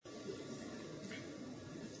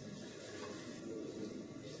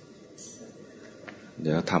เ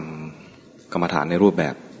ดี๋ยวทำกรรมฐานในรูปแบ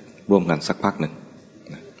บร่วมกันสักพักหนึ่ง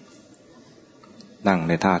นั่งใ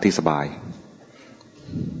นท่าที่สบาย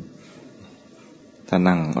ถ้า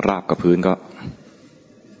นั่งราบกับพื้นก็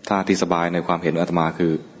ท่าที่สบายในความเห็นอาตมาคื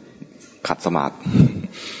อขัดสมาธิ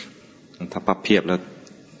ถ้าพับเพียบแล้ว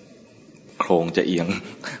โครงจะเอียง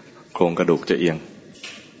โครงกระดูกจะเอียง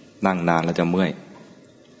นั่งนานแล้วจะเมื่อย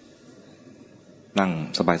นั่ง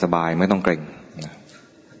สบายๆไม่ต้องเกร็ง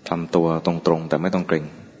ทำตัวตรงๆแต่ไม่ต้องเกร็ง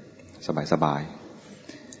สบาย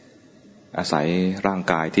ๆอาศัยร่าง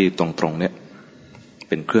กายที่ตรงๆเนี่ย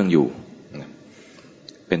เป็นเครื่องอยู่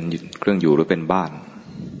เป็นเครื่องอยู่หรือเป็นบ้าน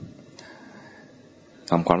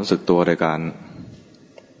ทำความรู้สึกตัวโดยการ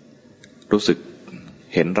รู้สึก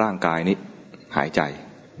เห็นร่างกายนี้หายใจ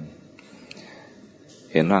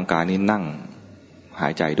เห็นร่างกายนี้นั่งหา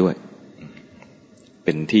ยใจด้วยเ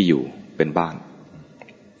ป็นที่อยู่เป็นบ้าน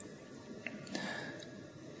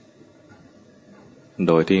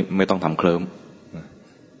โดยที่ไม่ต้องทำเคลิ้ม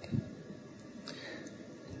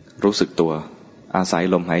รู้สึกตัวอาศัย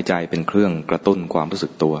ลมหายใจเป็นเครื่องกระตุ้นความรู้สึ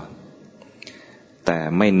กตัวแต่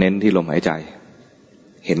ไม่เน้นที่ลมหายใจ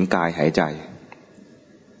เห็นกายหายใจ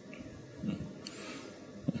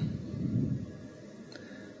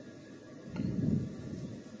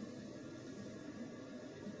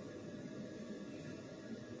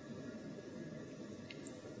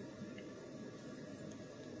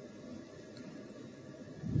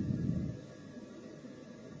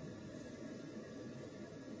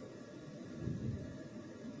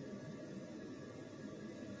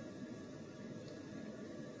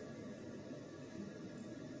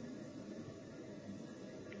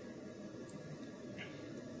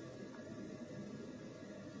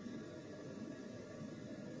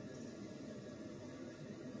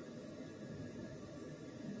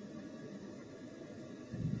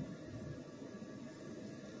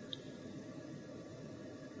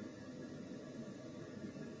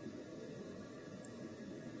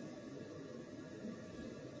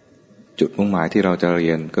จุดมุ่งหมายที่เราจะเรี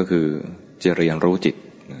ยนก็คือจะเรียนรู้จิต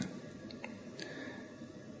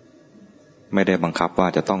ไม่ได้บังคับว่า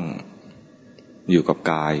จะต้องอยู่กับ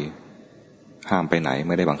กายห้ามไปไหนไ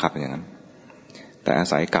ม่ได้บังคับอย่างนั้นแต่อา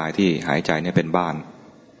ศัยกายที่หายใจเนี่ยเป็นบ้าน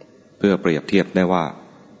เพื่อเปรียบเทียบได้ว่า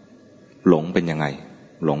หลงเป็นยังไง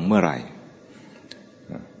หลงเมื่อไหร่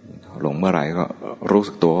หลงเมื่อไหร่ก็รู้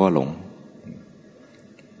สึกตัวว่าหลง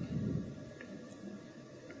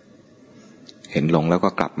เห็นหลงแล้ว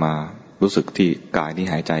ก็กลับมารู้สึกที่กายที่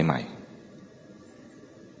หายใจใหม่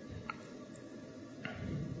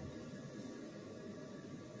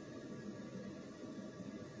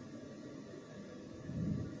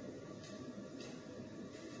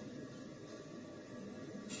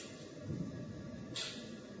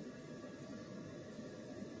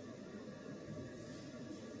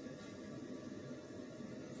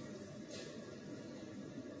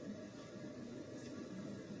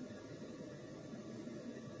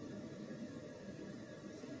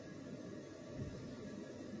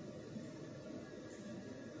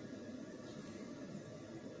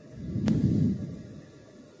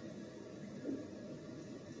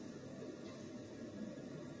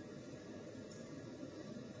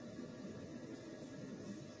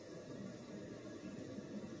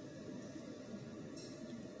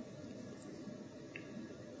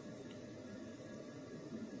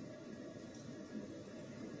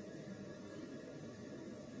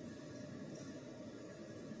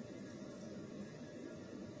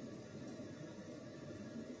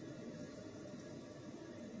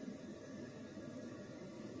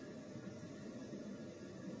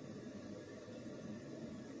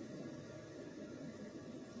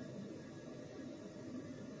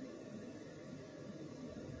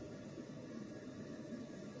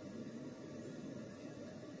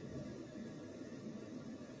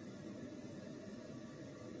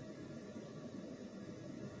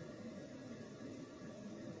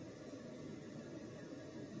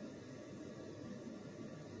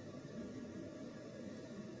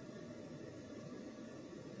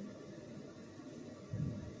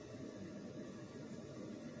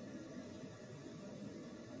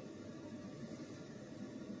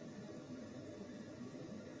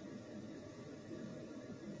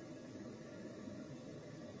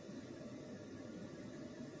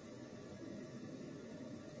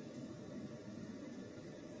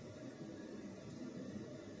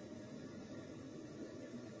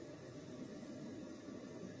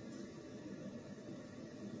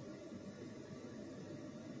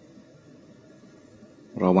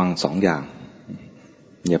ระวังสองอย่าง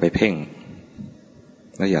อย่าไปเพ่ง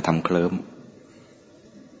และอย่าทำเคลิ้ม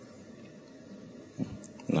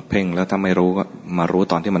เพ่งแล้วถ้าไม่รู้ก็มารู้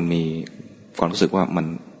ตอนที่มันมี ความรู้สึกว่ามัน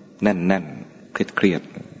แน่นแน่นเครียด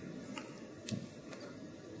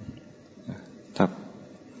ถ้า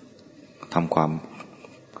ทำความ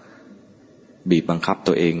บีบบังคับ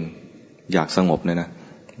ตัวเองอยากสงบเนี่ยนะ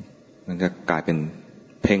มันจะกลายเป็น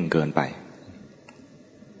เพ่งเกินไป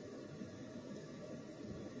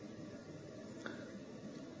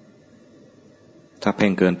ถ้าเพ่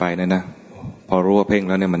งเกินไปเนี่ยนะพอรู้ว่าเพ่ง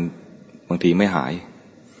แล้วเนี่ยมันบางทีไม่หาย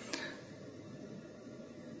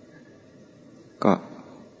ก็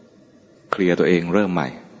เคลียร์ตัวเองเริ่มใหม่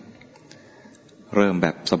เริ่มแบ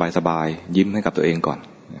บสบายๆยิ้มให้กับตัวเองก่อน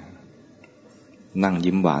นั่ง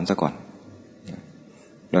ยิ้มหวานซะก่อน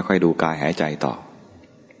แล้วค่อยดูกายหายใจต่อ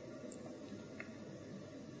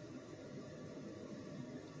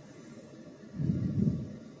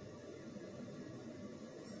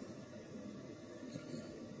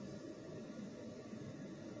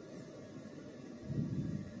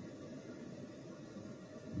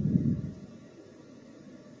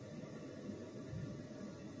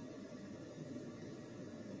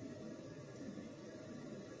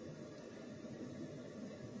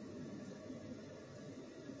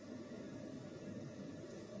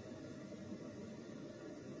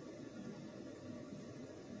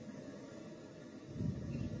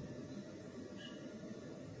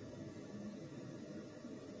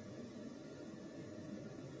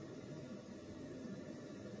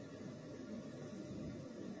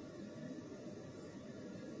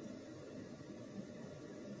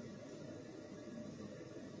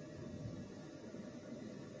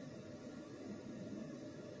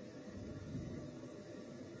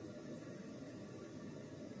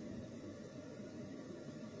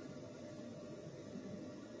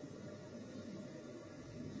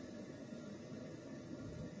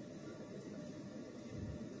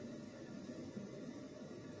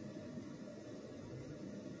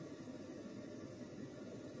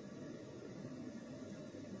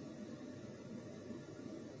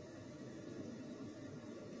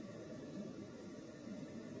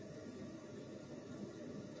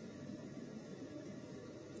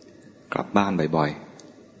กลับบ้านบ่อยๆ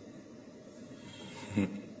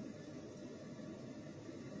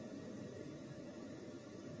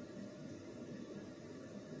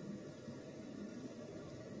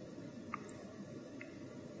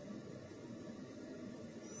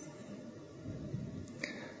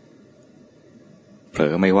เผล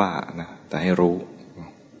อไม่ว่านะแต่ให้รู้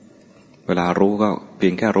เวลารู้ก็เพี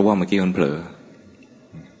ยงแค่รู้ว่าเมื่อกี้มันเผลอ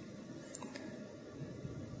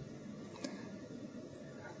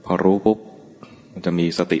พอรู้ปุ๊บมันจะมี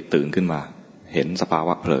สติตื่นขึ้นมาเห็นสภาว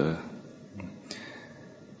ะเผลอ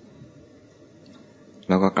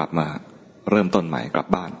แล้วก็กลับมาเริ่มต้นใหม่กลับ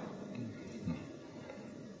บ้าน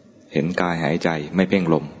เห็นกายหายใจไม่เพ่ง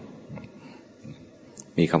ลม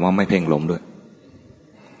มีคำว่าไม่เพ่งลมด้วย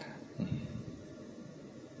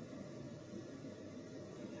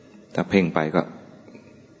ถ้าเพ่งไปก็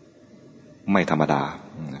ไม่ธรรมดา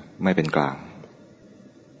ไม่เป็นกลาง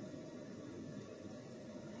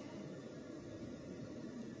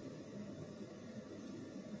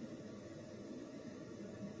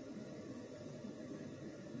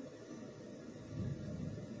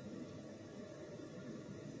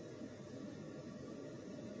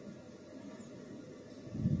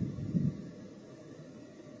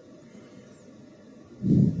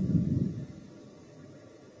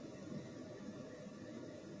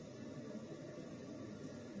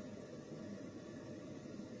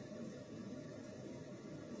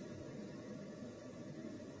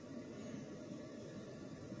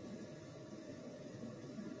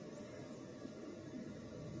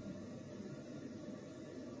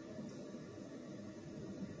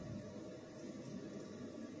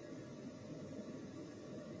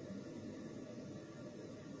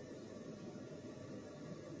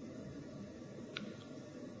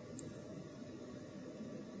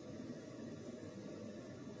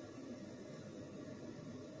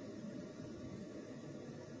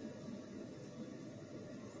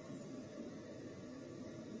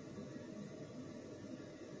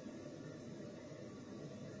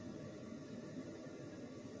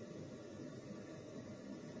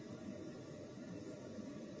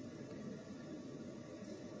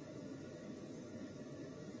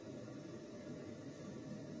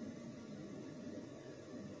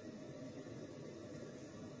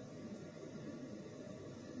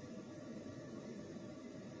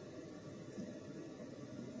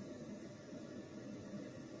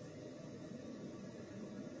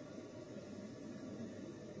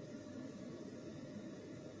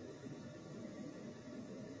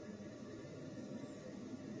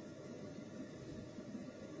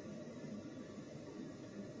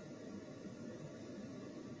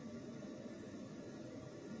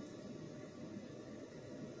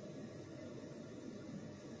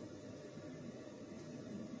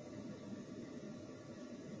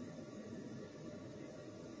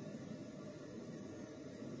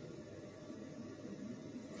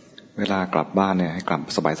เวลากลับบ้านเนี่ยให้กลับ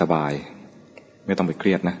สบายๆไม่ต้องไปเค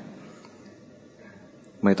รียดนะ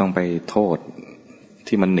ไม่ต้องไปโทษ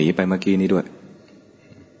ที่มันหนีไปเมื่อกี้นี้ด้วย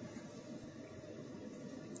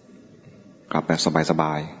กลับแบบสบ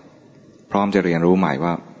ายๆพร้อมจะเรียนรู้ใหม่ว่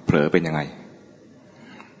าเผลอเป็นยังไง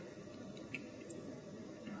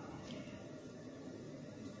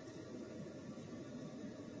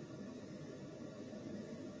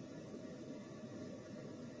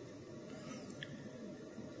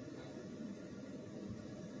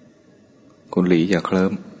คุณหลีอย่าเคลิ้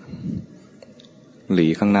มหลี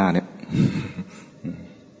ข้างหน้าเนี่ย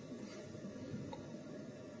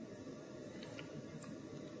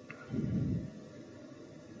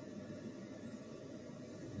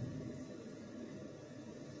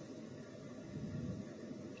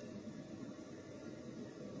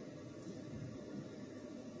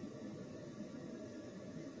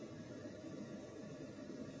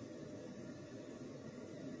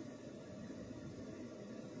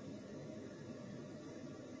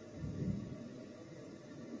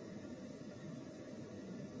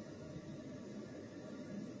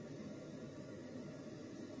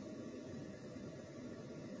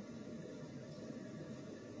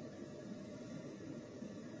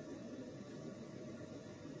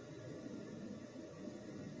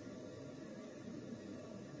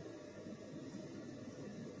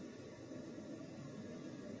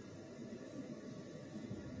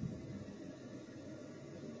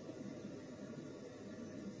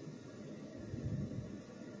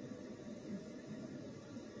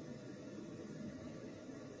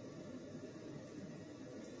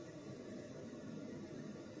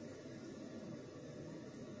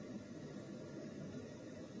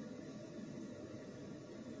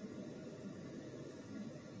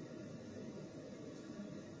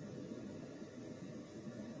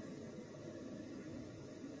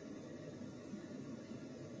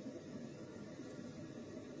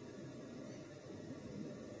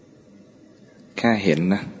แค่เห็น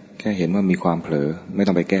นะแค่เห็นว่ามีความเผลอไม่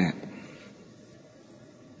ต้องไปแก้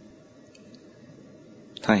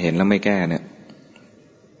ถ้าเห็นแล้วไม่แก้เนี่ย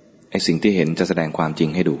ไอ้สิ่งที่เห็นจะแสดงความจริง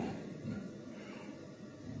ให้ดู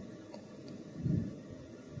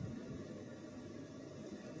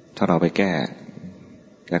ถ้าเราไปแก้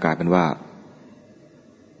จะกลายเป็นว่า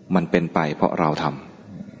มันเป็นไปเพราะเราท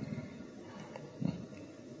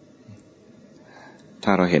ำถ้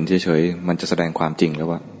าเราเห็นเฉยๆมันจะแสดงความจริงแล้ว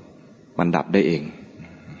ว่ามันดับได้เอง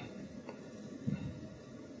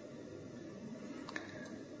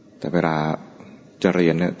แต่เวลาจะเรี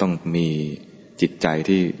ยนเนี่ยต้องมีจิตใจ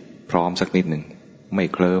ที่พร้อมสักนิดหนึ่งไม่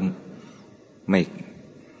เคลิ้มไ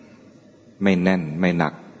ม่แน่นไม่หนั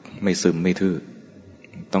กไม่ซึมไม่ทื่อ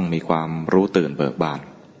ต้องมีความรู้ตื่นเบิกบาน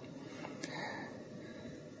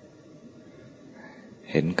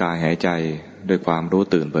เห็นกายหายใจด้วยความรู้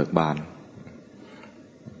ตื่นเบิกบาน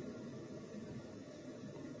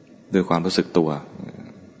ด้วยความรู้สึกตัว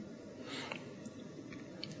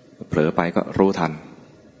เผลอไปก็รู้ทัน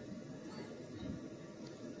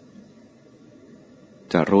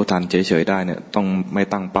จะรู้ทันเฉยๆได้เนี่ยต้องไม่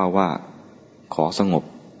ตั้งเป้าว่าขอสงบ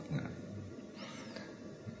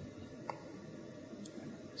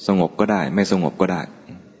สงบก็ได้ไม่สงบก็ได้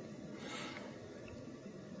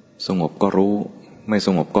สงบก็รู้ไม่ส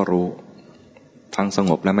งบก็รู้ทั้งส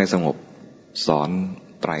งบและไม่สงบสอน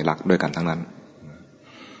ไตรลักษณ์ด้วยกันทั้งนั้น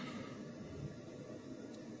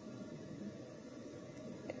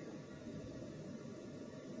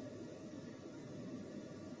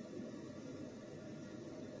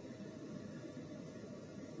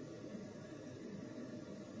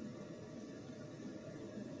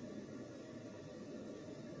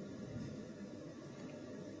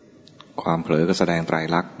ความเผลอก็แสดงไตร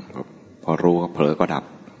ลักษณ์พอรู้ก็เผลอก็ดับ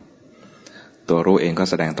ตัวรู้เองก็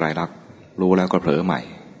แสดงไตรลักษณ์รู้แล้วก็เผลอใหม่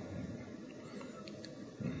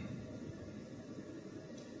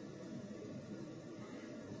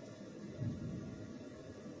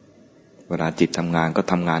เวลาจิตทำงานก็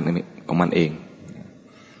ทำงานของมันเอง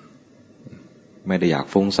ไม่ได้อยาก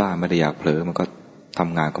ฟุ้งซ่านไม่ได้อยากเผลอมันก็ท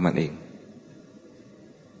ำงานของมันเอง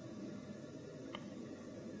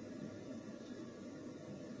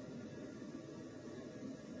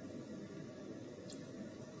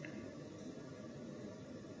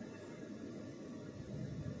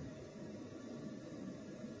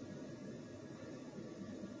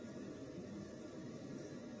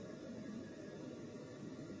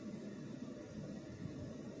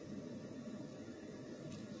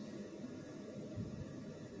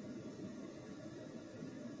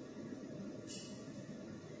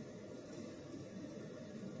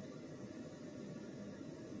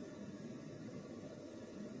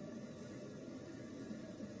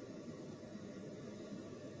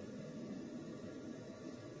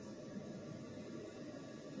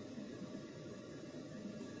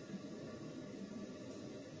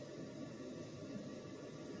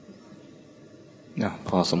พ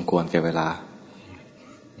อสมควรแก่เวลา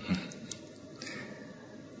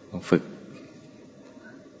ฝึก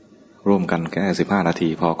ร่วมกันแค่15 นาที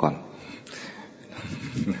พอก่อน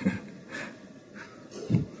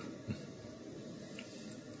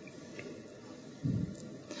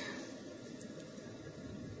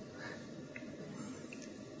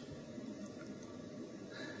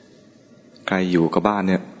ใครอยู่กับบ้านเ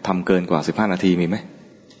นี่ยทำเกินกว่า15 นาทีมีไหม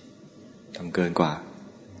ทำเกินกว่า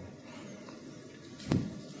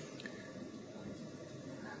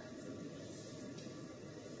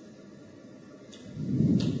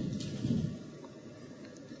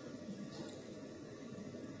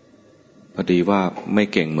พอดีว่าไม่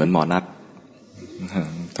เก่งเหมือนหมอนัท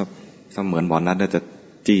ถ้าเหมือนหมอนัทน่าจะ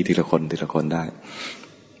จี้ทีละคนได้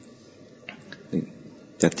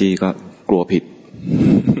จะจี้ก็กลัวผิด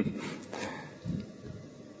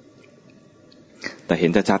แต่เห็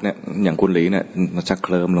นชัดๆเนี่ยอย่างคุณหลีเนี่ยมันชักเค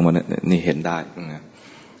ลิ้มลงมาเนี่ยนี่เห็นได้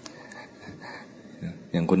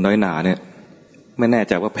อย่างคุณน้อยหนาเนี่ยไม่แน่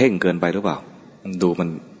ใจว่าเพ่งเกินไปหรือเปล่ามัน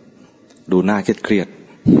ดูหน้าเครียด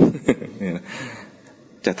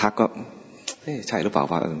จะทักก็ใช่หรือเปล่า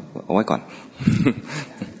วะเอาไว้ก่อน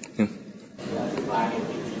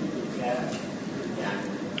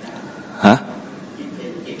ฮะ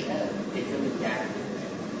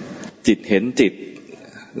จิตเห็นจิต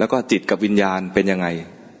แล้วก็จิตกับวิญญาณเป็นยังไง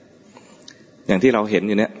อย่างที่เราเห็นอ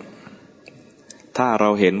ยู่เนี่ยถ้าเรา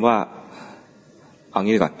เห็นว่าเอา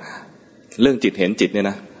งี้ก่อนเรื่องจิตเห็นจิตเนี่ย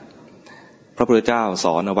นะพระพุทธเจ้าส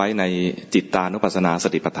อนเอาไว้ในจิตตานุปัสสนาส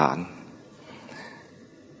ติปัฏฐาน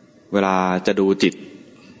เวลาจะดูจิต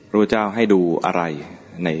พระพุทธเจ้าให้ดูอะไร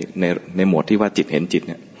ในหมวดที่ว่าจิตเห็นจิตเ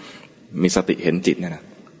นี่ยมีสติเห็นจิตเนี่ยนะ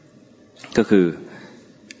ก็คือ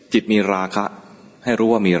จิตมีราคะให้รู้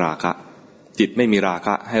ว่ามีราคะจิตไม่มีราค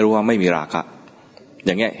ะให้รู้ว่าไม่มีราคะอ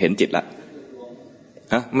ย่างเงี้ยเห็นจิตละ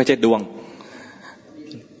ฮะไม่ใช่ดวง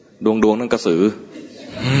นั่นกระสือ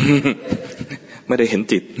ไม่ได้เห็น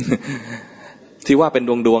จิต ที่ว่าเป็น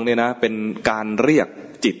ดวงเนี่ยนะเป็นการเรียก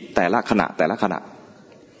จิตแต่ละขณะ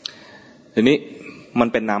ทีนี้มัน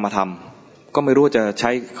เป็นนามธรรมก็ไม่รู้จะใช้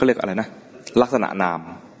เขาเรียกอะไรนะลักษณะนาม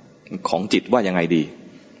ของจิตว่ายังไงดี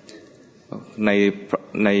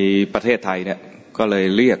ในประเทศไทยเนี่ยก็เลย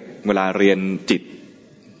เรียกเวลาเรียนจิต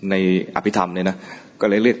ในอภิธรรมเนี่ยนะก็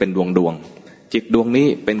เลยเรียกเป็นดวงจิตดวงนี้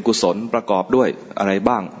เป็นกุศลประกอบด้วยอะไร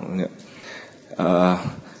บ้างเนี่ย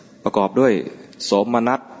ประกอบด้วยโสม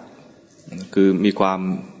นัสคือมีความ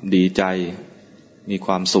ดีใจมีค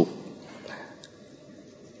วามสุข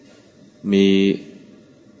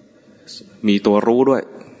มีตัวรู้ด้วย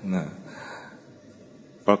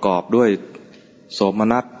ประกอบด้วยโสม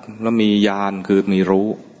นัสแล้วมีญาณคือมีรู้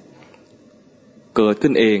เกิด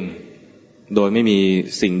ขึ้นเองโดยไม่มี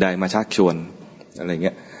สิ่งใดมาชักชวนอะไรเ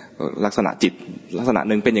งี้ยลักษณะจิตลักษณะ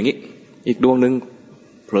หนึ่งเป็นอย่างนี้อีกดวงหนึ่ง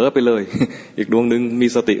เผลอไปเลย อีกดวงหนึ่งมี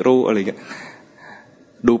สติรู้อะไรเงี้ย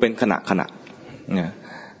ดูเป็นขณะเนี่ย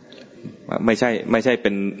ไม่ใช่เป็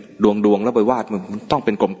นดวงแล้วไปวาดมันต้องเ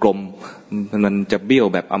ป็นกลมๆมันจะเบี้ยว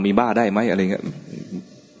แบบอะมีบ้าได้ไหมอะไรเงี้ย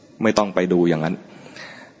ไม่ต้องไปดูอย่างนั้น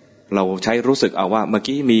เราใช้รู้สึกเอาว่าเมื่อ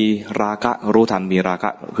กี้มีราคะรู้ทันมีราคะ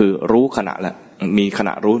คือรู้ขณะละมีขณ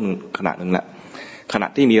ะรู้ขณะหนึ่งละขณะ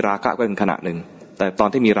ที่มีราคะก็เป็นขณะหนึ่งแต่ตอน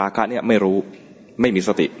ที่มีราคะเนี่ยไม่รู้ไม่มีส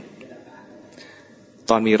ติ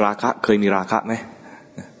ตอนมีราคะเคยมีราคะไหม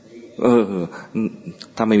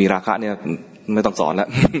ถ้าไม่มีราคะเนี่ยไม่ต้องสอนแล้ว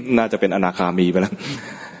น่าจะเป็นอนาคามีไปแล้ว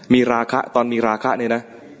มีราคะตอนมีราคะเนี่ยนะ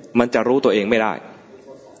มันจะรู้ตัวเองไม่ได้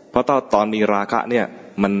เพราะตอนมีราคะเนี่ย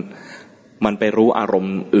มันไปรู้อารม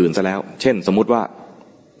ณ์อื่นซะแล้วเช่นสมมุติว่า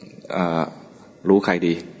รู้ใคร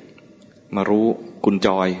ดีมารู้คุณจ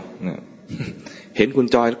อยเห็นคุณ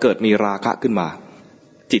จอยเกิดมีราคะขึ้นมา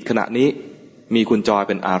จิตขณะนี้มีคุณจอย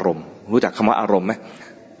เป็นอารมณ์รู้จักคำว่าอารมณ์ไหม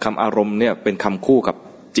คำอารมณ์เนี่ยเป็นคำคู่กับ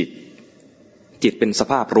จิตเป็นส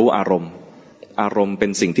ภาพรู้อารมณ์เป็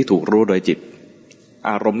นสิ่งที่ถูกรู้โดยจิต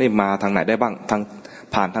อารมณ์นี่มาทางไหนได้บ้างทาง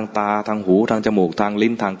ผ่านทางตาทางหูทางจมูกทาง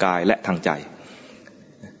ลิ้นทางกายและทางใจ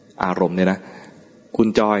อารมณ์เนี่ยนะคุณ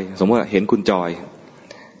จอยสมมติว่าเห็นคุณจอย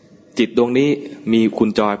จิตดวงนี้มีคุณ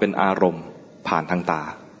จอยเป็นอารมณ์ผ่านทางตา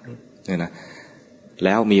เนี่ยนะแ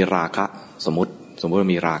ล้วมีราคะสมมติว่า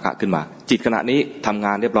มีราคะขึ้นมาจิตขณะนี้ทำง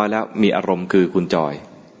านเรียบร้อยแล้วมีอารมณ์คือคุณจอย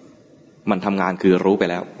มันทำงานคือรู้ไป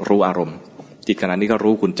แล้วรู้อารมณ์จิตขณะนี้ก็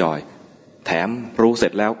รู้คุณจอยแถมรู้เสร็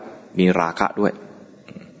จแล้วมีราคะด้วย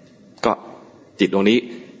ก็จิตดวงนี้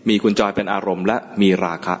มีคุณจอยเป็นอารมณ์และมีร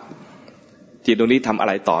าคะจิตดวงนี้ทำอะไ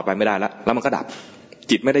รต่อไปไม่ได้แล้วมันก็ดับ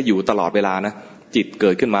จิตไม่ได้อยู่ตลอดเวลานะจิตเ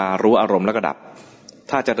กิดขึ้นมารู้อารมณ์แล้วก็ดับ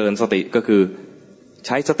ถ้าจะเดินสติก็คือใ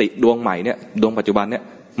ช้สติดวงใหม่เนี่ยดวงปัจจุบันเนี่ย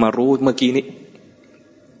มารู้เมื่อกี้นี้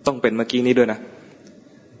ต้องเป็นเมื่อกี้นี้ด้วยนะ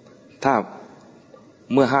ถ้า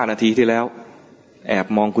เมื่อ5 นาทีที่แล้วแอบ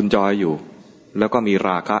มองคุณจอยอยู่แล้วก็มีร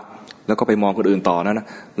าคะแล้วก็ไปมองคนอื่นต่อนะ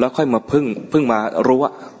แล้วค่อยมาเพิ่งมารู้ว่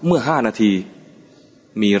าเมื่อ5 นาที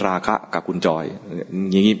มีราคะกับคุณจอย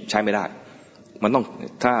อย่างนี้ใช้ไม่ได้มันต้อง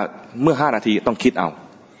ถ้าเมื่อ5 นาทีต้องคิดเอา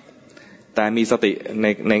แต่มีสติ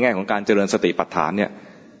ในแง่ของการเจริญสติปัฏฐานเนี่ย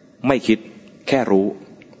ไม่คิดแค่รู้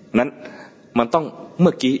นั้นมันต้องเ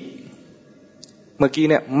มื่อกี้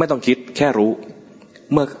เนี่ยไม่ต้องคิดแค่รู้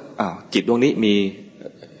เมื่อจิตดวงนี้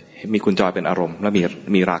มีคุณจอยเป็นอารมณ์แล้ว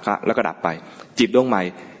มีราคะแล้วก็ดับไปจิตดวงใหม่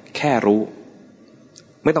แค่รู้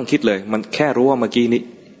ไม่ต้องคิดเลยมันแค่รู้ว่าเมื่อกี้นี้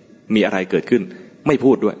มีอะไรเกิดขึ้นไม่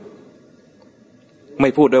พูดด้วย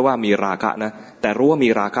ว่ามีราคะนะแต่รู้ว่ามี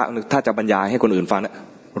ราคะถ้าจะบรรยายให้คนอื่นฟังนะ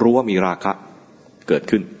รู้ว่ามีราคะเกิด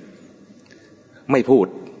ขึ้นไม่พูด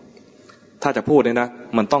ถ้าจะพูดเนี่ยนะ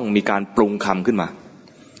มันต้องมีการปรุงคำขึ้นมา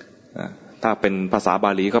ถ้าเป็นภาษาบ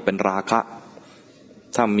าลีก็เป็นราคะ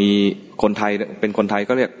ถ้ามีคนไทยเป็นคนไทย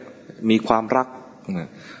ก็เรียกมีความรัก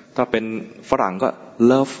ถ้าเป็นฝรั่งก็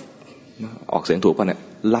love ออกเสียงถูกป่ะเนี่ย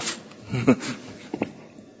love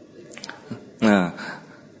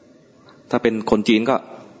ถ้าเป็นคนจีนก็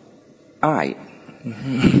อ้าย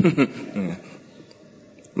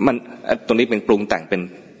มันตรงนี้เป็นปรุงแต่งเ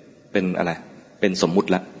ป็นอะไรเป็นสมมุติ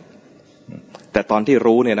แล้วแต่ตอนที่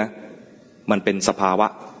รู้เนี่ยนะมันเป็นสภาวะ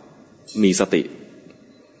มีสติ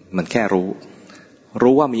มันแค่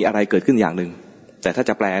รู้ว่ามีอะไรเกิดขึ้นอย่างหนึ่งแต่ถ้า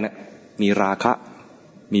จะแปลเนี่ยมีราคะ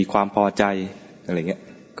มีความพอใจอะไรเงี้ย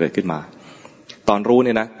เกิดขึ้นมาตอนรู้เ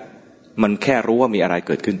นี่ยนะมันแค่รู้ว่ามีอะไรเ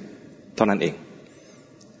กิดขึ้นเท่านั้นเอง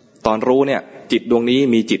ตอนรู้เนี่ยจิตดวงนี้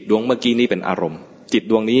มีจิตดวงเมื่อกี้นี้เป็นอารมณ์จิต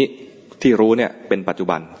ดวงนี้ที่รู้เนี่ยเป็นปัจจุ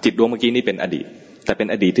บันจิตดวงเมื่อกี้นี้เป็นอดีตแต่เป็น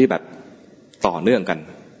อดีตที่แบบต่อเนื่องกัน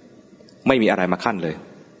ไม่มีอะไรมาขั้นเลย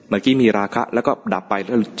เมื่อกี้มีราคะแล้วก็ดับไป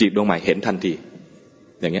แล้วจิตดวงใหม่เห็นทันที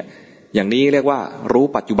อย่างเงี้ยอย่างนี้เรียกว่ารู้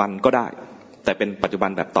ปัจจุบันก็ได้แต่เป็นปัจจุบัน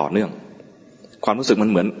แบบต่อเนื่องความรู้สึกมัน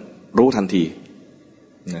เหมือนรู้ทันที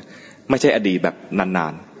ไม่ใช่อดีตแบบนา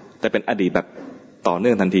นๆแต่เป็นอดีตแบบต่อเ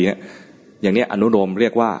นื่องทันทีอย่างนี้อนุโลมเรี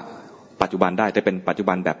ยกว่าปัจจุบันได้แต่เป็นปัจจุ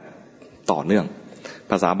บันแบบต่อเนื่อง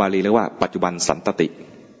ภาษาบาลีเรียกว่าปัจจุบันสันต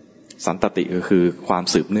ติก็คือความ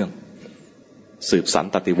สืบเนื่องสืบสัน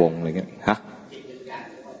ตติวงศ์อะไรเงี้ยฮะ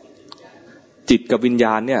จิตกับวิญญ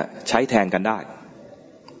าณเนี่ยใช้แทนกันได้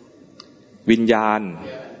วิญญาณ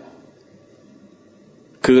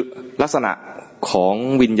คือลักษณะของ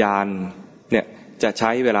วิญญาณเนี่ยจะใ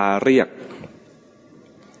ช้เวลาเรียก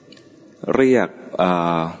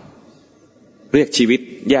ชีวิต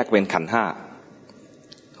แยกเป็นขันธ์ห้า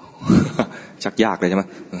ชักยากเลยใช่ไหม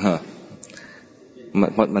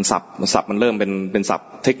มันศัพท์มันเริ่มเป็นศัพท์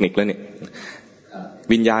เทคนิคแล้วนี่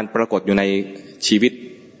วิญญาณปรากฏอยู่ในชีวิต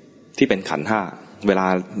ที่เป็นขันธ์ห้าเวลา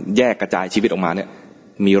แยกกระจายชีวิตออกมาเนี่ย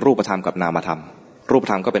มีรูปธรรมกับนามธรรมรูป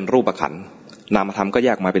ธรรมก็เป็นรูปขันธ์นามธรรมก็แย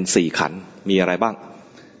กมาเป็น4ขันธ์มีอะไรบ้าง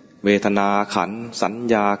เวทนาขันธ์สัญ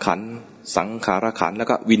ญาขันธ์สังขารขันธ์แล้ว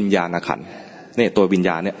ก็วิญญาณขันธ์นี่ตัววิญญ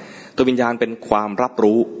าณเนี่ยตัววิญญาณเป็นความรับ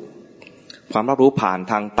รู้ผ่าน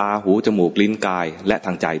ทางตาหูจมูกลิ้นกายและท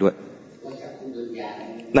างใจด้วย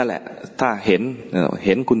นั่นแหละถ้าเ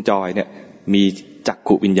ห็นคุณจอยเนี่ยมีจัก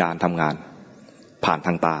ขุวิญญาณทำงานผ่านท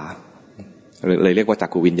างตาเลยเรียกว่าจั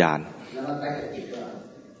กขุวิญญาณ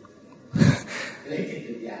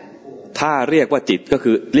ถ้าเรียกว่าจิตก็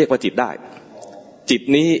คือเรียกว่าจิตได้จิต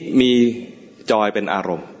นี้มีจอยเป็นอา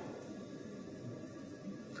รมณ์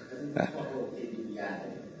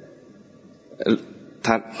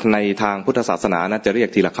ถ้าในทางพุทธศาสนานะจะเรียก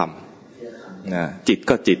ทีละคำจิต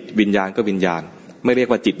ก็จิตวิญญาณก็วิญญาณไม่เรียก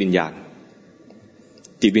ว่าจิตวิญญาณ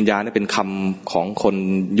จิตวิญญาณนี่เป็นคำของคน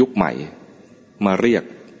ยุคใหม่มาเรี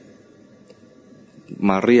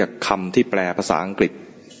ยกคำที่แปลภาษาอังกฤษ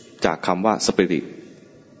จากคำว่า spirit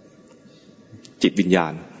จิตวิญญา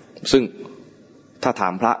ณซึ่งถ้าถา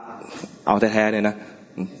มพระเอาแท้ๆเนี่ยนะ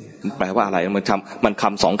แปลว่าอะไรมันค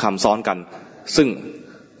ำ2 คำซ้อนกันซึ่ง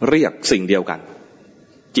เรียกสิ่งเดียวกัน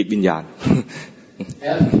จิตวิญญาณแ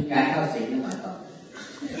ล้ววิญญาณเข้าสิงหรือเปล่า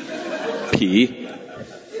ผี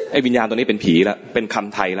ไอ้วิญญาณตัวนี้เป็นผีแล้วเป็นค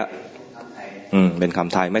ำไทยแล้วเป็นค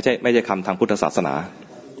ำไทยไม่ใช่คำทางพุทธศาสนา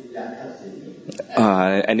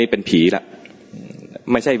อันนี้เป็นผีละ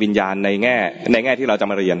ไม่ใช่วิญญาณในแง่ที่เราจะ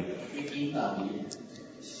มาเรียน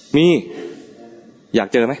มีอยาก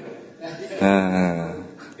เจอไหม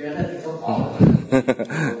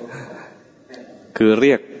คือเ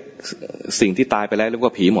รียกสิ่งที่ตายไปแล้วเรียกว่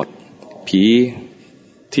าผีหมดผี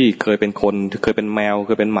ที่เคยเป็นคนเคยเป็นแมวเ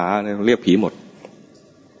คยเป็นหมาเรียกผีหมด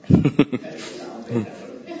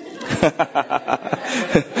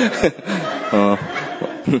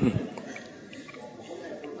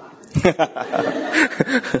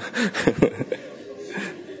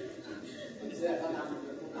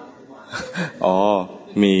อ๋อ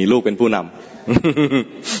มีลูกเป็นผู้นำ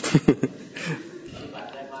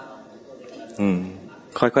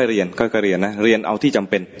ค่อยๆเรียนค่อยๆเรียนนะเรียนเอาที่จำ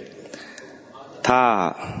เป็น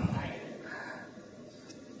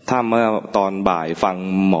ถ้าเมื่อตอนบ่ายฟัง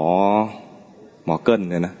หมอเกิ้ล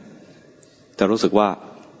เนี่ยนะจะรู้สึกว่า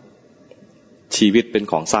ชีวิตเป็น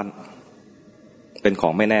ของสั้นเป็นขอ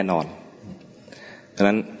งไม่แน่นอนฉะ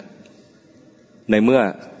นั้นในเมื่อ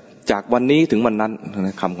จากวันนี้ถึงวันนั้น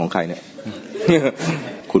คำของใครเนี่ย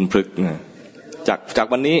คุณพฤกษ์จาก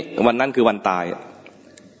วันนี้วันนั้นคือวันตาย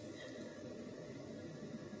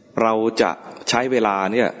เราจะใช้เวลา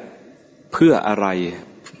เนี่ยเพื่ออะไร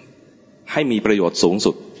ให้มีประโยชน์สูง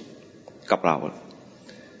สุดกับเรา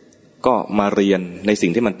ก็มาเรียนในสิ่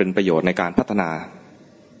งที่มันเป็นประโยชน์ในการพัฒนา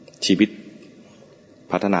ชีวิต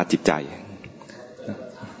พัฒนาจิตใจ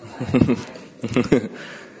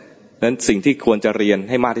นั้นสิ่งที่ควรจะเรียน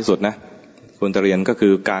ให้มากที่สุดนะควรจะเรียนก็คื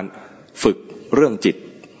อการฝึกเรื่องจิต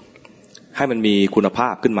ให้มันมีคุณภา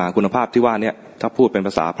พขึ้นมาคุณภาพที่ว่าเนี่ยถ้าพูดเป็นภ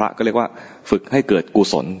าษาพระก็เรียกว่าฝึกให้เกิดกุ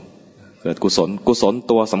ศลกุศล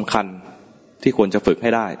ตัวสำคัญที่ควรจะฝึกให้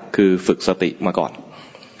ได้คือฝึกสติมาก่อน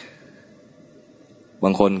บ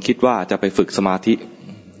างคนคิดว่าจะไปฝึกสมาธิ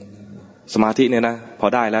เนี่ยนะพอ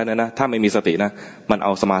ได้แล้วเนี่ยนะถ้าไม่มีสตินะมันเอ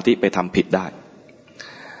าสมาธิไปทำผิดได้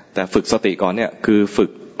แต่ฝึกสติก่อนเนี่ยคือฝึ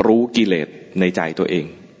กรู้กิเลสในใจตัวเอง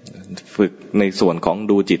ฝึกในส่วนของ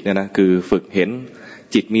ดูจิตเนี่ยนะคือฝึกเห็น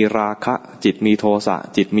จิตมีราคะจิตมีโทสะ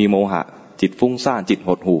จิตมีโมหะจิตฟุ้งซ่านจิตห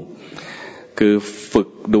ดหู่คือฝึก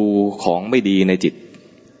ดูของไม่ดีในจิต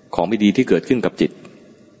ของไม่ดีที่เกิดขึ้นกับจิต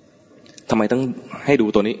ทำไมต้องให้ดู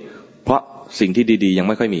ตัวนี้เพราะสิ่งที่ดีๆยัง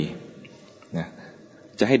ไม่ค่อยมีนะ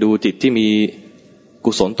จะให้ดูจิตที่มี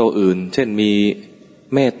กุศลตัวอื่นเช่นมี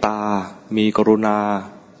เมตตามีกรุณา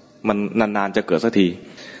มันนานๆจะเกิดสักที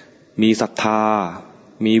มีศรัทธา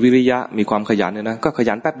มีวิริยะมีความขยันเนี่ยนะก็ข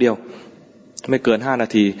ยันแป๊บเดียวไม่เกิน5 นา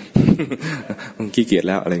ที มันขี้เกียจ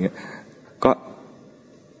แล้วอะไรเงี้ยก็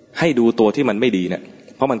ให้ดูตัวที่มันไม่ดีเนี่ย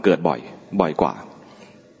เพราะมันเกิดบ่อยกว่า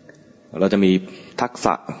เราจะมีทักษ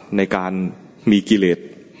ะในการมีกิเลส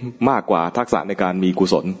มากกว่าทักษะในการมีกุ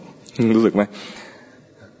ศลรู้สึกไหม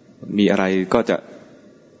มีอะไรก็จะ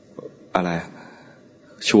อะไร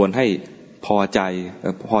ชวนให้พอใจ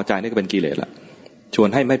นี่ก็เป็นกิเลสละชวน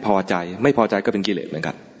ให้ไม่พอใจก็เป็นกิเลสเหมือน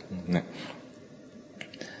กันนะ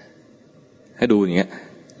ให้ดูอย่างเงี้ย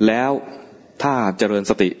แล้วถ้าเจริญ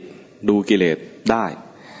สติดูกิเลสได้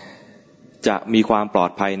จะมีความปลอ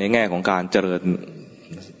ดภัยในแง่ของการเจริญ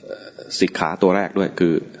สิกขาตัวแรกด้วยคื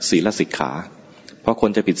อศีลสิกขาเพราะคน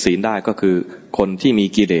จะผิดศีลได้ก็คือคนที่มี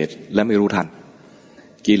กิเลสและไม่รู้ทัน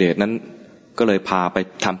กิเลสนั้นก็เลยพาไป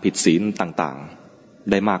ทำผิดศีลต่าง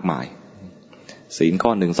ๆได้มากมายศีลข้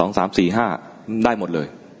อ1 2 3 4 5ได้หมดเลย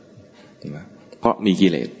เพราะมีกิ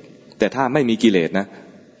เลสแต่ถ้าไม่มีกิเลสนะ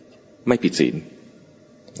ไม่ผิดศีล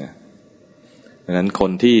ดังนั้นค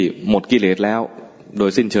นที่หมดกิเลสแล้วโด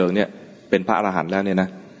ยสิ้นเชิงเนี่ยเป็นพระอรหันต์แล้วเนี่ยนะ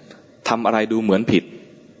ทำอะไรดูเหมือนผิด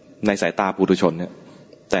ในสายตาปุถุชนเนี่ย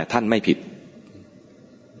แต่ท่านไม่ผิด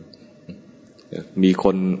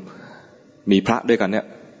มีพระด้วยกันเนี่ย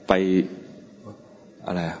ไปอ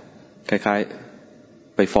ะไรคล้าย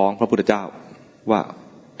ๆไปฟ้องพระพุทธเจ้าว่า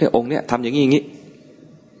เนี่ยองค์เนี่ยทำอย่างนี้อย่างนี้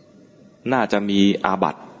น่าจะมีอา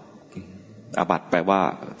บัติแปลว่า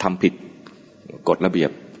ทำผิดกฎระเบีย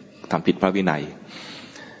บทำผิดพระวินัย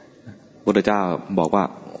พระพุทธเจ้าบอกว่า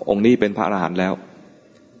องค์นี้เป็นพระอรหันต์แล้ว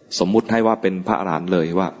สมมุติให้ว่าเป็นพระอรหันต์เลย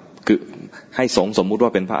ว่าคือให้สมมุติว่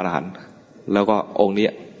าเป็นพระอรหันต์แล้วก็องค์นี้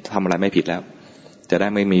ทำอะไรไม่ผิดแล้วจะได้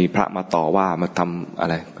ไม่มีพระมาต่อว่ามาทำอะ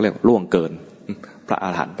ไรก็เรียกล่วงเกินพระอ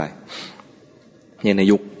รหันต์ไปเนี่ยใน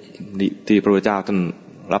ยุคที่พระพุทธเจ้าท่าน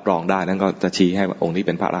รับรองได้นั้นก็จะชี้ให้องค์นี้เ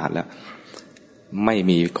ป็นพระอรหันต์แล้วไม่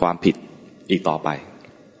มีความผิดอีกต่อไป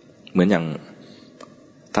เหมือนอย่าง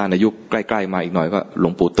ถ้าในยุคใกล้ๆมาอีกหน่อยก็หลว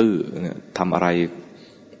งปู่ตื้อทำอะไ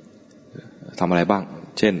รบ้าง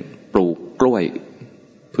เช่นปลูกกล้วย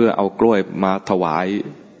เพื่อเอากล้วยมาถวาย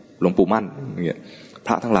หลวงปู่มั่นอย่างเงี้ยพ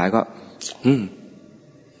ระทั้งหลายก็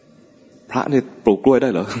พระนี่ปลูกกล้วยได้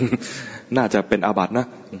เหรอ น่าจะเป็นอาบัตินะ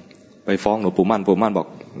ไปฟ้องหลวงปู่มั่นบอก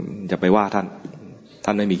อย่าไปว่าท่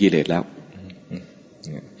านไม่มีกิเลสแล้ว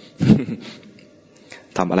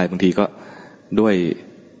ทำอะไรบางทีก็ด้วย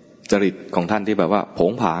จริตของท่านที่แบบว่าโผ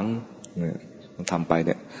งผางทำไปเ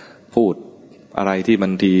นี่ยพูดอะไรที่บา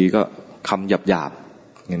งทีก็คำหยาบ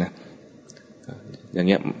ๆอย่างนี้นะอย่างเ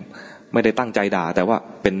งี้ยไม่ได้ตั้งใจด่าแต่ว่า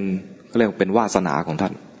เป็นเขาเรียกเป็นวาสนาของท่า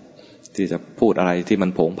นที่จะพูดอะไรที่มัน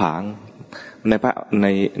โผงผาง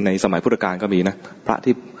ในสมัยพุทธกาลก็มีนะพระ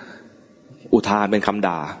ที่อุทานเป็นคำ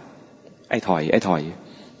ด่าไอ้ถอย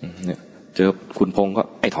เนี่ยเจอคุณพงษ์ก็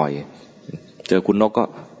ไอ้ถอยเจอคุณนกก็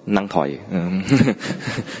นางถอย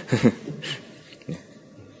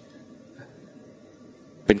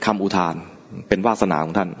คำอุทานเป็นวาสนาข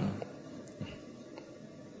องท่าน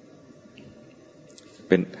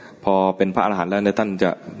พอเป็นพระอรหันต์แล้วเนี่ยท่านจ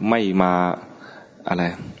ะไม่มาอะไร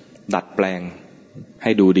ดัดแปลงใ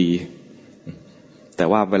ห้ดูดีแต่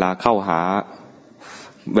ว่าเวลาเข้าหา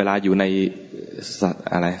เวลาอยู่ใน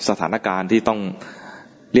อะไรสถานการณ์ที่ต้อง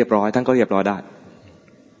เรียบร้อยท่านก็เรียบร้อยได้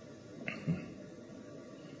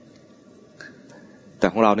แต่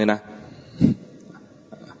ของเราเนี่ยนะ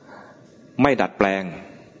ไม่ดัดแปลง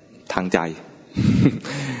ทางใจ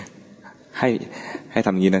ให้ท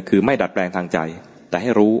ำอย่างนี้นะคือไม่ดัดแปลงทางใจแต่ใ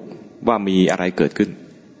ห้รู้ว่ามีอะไรเกิดขึ้น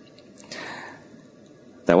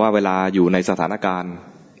แต่ว่าเวลาอยู่ในสถานการณ์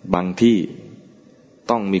บางที่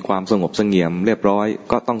ต้องมีความสงบเสงี่ยมเรียบร้อย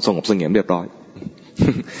ก็ต้องสงบเสงี่ยมเรียบร้อย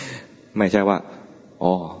ไม่ใช่ว่า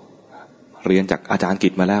อ๋อเรียนจากอาจารย์กิ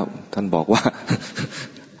ตมาแล้วท่านบอกว่า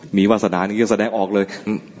มีวาสนานี้ก็แสดงออกเลย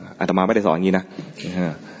อาตมาไม่ได้สอนอย่างนี้นะ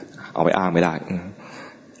เอาไปอ้างไม่ได้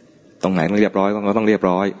ตรงไหนต้องเรียบร้อยก็ต้องเรียบ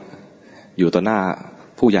ร้อยอยู่ต่อหน้า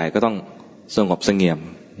ผู้ใหญ่ก็ต้องสงบเสงี่ยม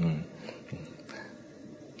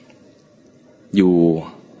อยู่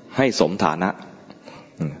ให้สมฐานะ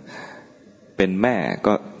เป็นแม่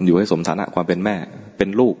ก็อยู่ให้สมฐานะความเป็นแม่เป็น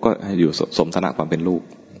ลูกก็อยู่สมฐานะความเป็นลูก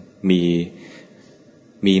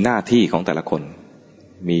มีหน้าที่ของแต่ละคน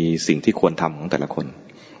มีสิ่งที่ควรทำของแต่ละคน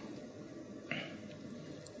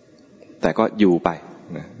แต่ก็อยู่ไป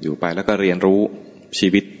แล้วก็เรียนรู้ชี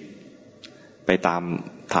วิตไปตาม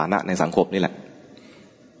ฐานะในสังคมนี่แหละ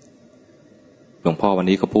หลวงพ่อวัน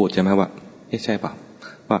นี้ก็พูดใช่ไหมว่าใช่ป่ะ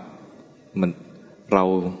ว่าเรา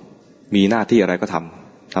มีหน้าที่อะไรก็ท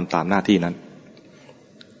ำตามหน้าที่นั้น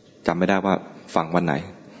จำไม่ได้ว่าฟังวันไหน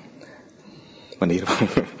วันนี้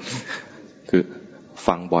คือ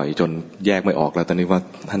ฟังบ่อยจนแยกไม่ออกแล้วตอนนี้ว่า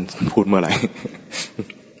ท่านพูดเมื่อไหร่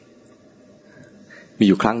มี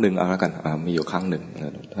อยู่ครั้งหนึ่งเอาแล้วกันมีอยู่ครั้งหนึ่ง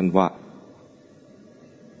ท่านว่า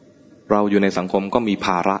เราอยู่ในสังคมก็มีภ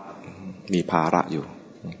าระอยู่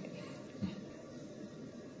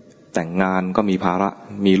แต่งงานก็มีภาระ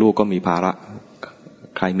มีลูกก็มีภาระ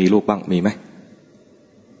ใครมีลูกบ้างมีไหม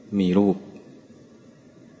มีลูก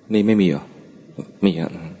นี่ไม่มีเหรอมีอ่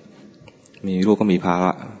ะมีลูกก็มีภาร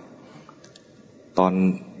ะตอน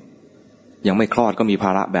ยังไม่คลอดก็มีภ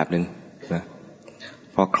าระแบบนึงนะ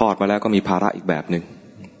พอคลอดมาแล้วก็มีภาระอีกแบบนึง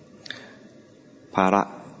ภาระ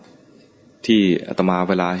ที่อาตมา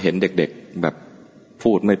เวลาเห็นเด็กๆแบบ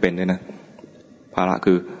พูดไม่เป็นเนี่ยนะภาระ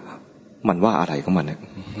คือมันว่าอะไรของมันเนี่ย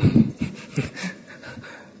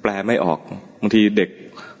แปลไม่ออกบางทีเด็ก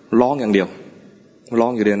ร้องอย่างเดียว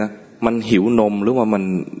นะมันหิวนมหรือว่ามัน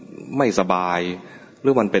ไม่สบายหรื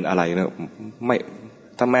อมันเป็นอะไรเนี่ยไม่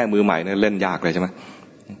ถ้าแม่มือใหม่เนี่ยเล่นยากเลยใช่ไหม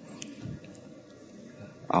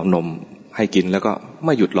เอานมให้กินแล้วก็ไ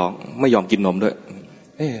ม่หยุดร้องไม่ยอมกินนมด้วย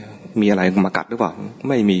มีอะไรมากัดหรือเปล่า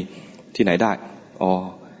ไม่มีที่ไหนได้อ๋อ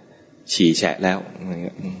ฉี่แฉะแล้ว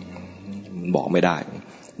บอกไม่ได้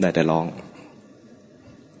แต่ร้อง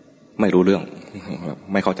ไม่รู้เรื่อง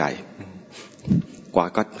ไม่เข้าใจก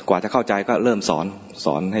ว่าจะเข้าใจก็เริ่มส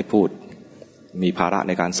อนให้พูดมีภาระใ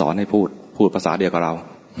นการสอนให้พูดภาษาเดียวกับเรา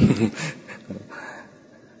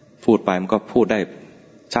พูดไปมันก็พูดได้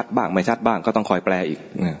ชัดบ้างไม่ชัดบ้างก็ต้องคอยแปลอีก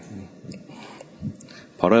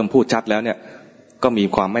พอเริ่มพูดชัดแล้วเนี่ยก็มี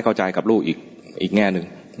ความไม่เข้าใจกับลูกอีกแง่หนึ่ง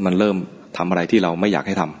มันเริ่มทำอะไรที่เราไม่อยากใ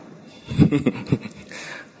ห้ท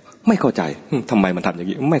ำ ไม่เข้าใจทำไมมันทำอย่าง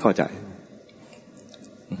นี้ไม่เข้าใจ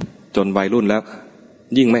จนวัยรุ่นแล้ว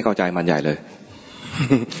ยิ่งไม่เข้าใจมันใหญ่เลย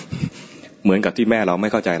เหมือนกับที่แม่เราไม่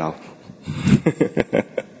เข้าใจเรา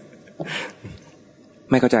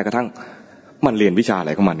ไม่เข้าใจกระทั่งมันเรียนวิชาอะไ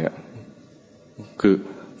รของมันเนี่ยคือ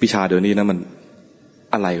วิชาเดี๋ยวนี้นะมัน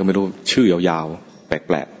อะไรก็ไม่รู้ชื่อยาวๆแ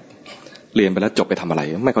ปลกๆเรียนไปแล้วจบไปทำอะไร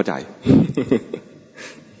ไม่เข้าใจ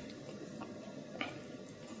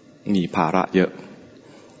มีภาระเยอะ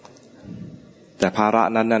แต่ภาระ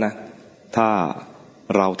นั้นนะถ้า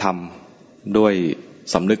เราทำด้วย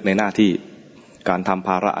สำนึกในหน้าที่การทำภ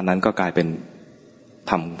าระอันนั้นก็กลายเป็น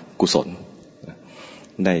ทำกุศล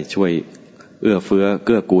ได้ช่วยเอื้อเฟื้อเ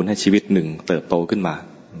กื้อกูลให้ชีวิตหนึ่งเติบโตขึ้นมา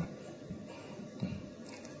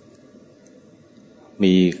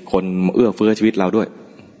มีคนเอื้อเฟื้อชีวิตเราด้วย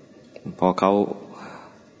พอเขา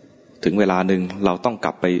ถึงเวลาหนึ่งเราต้องก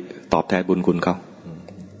ลับไปตอบแทนบุญคุณเขา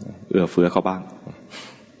เอื้อเฟื้อเขาบ้าง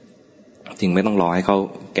จริงไม่ต้องรอให้เขา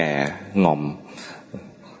แก่ง่อม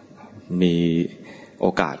มีโอ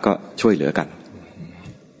กาสก็ช่วยเหลือกัน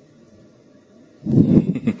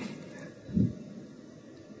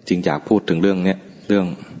จริงอยากพูดถึงเรื่องเนี้ยเรื่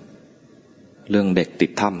องเด็กติ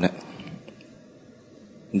ดถ้ำเนี่ย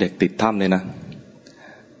เด็กติดถ้ำเนี่ยนะ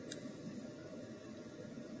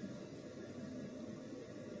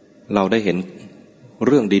เราได้เห็นเ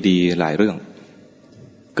รื่องดีๆหลายเรื่อง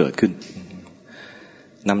เกิดขึ้น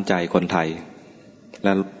น้ำใจคนไทยแล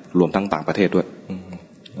ะรวมทั้งต่างประเทศด้วย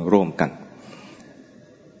ร่วมกัน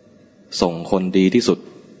ส่งคนดีที่สุด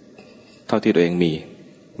เท่าที่ตัวเองมี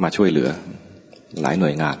มาช่วยเหลือหลายหน่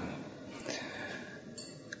วยงาน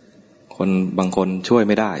คนบางคนช่วย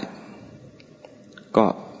ไม่ได้ก็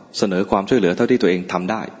เสนอความช่วยเหลือเท่าที่ตัวเองท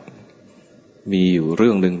ำได้มีอยู่เรื่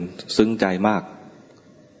องหนึ่งซึ้งใจมาก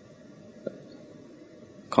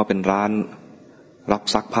เขาเป็นร้านรับ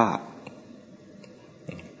ซักผ้า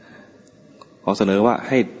เขาเสนอว่าใ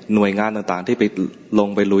ห้หน่วยงานต่างๆที่ไปลง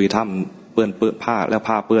ไปลุยถ้ำเปื้อนผ้าแล้ว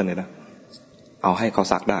ผ้าเปื้อนเนี่ยนะเอาให้เขา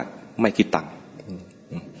ซักได้ไม่คิดตังค์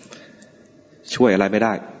ช่วยอะไรไม่ไ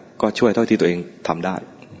ด้ก็ช่วยเท่าที่ตัวเองทำได้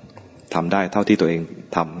เท่าที่ตัวเอง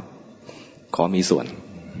ทำขอมีส่วน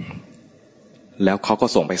แล้วเขาก็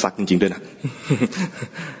ส่งไปซักจริงๆด้วยนะ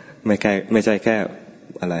ไม่ใช่แค่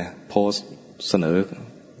อะไรโพสต์เสนอ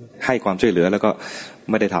ให้ความช่วยเหลือแล้วก็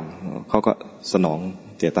ไม่ได้ทำเขาก็สนอง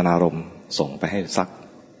เจตนารมณ์ส่งไปให้ซัก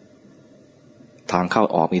ทางเข้า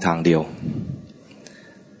ออกมีทางเดียว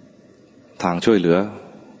ทางช่วยเหลือ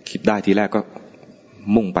คิดได้ทีแรกก็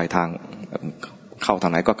มุ่งไปทางเข้าทา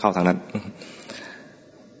งไหนก็เข้าทางนั้น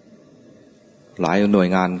หลายหน่วย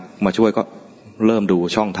งานมาช่วยก็เริ่มดู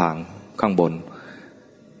ช่องทางข้างบน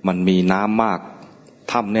มันมีน้ำมาก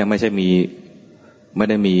ถ้ำเนี่ยไม่ไ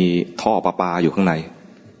ด้มีท่อประปาอยู่ข้างใน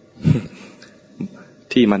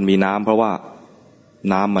ที่มันมีน้ำเพราะว่า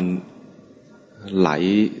น้ำมันไหล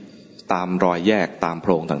ตามรอยแยกตามโพ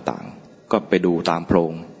รงต่างๆก็ไปดูตามโพร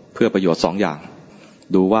งเพื่อประโยชน์2 อย่าง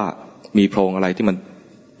ดูว่ามีโพรงอะไรที่มัน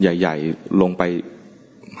ใหญ่ๆลงไป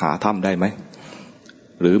หาถ้ำได้ไหม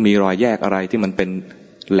หรือมีรอยแยกอะไรที่มันเป็น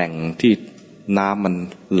แหล่งที่น้ำมัน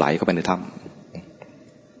ไหลเข้าไปในถ้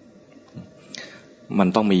ำมัน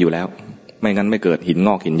ต้องมีอยู่แล้วไม่งั้นไม่เกิดหินง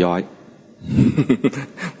อกหินย้อย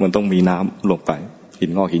มันต้องมีน้ำลงไปหิน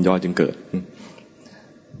งอกหินย้อยจึงเกิด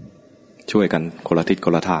ช่วยกันคนละทิศค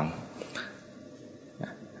นละทาง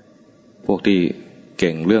พวกที่เ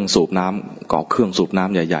ก่งเรื่องสูบน้ำก็เอาเครื่องสูบน้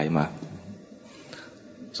ำใหญ่ๆมา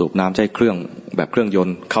สูบน้ำใช้เครื่องแบบเครื่องยน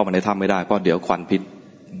ต์เข้ามาในถ้ำไม่ได้เพราะเดี๋ยวควันพิษ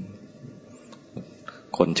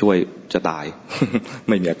คนช่วยจะตาย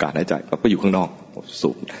ไม่มีอากาศหายใจก็อยู่ข้างนอกสู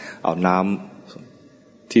บเอาน้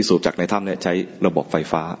ำที่สูบจากในถ้ำเนี่ยใช้ระบบไฟ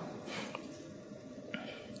ฟ้า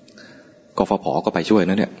กฟผ.ก็ไปช่วย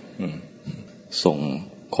นะเนี่ยส่ง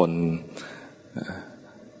คน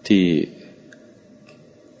ที่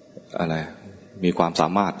อะไรมีความสา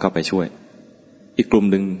มารถก็ไปช่วยอีกกลุ่ม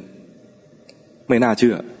หนึ่งไม่น่าเ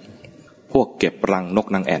ชื่อพวกเก็บรังนก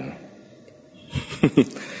นางแอ่น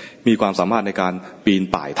มีความสามารถในการปีน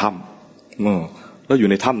ป่ายถ้ำแล้วอยู่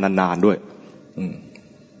ในถ้ำนานๆด้วย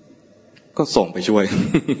ก็ส่งไปช่วย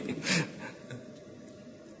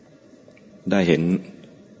ได้เห็น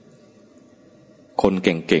คนเ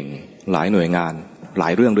ก่งๆหลายหน่วยงานหลา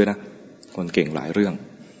ยเรื่องด้วยนะคนเก่งหลายเรื่อง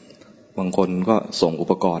บางคนก็ส่งอุ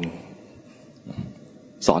ปกรณ์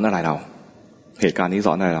สอนอะไรเราเหตุการณ์นี้ส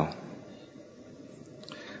อนอะไรเรา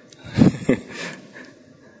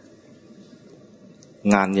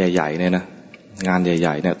งานใหญ่ๆเนี่ยนะงานให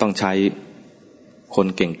ญ่ๆเนี่ยต้องใช้คน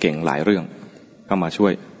เก่งๆหลายเรื่องเข้ามาช่ว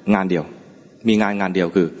ยงานเดียวมีงานเดียว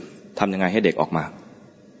คือทำยังไงให้เด็กออกมา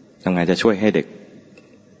ยังไงจะช่วยให้เด็ก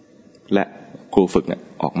และครูฝึกเนี่ย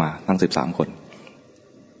ออกมาทั้ง13 คน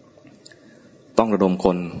ต้องระดมค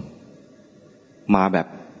นมาแบบ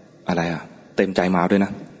อะไรเต็มใจมาด้วยน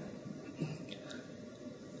ะ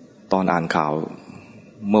ตอนอ่านข่าว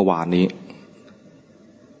เมื่อวานนี้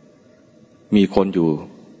มีคนอยู่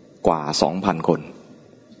กว่า 2,000 คน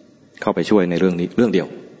เข้าไปช่วยในเรื่องนี้เรื่องเดียว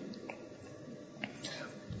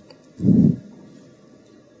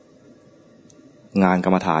งานกร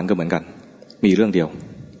รมฐานก็เหมือนกันมีเรื่องเดียว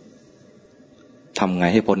ทำไง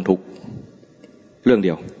ให้พ้นทุกข์เรื่องเ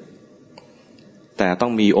ดียวแต่ต้อ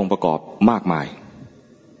งมีองค์ประกอบมากมาย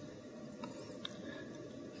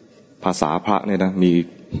ภาษาพระเนี่ยนะ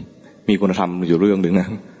มีคุณธรรมอยู่เรื่องหนึ่งนะ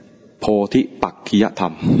โพธิปักขิยธรร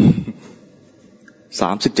ม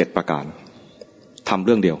37 ประการทำเ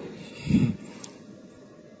รื่องเดียว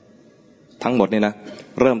ทั้งหมดเนี่ยนะ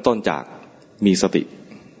เริ่มต้นจากมีสติ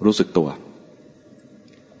รู้สึกตัว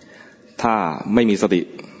ถ้าไม่มีสติ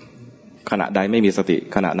ขณะใดไม่มีสติ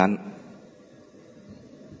ขณะนั้น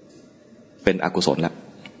เป็นอกุศลแล้ว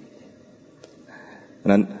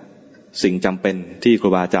นั้นสิ่งจำเป็นที่ครู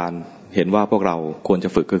บาอาจารย์เห็นว่าพวกเราควรจะ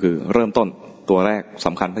ฝึกก็คือเริ่มต้นตัวแรกส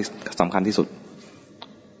ำคัญที่สุด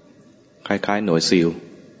คล้ายๆหน่วยซีล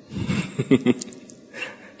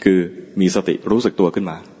คือมีสติรู้สึกตัวขึ้น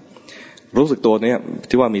มารู้สึกตัวเนี่ย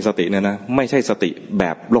ที่ว่ามีสติเนี่ยนะไม่ใช่สติแบ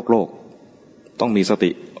บโลกต้องมีสติ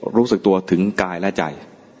รู้สึกตัวถึงกายและใจ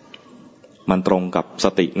มันตรงกับส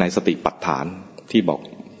ติในสติปัฏฐานที่บอก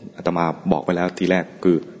อาตมาบอกไปแล้วทีแรก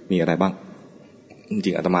คือมีอะไรบ้างจ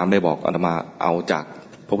ริงๆอาตมาไม่ได้บอกอาตมาเอาจาก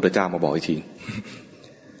พระพุทธเจ้ามาบอกอีกที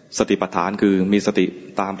สติปัฏฐานคือมีสติ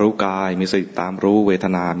ตามรู้กายมีสติตามรู้เวท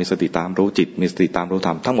นามีสติตามรู้จิตมีสติตามรู้ธ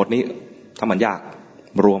รรมทั้งหมดนี้ถ้ามันยาก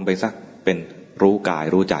รวมไปซะเป็นรู้กาย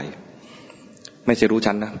รู้ใจไม่ใช่รู้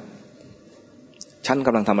ชั้นนะชั้นก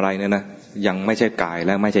ำลังทำอะไรเนี่ยนะยังไม่ใช่กายแ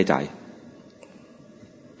ละไม่ใช่ใจ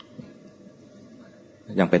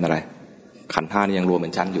ยังเป็นอะไรขันธ์ห้านี่ยังรวมเป็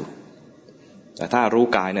นชั้นอยู่แต่ถ้ารู้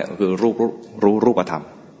กายเนี่ยคือรู้รูปธรรม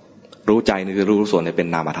รู้ใจนี่คือรู้ส่วนเนี่ยเป็น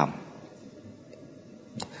นามธรรม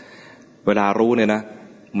เวลารู้เนี่ยนะ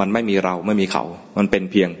มันไม่มีเราไม่มีเขามันเป็น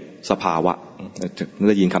เพียงสภาวะ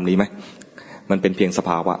ได้ยินคำนี้ไหมมันเป็นเพียงสภ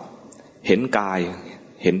าวะเห็นกาย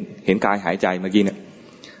เห็นกายหายใจเมื่อกี้เนี่ย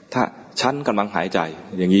ถ้าฉันกำลังหายใจ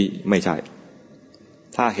อย่างนี้ไม่ใช่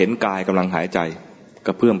ถ้าเห็นกายกำลังหายใจก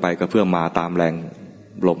ระเพื่อมไปกระเพื่อมมาตามแรง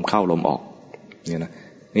ลมเข้าลมออกเนี่ยนะ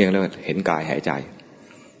นี่เรียกว่าเห็นกายหายใจ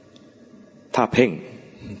ถ้าเพ่ง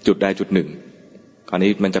จุดใดจุดหนึ่งอัน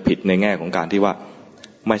นี้มันจะผิดในแง่ของการที่ว่า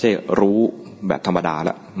ไม่ใช่รู้แบบธรรมดา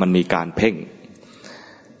ละมันมีการเพ่ง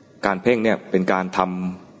การเพ่งเนี่ยเป็นการทำ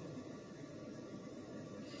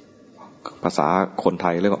ภาษาคนไท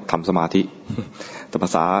ยเรียกว่าทำสมาธิแต่ภา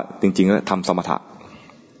ษาจริงๆแล้วทำสมถะ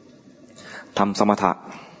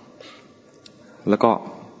แล้วก็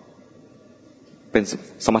เป็น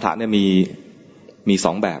สมถะเนี่ยมีส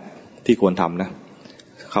องแบบที่ควรทำนะ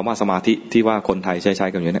คำว่าสมาธิที่ว่าคนไทยใช้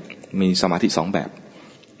กันอยู่เนี่ยมีสมาธิสองแบบ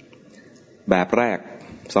แรก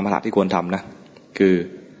สมถะที่ควรทำนะคือ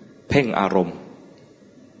เพ่งอารมณ์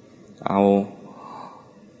เอา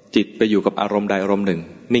จิตไปอยู่กับอารมณ์ใดอารมณ์หนึ่ง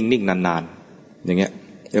นิ่งๆนานๆอย่างเงี้ย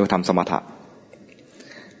เรียกว่าทำสมถะ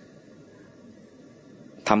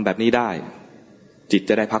ทำแบบนี้ได้จิต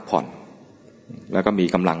จะได้พักผ่อนแล้วก็มี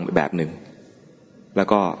กำลังแบบหนึ่งแล้ว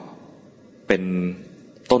ก็เป็น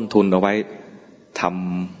ต้นทุนเอาไว้ท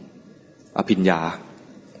ำอภิญญา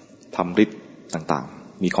ทำฤทธิ์ต่าง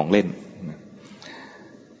ๆมีของเล่น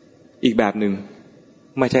อีกแบบหนึ่ง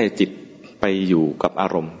ไม่ใช่จิตไปอยู่กับอา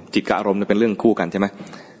รมณ์จิตกับอารมณ์เป็นเรื่องคู่กันใช่ไหม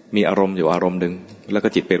มีอารมณ์อยู่อารมณ์หนึ่งแล้วก็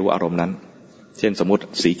จิตไปรู้อารมณ์นั้นเช่นสมมติ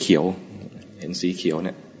สีเขียวเห็นสีเขียวเ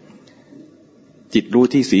นี่ยจิตรู้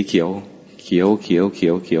ที่สีเขียวเขี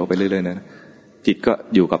ยวไปเรื่อยๆนะจิตก็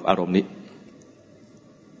อยู่กับอารมณ์นี้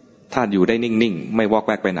ถ้าอยู่ได้นิ่งๆไม่วอกแ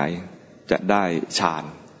วกไปไหนจะได้ฌาน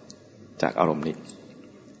จากอารมณ์นี้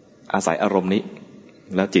อาศัยอารมณ์นี้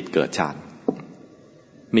แล้วจิตเกิดฌาน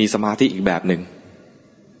มีสมาธิอีกแบบหนึ่ง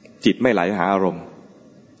จิตไม่ไหลหาอารมณ์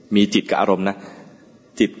มีจิตกับอารมณ์นะ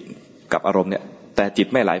จิตกับอารมณ์เนี่ยแต่จิต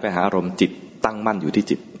ไม่ไหลไปหาอารมณ์จิตตั้งมั่นอยู่ที่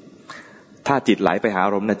จิตถ้าจิตไหลไปหาอ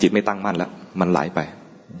ารมณ์นะจิตไม่ตั้งมั่นแล้วมันไหล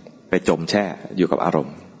ไปจมแช่อยู่กับอารม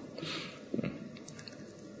ณ์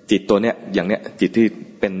จิตตัวเนี้ยอย่างเนี้ยจิตที่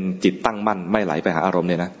เป็นจิตตั้งมั่นไม่ไหลไปหาอารมณ์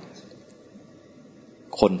เนี่ยนะ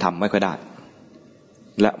คนทำไม่ค่อยได้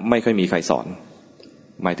และไม่ค่อยมีใครสอน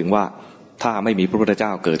หมายถึงว่าถ้าไม่มีพระพุทธเจ้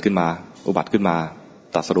าเกิดขึ้นมาอุบัติขึ้นมา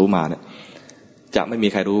ตรัสรู้มาเนี่ยจะไม่มี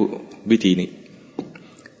ใครรู้วิธีนี้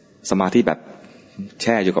สมาธิแบบแ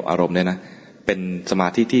ช่อยู่กับอารมณ์เนี่ยนะเป็นสมา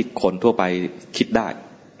ธิที่คนทั่วไปคิดได้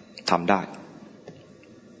ทำได้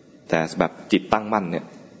แต่แบบจิตตั้งมั่นเนี่ย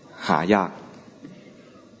หายาก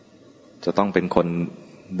จะต้องเป็นคน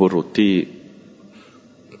บุรุษที่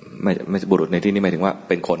ไม่บุรุษในที่นี้หมายถึงว่า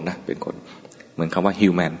เป็นคนนะเป็นคนเหมือนคำว่า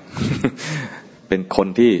human เป็นคน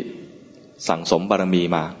ที่สั่งสมบารมี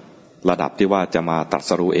มาระดับที่ว่าจะมาตรั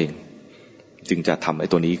สรู้เองจึงจะทำไอ้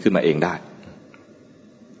ตัวนี้ขึ้นมาเองได้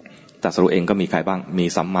ตรัสรู้เองก็มีใครบ้างมี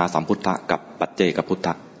สัมมาสัมพุทธะกับปัจเจกพุทธ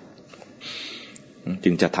ะจึ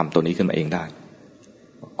งจะทำตัวนี้ขึ้นมาเองได้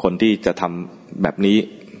คนที่จะทำแบบนี้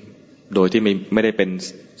โดยที่ไม่ได้เป็น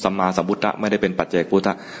สัมมาสัมพุทธะไม่ได้เป็นปัจเจกพุทธ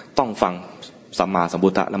ะต้องฟังสัมมาสัมพุ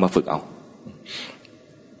ทธะแล้วมาฝึกเอา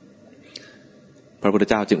พระพุทธ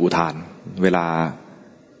เจ้าจึงอุทานเวลา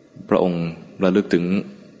พระองค์ระลึกถึง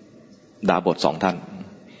ดาบทสองท่าน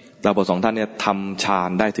ดาบทสองท่านเนี่ยทำฌาน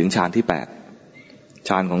ได้ถึงฌานที่8ฌ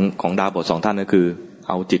านของดาบทสองท่านก็คือเ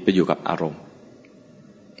อาจิตไปอยู่กับอารมณ์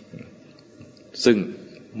ซึ่ง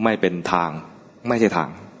ไม่เป็นทางไม่ใช่ทาง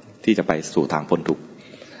ที่จะไปสู่ทางพ้นทุกข์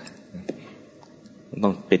ต้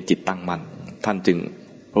องเป็นจิตตั้งมั่นท่านจึง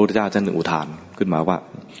พระพุทธเจ้าท่านจึงอุทานขึ้นมาว่า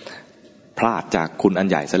พลาดจากคุณอัน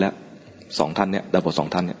ใหญ่ซะแล้วสองท่านเนี่ยดาบทสอง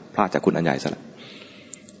ท่านเนี่ยพลาดจากคุณอันใหญ่ซะแล้ว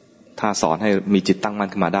ถ้าสอนให้มีจิตตั้งมั่น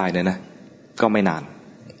ขึ้นมาได้เนี่ยนะก็ไม่นาน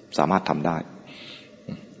สามารถทำได้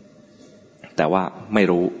แต่ว่าไม่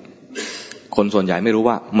รู้คนส่วนใหญ่ไม่รู้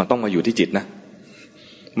ว่ามันต้องมาอยู่ที่จิตนะ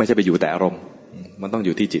ไม่ใช่ไปอยู่แต่อารมณ์มันต้องอ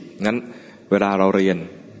ยู่ที่จิตงั้นเวลาเราเรียน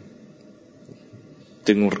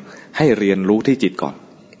จึงให้เรียนรู้ที่จิตก่อน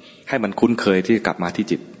ให้มันคุ้นเคยที่กลับมาที่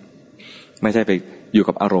จิตไม่ใช่ไปอยู่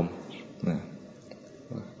กับอารมณ์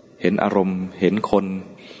เห็นอารมณ์เห็นคน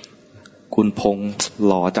คุณพงษ์ห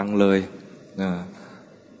ล่อจังเลย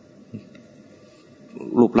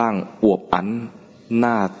รูปร่างอวบอันห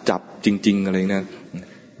น้าจับจริงๆอะไรเนี่ย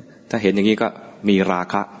ถ้าเห็นอย่างนี้ก็มีรา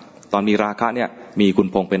คะตอนมีราคะเนี่ยมีคุณ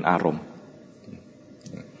พงษ์เป็นอารมณ์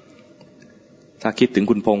ถ้าคิดถึง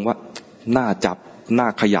คุณพงษ์ว่าหน้าจับหน้า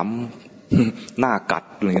ขยำหน้ากัด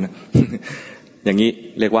อะไรเงี้ยนะอย่างนี้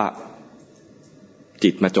เรียกว่าจิ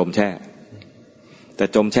ตมาจมแช่แต่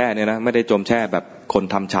จมแช่เนี่ยนะไม่ได้จมแช่แบบคน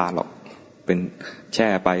ทำฌานหรอกเป็นแช่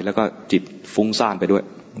ไปแล้วก็จิตฟุ้งซ่านไปด้วย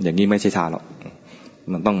อย่างนี้ไม่ใช่ฌานหรอก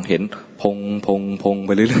มันต้องเห็นพงไ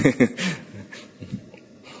ปเรื่อย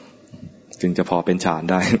ๆจึงจะพอเป็นฌาน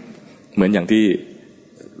ได้เหมือนอย่างที่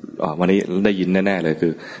วันนี้ได้ยินแน่ๆเลยคื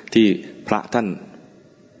อที่พระท่าน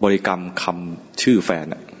บริกรรมคำชื่อแฟน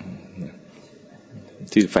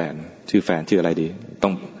ชื่อแฟนชื่ออะไรดี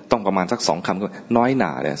ต้องประมาณสัก2 คำก็น้อยหน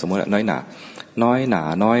าเนี่ยสมมติน้อยหน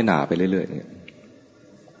าไปเรื่อย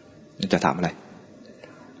ๆจะถามอะไร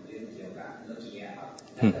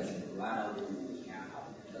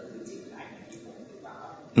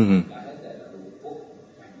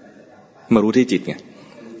มารู้ที่จิตไง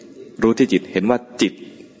รู้ที่จิตเห็นว่าจิต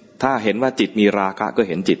ถ้าเห็นว่าจิตมีราคะก็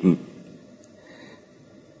เห็นจิต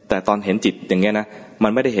แต่ตอนเห็นจิตอย่างเงี้ยนะมั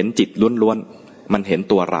นไม่ได้เห็นจิตล้วนๆมันเห็น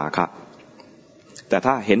ตัวราคะแต่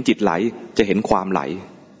ถ้าเห็นจิตไหลจะเห็นความไหล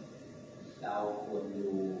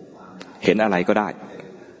เห็นอะไรก็ได้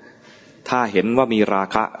ถ้าเห็นว่ามีรา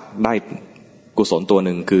คะได้กุศลตัวห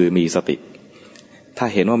นึ่งคือมีสติถ้า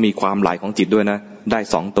เห็นว่ามีความไหลของจิตด้วยนะได้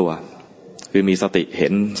2 ตัวคือมีสติเห็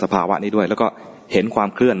นสภาวะนี้ด้วยแล้วก็เห็นความ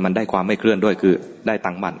เคลื่อนมันได้ความไม่เคลื่อนด้วยคือได้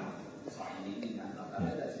ตั้งมั่น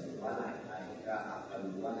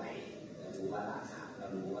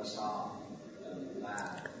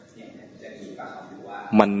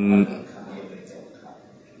มัน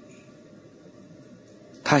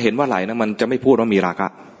ถ้าเห็นว่าไหลนะมันจะไม่พูดว่ามีราคะ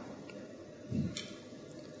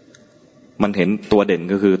มันเห็นตัวเด่น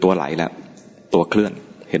ก็คือตัวไหลแล้วตัวเคลื่อน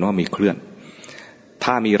เห็นว่ามีเคลื่อน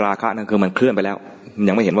ถ้ามีราคะนั่นคือมันเคลื่อนไปแล้ว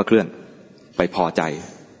ยังไม่เห็นว่าเคลื่อนไปพอใจ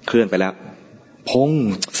เคลื่อนไปแล้วพง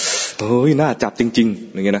เฮ้ยน่าจับจริง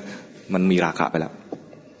ๆอย่างเงี้ยนะมันมีราคะไปแล้ว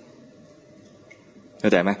เข้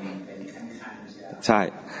าใจไหมใช่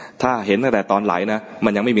ถ้าเห็นตั้งแต่ตอนไหลนะมั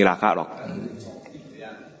นยังไม่มีราคะหรอก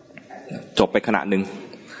จบไปขณะหนึ่ง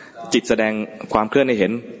จิตแสดงความเคลื่อนให้เ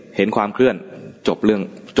ห็นความเคลื่อนจบเรื่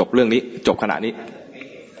องนี้จบขณะนี้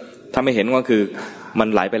ถ้าไม่เห็นก็คือมัน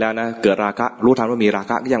ไหลไปแล้วนะเกิดราคะรู้ทันว่ามีรา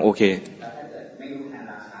คะก็ยังโอเค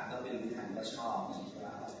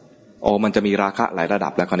โอ้มันจะมีราคะหลายระดั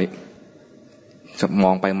บแล้วคราวนี้จะม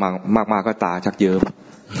องไปมากๆก็ตาชักเยิ้ม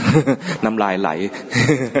น้ำลายไหล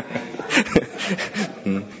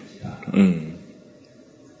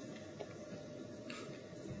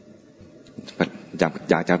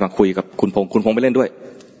อยากจะมาคุยกับคุณพงษ์ไปเล่นด้วย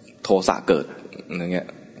โทสะเกิดอย่างเงี้ย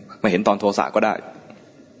ไม่เห็นตอนโทสะก็ได้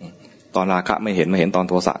ตอนราคะไม่เห็นตอน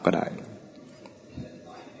โทสะก็ได้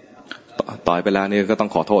ต่อยไปแล้วนี่ก็ต้อง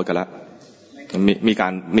ขอโทษกันแล้วมี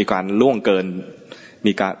การล่วงเกิน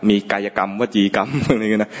มีกายกรรมวจีกรรมอะไรเ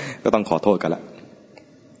งี้ยนะก็ต้องขอโทษกันแล้ว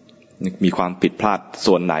มีความผิดพลาด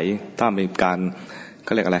ส่วนไหนถ้ามีการเข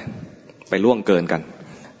าเรียกอะไรไปล่วงเกินกัน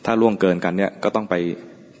ถ้าล่วงเกินกันเนี่ยก็ต้องไป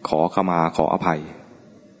ขอขมาขออภัย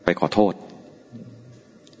ไปขอโทษ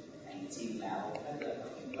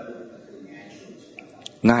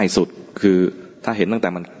ง่ายสุดคือถ้าเห็นตั้งแต่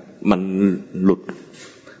มันหลุด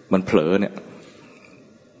มันเผลอเนี่ย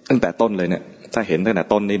ตั้งแต่ต้นเลยเนี่ยถ้าเห็นตั้งแต่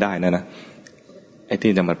ต้นนี้ได้นะไอ้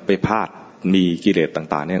ที่จะมาไปพลาดมีกิเลส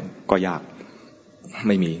ต่างๆเนี่ยก็ยากไ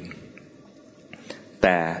ม่มีแ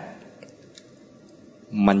ต่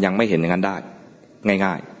มันยังไม่เห็นอย่างนั้นได้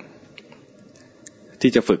ง่ายๆ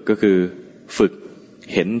ที่จะฝึกก็คือฝึก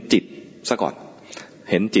เห็นจิตซะก่อน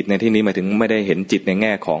เห็นจิตในที่นี้หมายถึงไม่ได้เห็นจิตในแ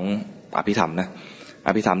ง่ของอภิธรรมนะอ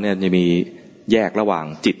ภิธรรมเนี่ยจะมีแยกระหว่าง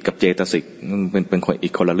จิตกับเจตสิกเป็นอี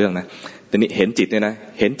กคนละเรื่องนะแต่นี่เห็นจิตเนี่ยนะ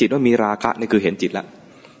เห็นจิตว่ามีราคะนี่คือเห็นจิตละ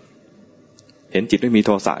เห็นจิตไม่มีโท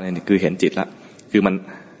สะนี่คือเห็นจิตละคือมัน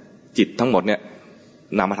จิตทั้งหมดเนี่ย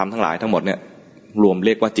นามธรรมทั้งหลายทั้งหมดเนี่ยรวมเ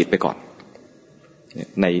รียกว่าจิตไปก่อน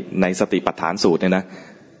ในสติปัฏฐานสูตรเนี่ยนะ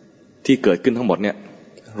ที่เกิดขึ้นทั้งหมดเนี่ย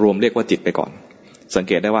รวมเรียกว่าจิตไปก่อนสังเ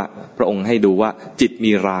กตได้ว่าพระองค์ให้ดูว่าจิต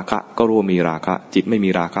มีราคะก็รู้มีราคะจิตไม่มี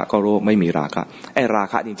ราคะก็รู้ไม่มีราคะไอ้รา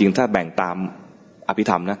คะจริงๆถ้าแบ่งตามอภิ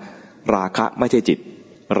ธรรมนะราคะไม่ใช่จิต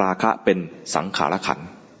ราคะเป็นสังขารขันธ์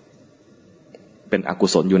เป็นอกุ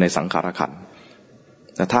ศลอยู่ในสังขารขันธ์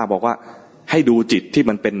แต่ถ้าบอกว่าให้ดูจิตที่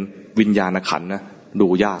มันเป็นวิญญาณขันธ์นะดู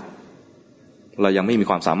ยากเรายังไม่มี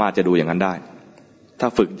ความสามารถจะดูอย่างนั้นได้ ถ้า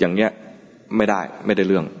ฝึกอย่างเงี้ยไม่ได้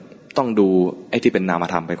เรื่องต้องดูไอ้ที่เป็นนาม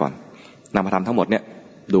ธรรมไปก่อนนามธรรมทั้งหมดเนี่ย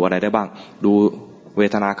ดูอะไรได้บ้างดูเว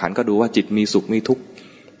ทนาขันธ์ก็ดูว่าจิตมีสุขมีทุกข์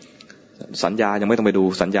สัญญายังไม่ต้องไปดู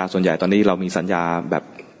สัญญาส่วนใหญ่ตอนนี้เรามีสัญญาแบบ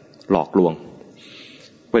หลอกลวง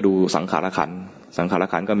ไปดูสังขารขันธ์สังขาร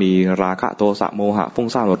ขันธ์ก็มีราคะโทสะโมหะฟุ้ง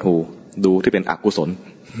ซ่านหดหู่ดูที่เป็นอกุศล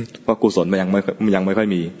เพราะกุศลมันยังไม่ค่อย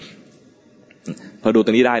มีพอดูตั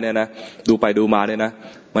วนี้ได้เนี่ยนะดูไปดูมาเนี่ยนะ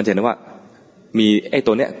มันจะเห็นว่ามีไอ้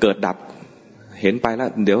ตัวเนี้ยเกิดดับเห็นไปแล้ว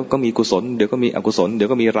เดี๋ยวก็มีกุศลเดี๋ยวก็มีอกุศลเดี๋ยว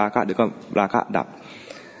ก็มีราคะเดี๋ยวก็ราคะดับ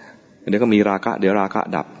เดี๋ยวก็มีราคะเดี๋ยวราคะ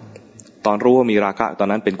ดับตอนรู้ว่ามีราคะตอน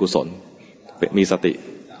นั้นเป็นกุศลมีสติ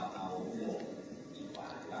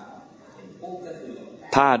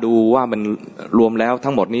ถ้าดูว่ามันรวมแล้ว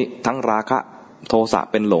ทั้งหมดนี้ทั้งราคะโทสะ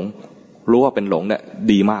เป็นหลงรู้ว่าเป็นหลงเนี่ย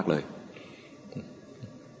ดีมากเลย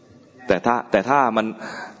แต่ถ้ามัน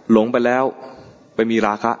หลงไปแล้วไปมีร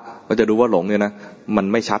าคะก็จะดูว่าหลงเนี่ยนะมัน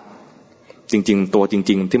ไม่ชัดจริงๆตัวจ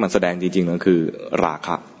ริงๆที่มันแสดงจริงๆก็คือราค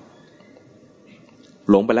ะ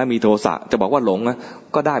หลงไปแล้วมีโทสะจะบอกว่าหลงนะ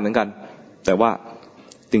ก็ได้เหมือนกันแต่ว่า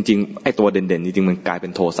จริงๆไอ้ตัวเด่นๆจริงๆมันกลายเป็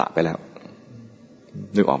นโทสะไปแล้ว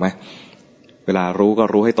นึกออกไหมเวลารู้ก็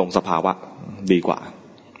รู้ให้ตรงสภาวะดีกว่า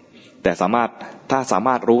แต่ถ้าสาม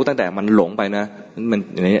ารถรู้ตั้งแต่มันหลงไปนะมัน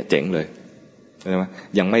อย่างนี้เจ๋งเลยใช่ไหม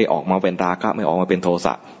ยังไม่ออกมาเป็นราคะไม่ออกมาเป็นโทส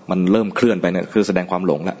ะมันเริ่มเคลื่อนไปเนี่ยคือแสดงความ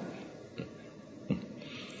หลงแล้ว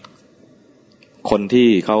คนที่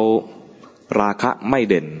เขาราคะไม่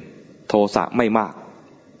เด่นโทสะไม่มาก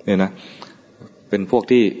เนี่ยนะเป็นพวก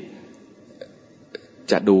ที่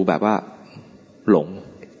จะดูแบบว่าหลง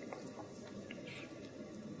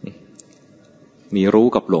มีรู้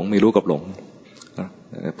กับหลงมีรู้กับหลง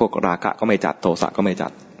พวกราคะก็ไม่จัดโทสะก็ไม่จั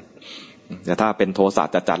ดแต่ถ้าเป็นโทสะ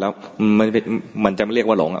จัดแล้วมันจะไม่เรียก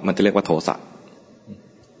ว่าหลงมันจะเรียกว่าโทสะ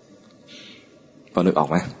พอนึกออก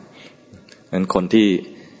ไหมงั้นคนที่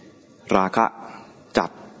ราคะจัด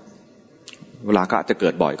ราคะจะเกิ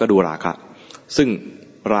ดบ่อยก็ดูราคะซึ่ง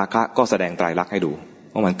ราคะก็แสดงไตรลักษณ์ให้ดู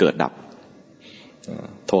ว่ามันเกิดดับ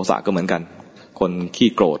โทสะก็เหมือนกันคนขี้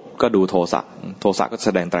โกรธก็ดูโทสะก็แส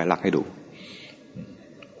ดงไตรลักษณ์ให้ดู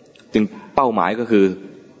จึงเป้าหมายก็คือ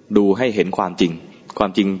ดูให้เห็นความจริ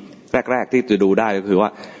งแรกๆที่จะดูได้ก็คือว่า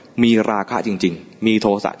มีราคะจริงๆมีโท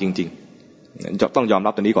สะจริงๆต้องยอม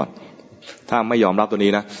รับตัวนี้ก่อนถ้าไม่ยอมรับตัว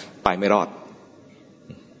นี้นะไปไม่รอด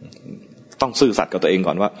ต้องซื่อสัตย์กับตัวเอง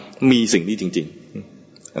ก่อนว่ามีสิ่งนี้จริง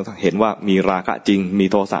ๆเห็นว่ามีราคะจริงมี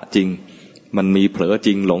โทสะจริงมันมีเผลอจ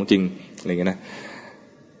ริงหลงจริงอะไรอย่างเงี้ยนะ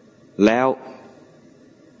แล้ว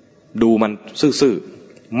ดูมันซื่อ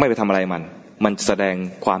ๆไม่ไปทำอะไรมันแสดง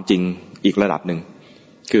ความจริงอีกระดับหนึ่ง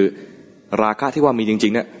คือราคะที่ว่ามีจริ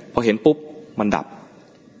งๆเนี่ยพอเห็นปุ๊บมันดับ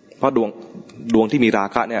เพราะดวงที่มีรา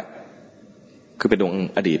คะเนี่ยคือเป็นดวง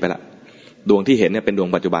อดีตไปแล้วดวงที่เห็นเนี่ยเป็นดวง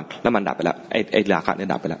ปัจจุบันแล้วมันดับไปแล้วไอ้ราคะเนี่ย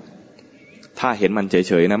ดับไปแล้วถ้าเห็นมันเ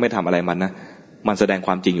ฉยๆนะไม่ทำอะไรมันนะมันแสดงค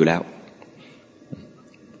วามจริงอยู่แล้ว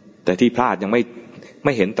แต่ที่พลาดยังไ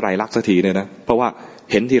ม่เห็นไตรลักษณ์สักทีเลยนะเพราะว่า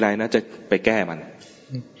เห็นทีไรนะจะไปแก้มัน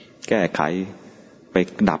แก้ไขไป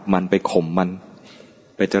ดับมันไปข่มมัน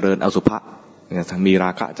ไปเจริญอสุภะมีรา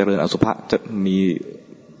คะเจริญอสุภะจะมี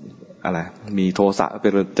อะไรมีโทสะไป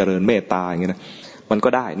เจริญเมตตาอย่างเงี้ยนะมันก็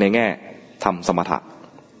ได้ในแง่ทำสมถะ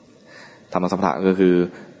ก็คือ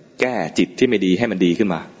แก้จิตที่ไม่ดีให้มันดีขึ้น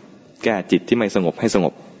มาแก้จิตที่ไม่สงบให้สง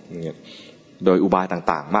บอย่างเงี้ยโดยอุบาย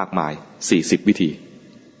ต่างๆมากมาย40วิธี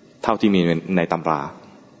เท่าที่มีในตำรา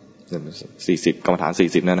40กรรมฐาน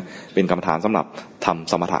40นั่นนะเป็นกรรมฐานสำหรับท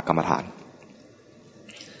ำสมถะกรรมฐาน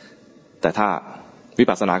แต่ถ้าวิ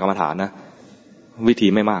ปัสสนากรรมฐานนะวิธี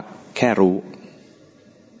ไม่มากแค่รู้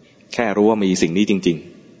ว่ามีสิ่งนี้จริง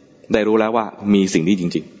ๆได้รู้แล้วว่ามีสิ่งนี้จ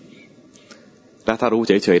ริงๆแล้วถ้ารู้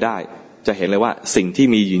เฉยๆได้จะเห็นเลยว่าสิ่งที่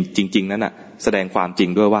มีจริงๆนั้นน่ะแสดงความจริง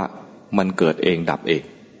ด้วยว่ามันเกิดเองดับเอง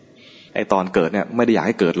ไอ้ตอนเกิดเนี่ยไม่ได้อยากใ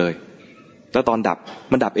ห้เกิดเลยแล้วตอนดับ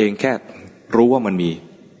มันดับเองแค่รู้ว่ามันมี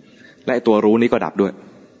และไอ้ตัวรู้นี้ก็ดับด้วย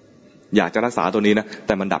อยากจะรักษาตัวนี้นะแ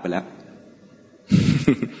ต่มันดับไปแล้ว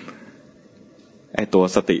ไอ้ตัว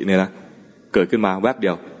สติเนี่ยนะเกิดขึ้นมาแวบเดี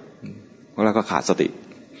ยวแล้วก็ขาดสติ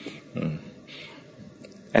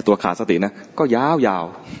ไอ้ตัวขาดสตินะก็ยาวๆ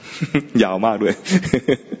ยาวมากด้วย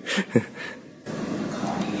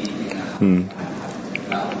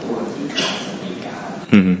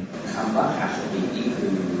คำว่าขาดสตินี่คื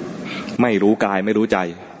อ ไม่รู้กายไม่รู้ใจ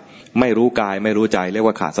ไม่รู้กายไม่รู้ใจเรียก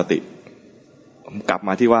ว่าขาดสติกลับม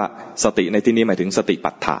าที่ว่าสติในที่นี้หมายถึงสติ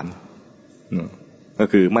ปัฏฐานก็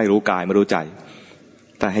คือไม่รู้กายไม่รู้ใจ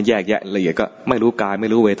ถ้าให้แยกแยะละเอียดก็ไม่รู้กายไม่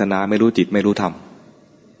รู้เวทนาไม่รู้จิตไม่รู้ธรรม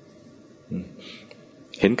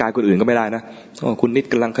เห็นกายคนอื่นก็ไม่ได้นะคุณนิด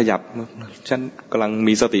กำลังขยับฉันกำลัง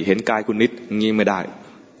มีสติเห็นกายคุณนิดงี้ไม่ได้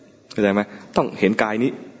เข้าใจไหมต้องเห็นกาย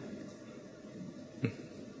นี้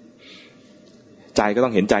ใจก็ต้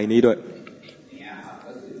องเห็นใจนี้ด้วยเนี่ยครับ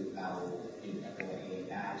ก็คือเราอยู่กับตัวเอง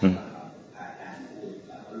ได้อาจารย์พูด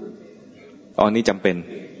แล้วก็หลุดไปอ๋อนี่จำเป็น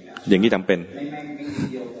อย่างนี้จำเป็นไม่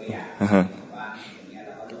ยกตัวอย่างว่าอย่างเงี้ยเ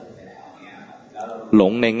ราก็หลงไปแล้วเนี่ยครับแล้วหล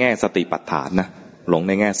งในแง่สติปัฏฐานนะหลงใ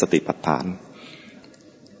นแง่สติปัฏฐาน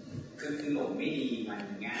คือหลงไม่ดีมัน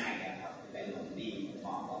ง่ายครับแต่หลงดีม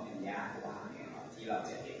องว่ามันยากกว่าเนี่ยครับที่เรา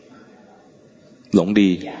จะเห็นมันนะครับหลงดี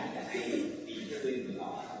อยากจะให้ดีขึ้นหร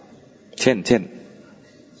อเช่น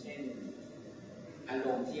อาร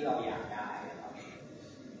มณ์ที่เราอยากได้ครับ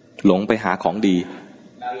หลงไปหาของดี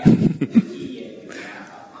เราอยากที่เย็นนะ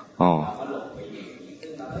ครับเราก็หลงไปอยู่ซึ่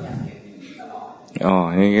งเราก็อยากเห็นอย่างนี้ตลอดอ๋อ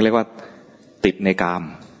อย่างนี้เรียกว่าติดในกาม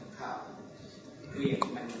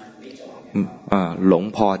หลง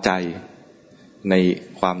พอใจใน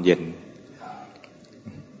ความเย็น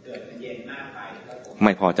เกิดมันเย็นมากไปไ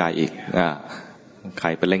ม่พอใจอีกใคร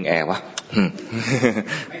เป็นเร่งแอร์วะ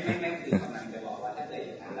ไม่คือกำลังจะบอกว่าถ้าเกิดอ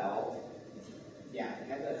ย่างนั้นแล้วอย่าง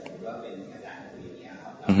ถ้าเกิดสมมติว่าเป็นอาจารย์คุยเนี่ยครั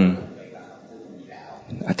บเราไปกับคำพูดนี้แ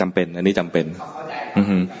ล้วจำเป็นอันนี้จำเป็นเข้าใจจ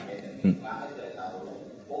ำเป็นว่าถ้าเกิดเราหลง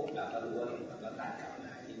ปุ๊บเราก็รู้ว่ามันก็ตัดกลับม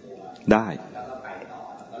าที่ตัวได้แล้วก็ไปต่อ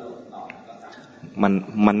แล้วก็หลงต่อแล้วก็ตัด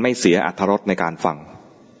มันไม่เสียอรรถรสในการฟัง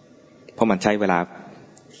เพราะมันใช้เวลา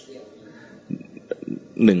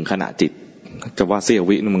1 ขณะจิตจะว่าเสี้ยว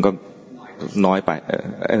วิมันก็น้อยไป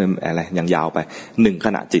อะไรอย่างยาวไป1 ข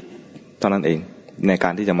ณะจิตเท่านั้นเองในกา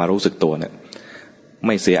รที่จะมารู้สึกตัวเนี่ยไ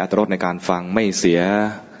ม่เสียอรรถรสในการฟังไม่เสีย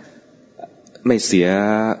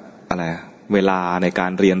อะไรเวลาในกา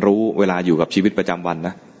รเรียนรู้เวลาอยู่กับชีวิตประจำวันน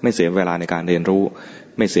ะไม่เสียเวลาในการเรียนรู้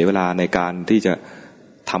ไม่เสียเวลาในการที่จะ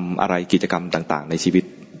ทำอะไรกิจกรรมต่างๆในชีวิต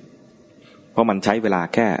เพราะมันใช้เวลา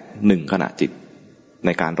แค่1 ขณะจิตใน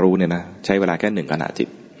การรู้เนี่ยนะใช้เวลาแค่1 ขณะจิต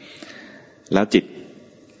แล้วจิต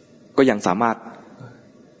ก็ยังสามารถ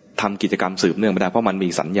ทำกิจกรรมสืบเนื่องไปได้เพราะมันมี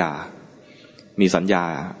สัญญา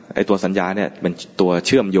ไอ้ตัวสัญญาเนี่ยเป็นตัวเ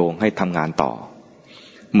ชื่อมโยงให้ทำงานต่อ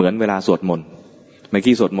เหมือนเวลาสวดมนต์เมื่อ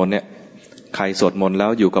กี้สวดมนต์เนี่ยใครสวดมนต์แล้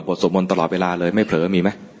วอยู่กับบทสวดมนต์ตลอดเวลาเลยไม่เผลอมีไหม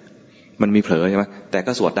มันมีเผลอใช่ไหมแต่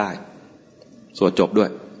ก็สวดได้สวดจบด้วย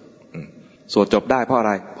สวดจบได้เพราะอะไ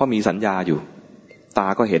รเพราะมีสัญญาอยู่ตา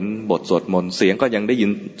ก็เห็นบทสวดมนต์เสียงก็ยังได้ยิน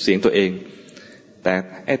เสียงตัวเองแต่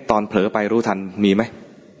ไอ้ตอนเผลอไปรู้ทันมีไหม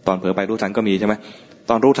ตอนเผลอไปรู้ทันก็มีใช่ไหม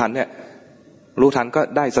ตอนรู้ทันเนี่ยรู้ทันก็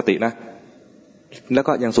ได้สตินะแล้ว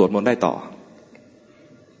ก็ยังสวดมนต์ได้ต่อ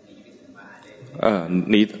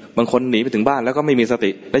หนีบางคนหนีไปถึงบ้านแล้วก็ไม่มีส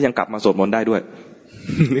ติแล้วยังกลับมาสวดมนต์ได้ด้วย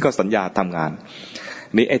นี่ก็สัญญาทำงาน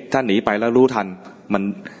นี่ไอ้ถ้าหนีไปแล้วรู้ทันมัน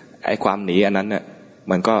ไอ้ความหนีอันนั้นเนี่ย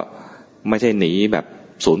มันก็ไม่ใช่หนีแบบ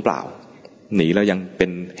ศูนย์เปล่าหนีแล้วยังเป็น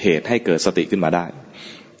เหตุให้เกิดสติขึ้นมาได้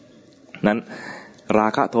นั้นรา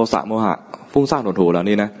คะโทสะโมหะฟุ้งซ่านหดหู่เหล่า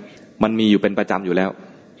นี้นะมันมีอยู่เป็นประจำอยู่แล้ว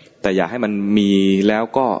แต่อย่าให้มันมีแล้ว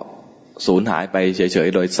ก็สูญหายไปเฉย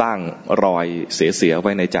ๆโดยสร้างรอยเสียๆไ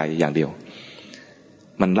ว้ในใจอย่างเดียว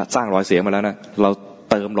มันสร้างรอยเสียมาแล้วนะเรา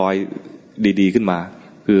เติมรอยดีๆขึ้นมา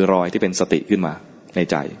คือรอยที่เป็นสติขึ้นมาใน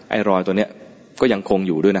ใจไอ้รอยตัวเนี้ยก็ยังคง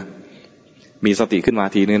อยู่ด้วยนะมีสติขึ้นมา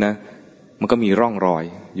ทีนึงนะมันก็มีร่องรอย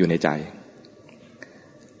อยู่ในใจ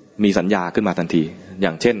มีสัญญาขึ้นมาทันทีอย่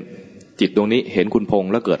างเช่นจิตดวงนี้เห็นคุณพงษ์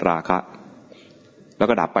แล้วเกิดราคะแล้ว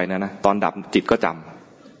ก็ดับไปนะตอนดับจิตก็จ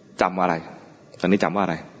ำอะไรตอนนี้จำว่าอะ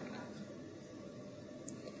ไร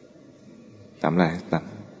จำอะไร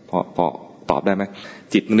พอตอบได้ไหม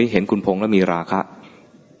จิตนี้เห็นคุณพงษ์แล้วมีราคะ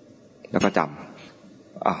แล้วก็จ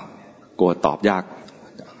ำกลัวตอบยาก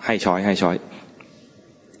ให้ช้อย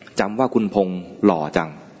จำว่าคุณพงษ์หล่อจัง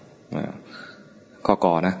ข้อก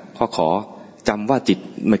อนะข้อขอจำว่าจิต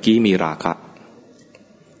เมื่อกี้มีราคะ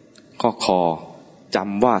ข้อคอจ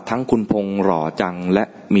ำว่าทั้งคุณพงษ์หล่อจังและ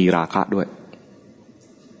มีราคะด้วย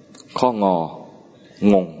ข้อง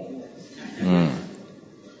งง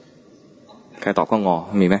ใครตอบข้องอ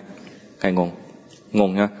มีไหมใครงง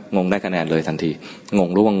ใช่ไหมงงได้คะแนนเลยทันทีงง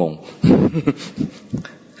รู้ว่างง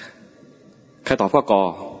ใครตอบข้อก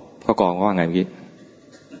อว่าไงเมื่อกี้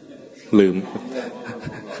ลืม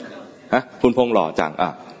ฮะคุณพงษ์หล่อจัง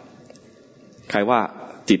ใครว่า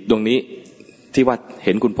จิตดวงนี้ที่ว่าเ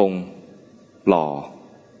ห็นคุณพงษ์หล่อ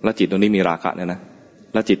แล้วจิตดวงนี้มีราคะเนี่ยนะ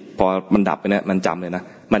แล้วจิตพอมันดับไปเนี่ยมันจำเลยนะ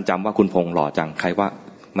มันจำว่าคุณพงษ์หล่อจังใครว่า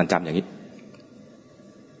มันจำอย่างนี้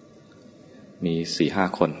มี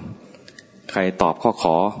 4-5 คนใครตอบข้อข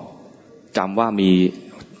อจำว่า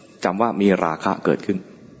มีราคะเกิดขึ้น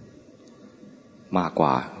มากกว่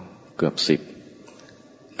าเกือบ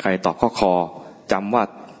10ใครตอบข้อคอจำว่า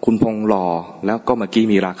คุณพงษ์หล่อแล้วก็เมื่อกี้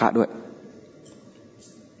มีราคะด้วย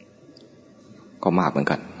ก็มากเหมือน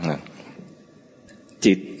กัน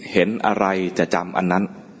จิตเห็นอะไรจะจำอันนั้น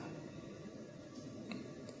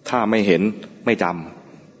ถ้าไม่เห็นไม่จ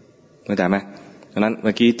ำเข้าใจไหมฉะนั้นเ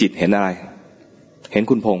มื่อกี้จิตเห็นอะไรเห็น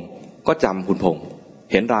คุณพงษ์ก็จำคุณพงษ์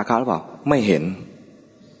เห็นราคะหรือเปล่าไม่เห็น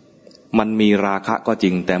มันมีราคะก็จริ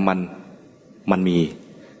งแต่มัน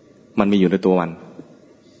มีอยู่ในตัวมัน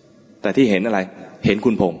แต่ที่เห็นอะไรเห็น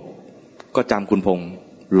คุณพงษ์ก็จำคุณพงษ์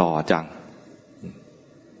หล่อจัง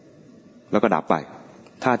แล้วก็ดับไป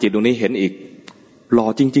ถ้าจิตดวงนี้เห็นอีกหล่อ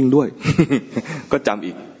จริงๆด้วย ก็จำ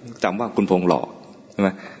อีกจำว่าคุณพงษ์หล่อใช่ไหม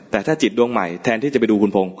แต่ถ้าจิตดวงใหม่แทนที่จะไปดูคุ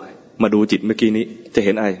ณพงษ์มาดูจิตเมื่อกี้นี้จะเ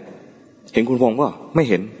ห็นอะไรเห็นคุณพงษ์ก็ไม่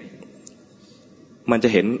เห็นมันจะ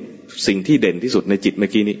เห็นสิ่งที่เด่นที่สุดในจิตเมื่อ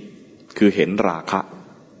กี้นี้คือเห็นราคะ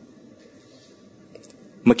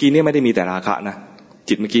เมื่อกี้นี้ไม่ได้มีแต่ราคะนะ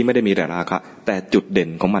จิตเมื่อกี้ไม่ได้มีแต่ราคะแต่จุดเด่น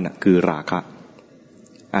ของมันคือราคะ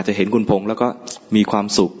อาจจะเห็นคุณพงษ์แล้วก็มีความ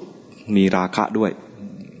สุขมีราคะด้วย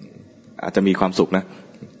อาจจะมีความสุขนะ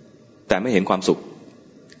แต่ไม่เห็นความสุข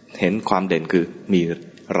เห็นความเด่นคือมี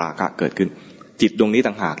ราคะเกิดขึ้นจิตดวงนี้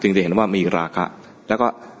ต่างหากจึงจะเห็นว่ามีราคะแล้ว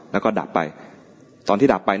ก็ดับไปตอนที่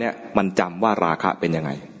ดับไปเนี่ยมันจำว่าราคะเป็นยังไ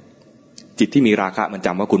งจิตที่มีราคะมันจ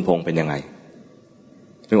ำว่าคุณพงษ์เป็นยังไง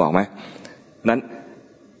นึกออกไหมนั้น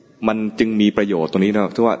มันจึงมีประโยชน์ตรงนี้น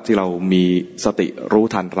ะที่เรามีสติรู้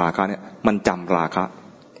ทันราคะเนี่ยมันจำราคะ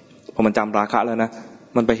พอมันจำราคะแล้วนะ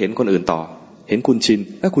มันไปเห็นคนอื่นต่อเห็นคุณชิน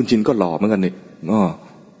แล้วคุณชินก็หล่อเหมือนกันนี่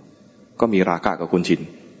ก็มีราคะกับคุณชิน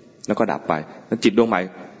แล้วก็ดับไปแล้วจิตดวงใหม่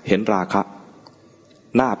เห็นราคะ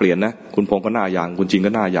หน้าเปลี่ยนนะคุณพงษ์ก็หน้าอย่างคุณชิน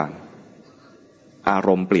ก็หน้าอย่างอาร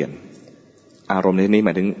มณ์เปลี่ยนอารมณ์ในนี้หม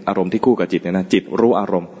ายถึงอารมณ์ที่คู่กับจิตเนี่ยนะจิตรู้อา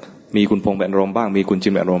รมณ์มีคุณพงษ์เป็นอารมณ์บ้างมีคุณชิ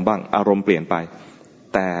นเป็นอารมณ์บ้างอารมณ์เปลี่ยนไป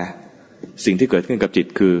แต่สิ่งที่เกิดขึ้นกับจิต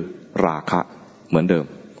คือราคะเหมือนเดิม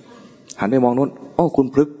หันไปมองโน้นคุณ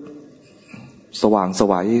พฤกษ์สว่างส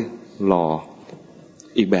วยหล่อ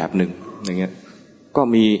อีกแบบหนึ่งอย่างเงี้ยก็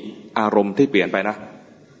มีอารมณ์ที่เปลี่ยนไปนะ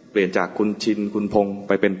เปลี่ยนจากคุณชินคุณพงษ์ไ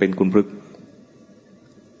ปเป็นคุณพฤกษ์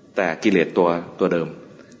แต่กิเลสตัวเดิม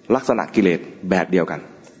ลักษณะกิเลสแบบเดียวกัน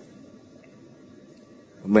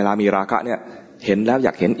เวลามีราคะเนี่ยเห็นแล้วอย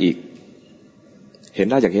ากเห็นอีกเห็น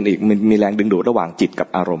แล้วอยากเห็นอีกมันมีแรงดึงดูดระหว่างจิตกับ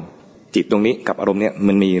อารมณ์จิตตรงนี้กับอารมณ์เนี่ย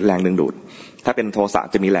มันมีแรงดึงดูดถ้าเป็นโทสะ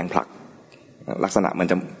จะมีแรงผลักลักษณะมัน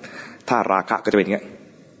จะถ้าราคะก็จะเป็นอย่างเงี้ย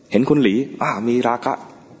เห็นคุณหลีมีราคะ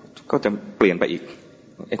ก็จะเปลี่ยนไปอีก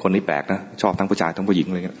ไอ้คนนี้แปลกนะชอบทั้งผู้ชายทั้งผู้หญิง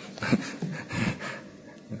อะไรเงี้ย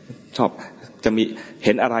ชอบจะมีเ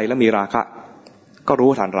ห็นอะไรแล้วมีราคะก็รู้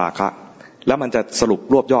ทันราคะแล้วมันจะสรุป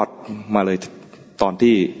รวบยอดมาเลยตอน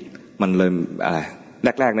ที่มันเลยอะไร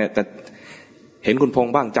แรกๆเนี่ยจะเห็นคุณพง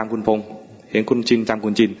ษ์บ้างจำคุณพงษ์เห็นคุณชินจำคุ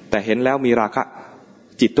ณชินแต่เห็นแล้วมีราคะ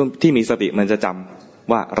จิตที่มีสติมันจะจ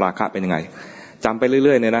ำว่าราคะเป็นยังไงจำไปเ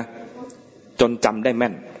รื่อยๆเนี่ยนะจนจำได้แม่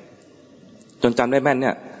นเ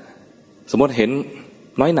นี่ยสมมติเห็น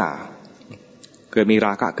น้อยหน่าเกิดมีร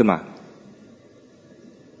าคะขึ้นมา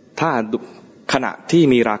ถ้าขณะที่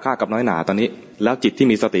มีราคะกับน้อยหน่าตอนนี้แล้วจิตที่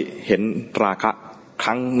มีสติเห็นราคะค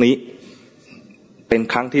รั้งนี้เป็น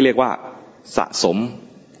ครั้งที่เรียกว่าสะสม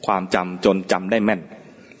ความจำจนจำได้แม่น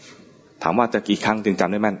ถามว่าจะกี่ครั้งจึงจ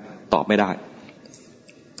ำได้แม่นตอบไม่ได้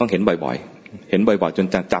ต้องเห็นบ่อยๆเห็นบ่อยๆจน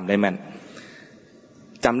จำได้แม่น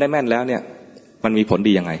จำได้แม่นแล้วเนี่ยมันมีผล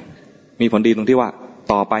ดียังไงมีผลดีตรงที่ว่า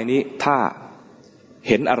ต่อไปนี้ถ้า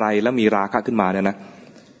เห็นอะไรแล้วมีราคะขึ้นมาเนี่ยนะ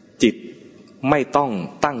จิตไม่ต้อง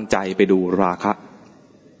ตั้งใจไปดูราคะ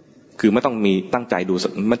คือไม่ต้องมีตั้งใจดู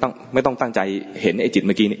ไม่ต้องตั้งใจเห็นไอ้จิตเ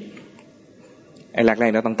มื่อกี้นี้ไอ้แร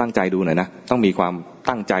กๆแล้วต้องตั้งใจดูหน่อยนะต้องมีความ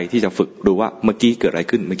ตั้งใจที่จะฝึกดูว่าเมื่อกี้เกิดอะไร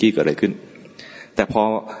ขึ้นเมื่อกี้เกิดอะไรขึ้นแต่พอ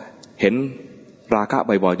เห็นราคะ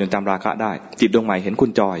บ่อยๆจนจำราคะได้จิตดวงใหม่เห็นคุ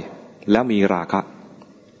ณจอยแล้วมีราคะ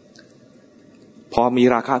พอมี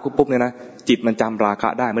ราคะปุ๊บเนี่ยนะจิตมันจำราคะ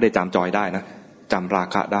ได้ไม่ได้จำจอยได้นะจำรา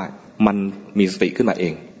คะได้มันมีสติขึ้นมาเอ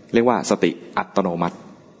งเรียกว่าสติอัตโนมัติ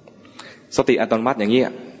สติอัตโนมัติอย่างนี้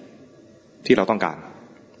ที่เราต้องการ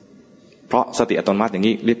เพราะสติอัตโนมัติอย่าง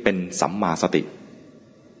นี้เรียกเป็นสัมมาสติ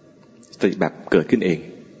สติแบบเกิดขึ้นเอง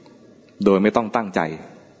โดยไม่ต้องตั้งใจ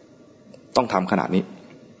ต้องทำขนาดนี้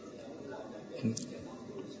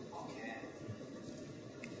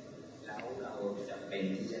แล้วเราจะเป็น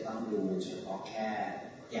ที่จะต้องดูเฉพาะแค่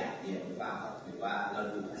อย่างเดียวหรือเปล่าหรือว่าเรา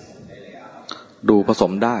ดูผสมได้เลยครับดูผส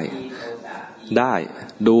มได้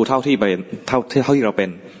ดูเท่าที่เป็นเท่าที่เราเป็น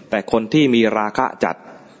แต่คนที่มีราคะจัด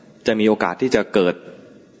จะมีโอกาสที่จะเกิด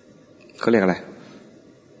เขาเรียกอะไร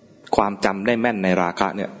ความจำได้แม่นในราคะ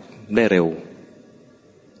เนี่ยได้เร็ว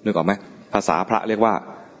นึกออกไหมภาษาพระเรียกว่า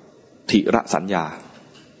ทิระสัญญา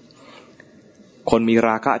คนมีร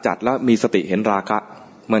าคะจัดแล้วมีสติเห็นราคะ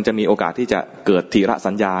มันจะมีโอกาสที่จะเกิดทิระ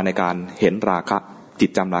สัญญาในการเห็นราคะจิต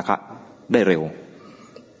จำราคะได้เร็ว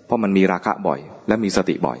เพราะมันมีราคะบ่อยและมีส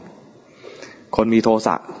ติบ่อยคนมีโทส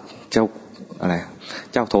ะ อะไร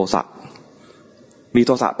เจ้าโทสะมีโ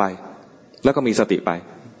ทสะไปแล้วก็มีสติไป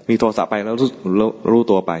มีโทสะไปแล้วรู้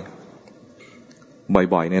ตัวไป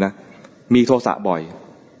บ่อยๆเนี่ยนะมีโทสะบ่อย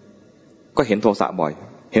ก็เห็นโทสะบ่อย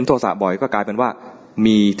เห็นโทสะบ่อยก็กลายเป็นว่า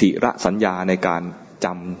มีทิระสัญญาในการจ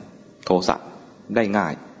ำโทสะได้ง่า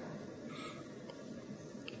ย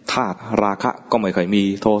ถ้าราคะก็ไม่เคยมี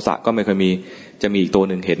โทสะก็ไม่เคยมีจะมีอีกตัว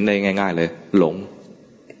หนึ่งเห็นได้ง่ายๆเลยหลง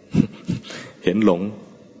เห็นหล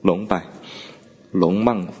งไปหลง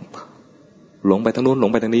มั่งหลงไปทางนู้นหลง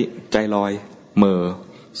ไปทางนี้ใจลอยเม่อ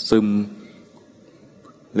ซึม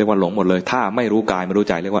เรียกว่าหลงหมดเลยถ้าไม่รู้กายไม่รู้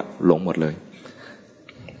ใจเรียกว่าหลงหมดเลย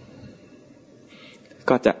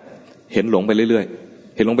ก็จะเห็นหลงไปเรื่อย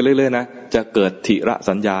ๆเห็นหลงไปเรื่อยๆนะจะเกิดทิระ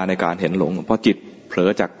สัญญาในการเห็นหลงเพราะจิตเผลอ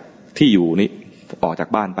จากที่อยู่นี้ออกจาก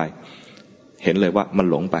บ้านไปเห็นเลยว่ามัน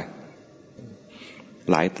หลงไป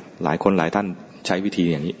หลายคนหลายท่านใช้วิธี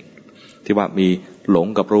อย่างนี้ที่ว่ามีหลง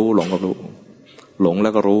กับรู้หลงกับรู้หลงแล้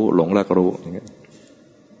วก็รู้หลงแล้วก็รู้อย่างเงี้ย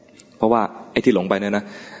เพราะว่าไอ้ที่หลงไปเนี่ยนะ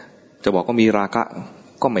จะบอกว่ามีราคะ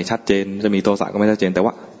ก็ไม่ชัดเจนจะมีโทสะก็ไม่ชัดเจนแต่ว่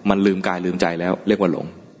ามันลืมกายลืมใจแล้วเรียกว่าหลง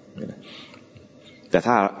แต่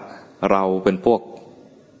ถ้าเราเป็นพวก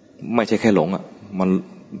ไม่ใช่แค่หลงอ่ะมัน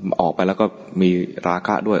ออกไปแล้วก็มีราค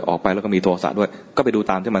ะด้วยออกไปแล้วก็มีโทสะด้วยก็ไปดู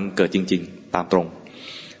ตามที่มันเกิดจริงๆตามตรง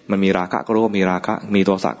มันมีราคะก็รู้ว่ามีราคะมีโ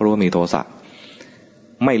ทสะก็รู้ว่ามีโทสะ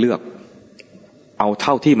ไม่เลือกเอาเ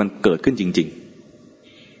ท่าที่มันเกิดขึ้นจริง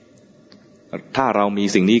ๆถ้าเรามี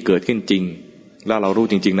สิ่งนี้เกิดขึ้นจริงแล้วเรารู้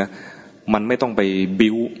จริงๆนะมันไม่ต้องไป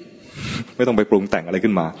บิ้วไม่ต้องไปปรุงแต่งอะไร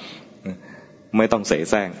ขึ้นมาไม่ต้องเส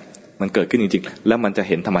แสร้งมันเกิดขึ้นจริงๆแล้วมันจะ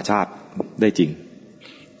เห็นธรรมชาติได้จริง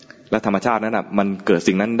และธรรมชาตินั้นน่ะมันเกิด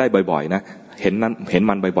สิ่งนั้นได้บ่อยๆนะเห็น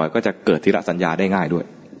มันบ่อยๆก็จะเกิดทิระสัญญาได้ง่ายด้วย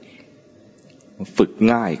ฝึก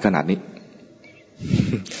ง่ายขนาดนี้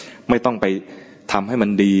ไม่ต้องไปทำให้มัน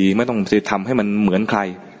ดีไม่ต้องไปทำให้มันเหมือนใคร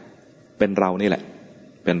เป็นเรานี่แหละ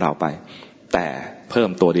เป็นเราไปแต่เพิ่ม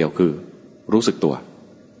ตัวเดียวคือรู้สึกตัว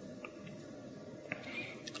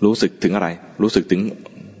รู้สึกถึงอะไรรู้สึกถึง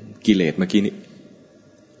กิเลสเมื่อกี้นี้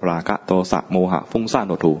ราคะโทสะโมหะฟุ้งซ่าน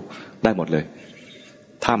หดหู่ได้หมดเลย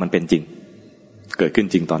ถ้ามันเป็นจริงเกิดขึ้น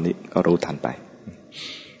จริงตอนนี้ก็รู้ทันไป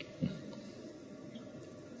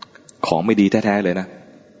ของไม่ดีแท้ๆเลยนะ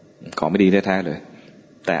ของไม่ดีแท้ๆเลย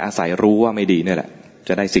แต่อาศัยรู้ว่าไม่ดีนี่แหละจ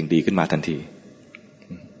ะได้สิ่งดีขึ้นมาทันที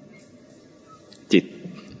จิต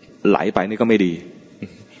ไหลไปนี่ก็ไม่ดี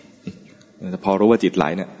พอรู้ว่าจิตไหล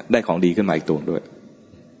เนี่ยได้ของดีขึ้นมาอีกตัวด้วย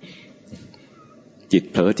จิต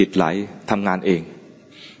เผลอจิตไหลทำงานเอง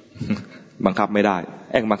บังคับไม่ได้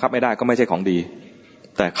บังคับไม่ได้ก็ไม่ใช่ของดี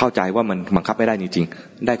แต่เข้าใจว่ามันบังคับไม่ได้จริง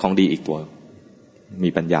ๆได้ของดีอีกตัวมี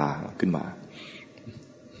ปัญญาขึ้นมา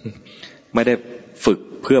ไม่ได้ฝึก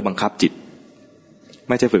เพื่อบังคับจิต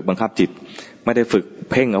ไม่ใช่ฝึกบังคับจิตไม่ได้ฝึก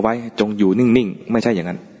เพ่งเอาไว้จงอยู่นิ่งๆไม่ใช่อย่าง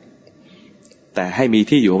นั้นแต่ให้มี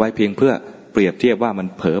ที่อยู่ไว้เพียงเพื่อเปรียบเทียบว่ามัน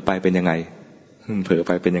เผลอไปเป็นยังไงเผลอไ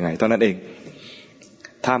ปเป็นยังไงเท่านั้นเอง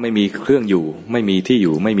ถ้าไม่มีเครื่องอยู่ไม่มีที่อ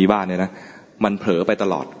ยู่ไม่มีบ้านเนี่ยนะมันเผลอไปต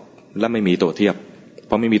ลอดและไม่มีตัวเทียบเพ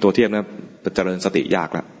ราะไม่มีตัวเทียบนะเจริญสติยาก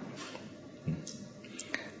แล้ว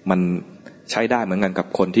มันใช้ได้เหมือนกันกับ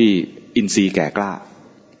คนที่อินทรีย์แก่กล้า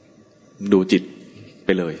ดูจิตไป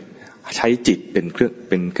เลยใช้จิตเป็นเค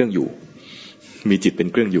รื่องอยู่มีจิตเป็น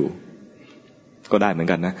เครื่องอยู่ก็ได้เหมือน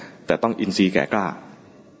กันนะแต่ต้องอินทรีย์แก่กล้า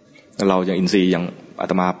เราอย่างอินทรีย์อย่างอา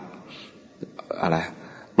ตมาอะไร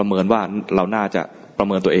ประเมินว่าเราน่าจะประเ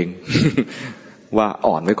มินตัวเอง ว่า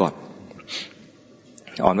อ่อนไว้ก่อน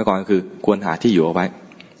ก็คือควรหาที่อยู่เอาไว้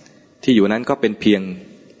ที่อยู่นั้นก็เป็นเพียง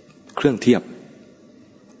เครื่องเทียบ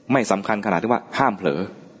ไม่สำคัญขนาดที่ว่าห้ามเผลอ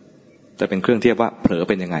แต่เป็นเครื่องเทียบว่าเผลอ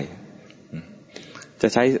เป็นยังไงจะ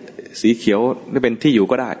ใช้สีเขียวได้เป็นที่อยู่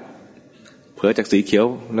ก็ได้เผลอจากสีเขียว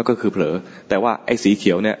แล้วก็คือเผลอแต่ว่าไอ้สีเ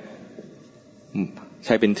ขียวเนี่ยใ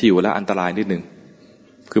ช้เป็นที่อยู่แล้วอันตรายนิดนึง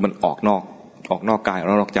คือมันออกนอกกายออ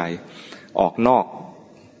กนอกใจออกนอก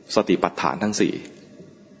สติปัฏฐานทั้งสี่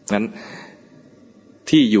งั้น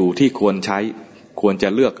ที่อยู่ที่ควรใช้ควรจะ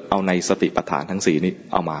เลือกเอาในสติปัฏฐานทั้งสี่นี้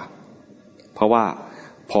เอามาเพราะว่า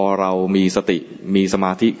พอเรามีสติมีสม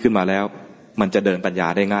าธิขึ้นมาแล้วมันจะเดินปัญญา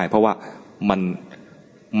ได้ง่ายเพราะว่า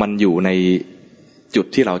มันอยู่ในจุด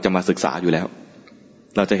ที่เราจะมาศึกษาอยู่แล้ว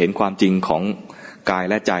เราจะเห็นความจริงของกาย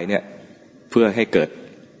และใจเนี่ยเพื่อให้เกิด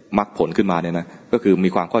มรรคผลขึ้นมาเนี่ยนะก็คือมี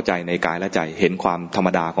ความเข้าใจในกายและใจเห็นความธรรม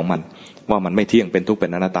ดาของมันว่ามันไม่เที่ยงเป็นทุกข์เป็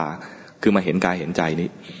นอนัตตาคือมาเห็นกายเห็นใจนี้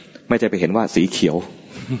ไม่ใช่ไปเห็นว่าสีเขียว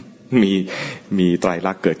มีไตร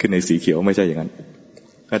ลักษณ์เกิดขึ้นในสีเขียวไม่ใช่อย่างนั้น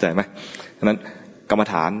เข้าใจไหมฉะนั้นกรรม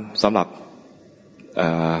ฐานสำหรับ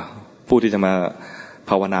ผู้ที่จะมา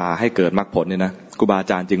ภาวนาให้เกิดมรรคผลเนี่ยนะครูบาอา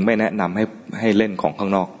จารย์จึงไม่แนะนำให้เล่นของข้า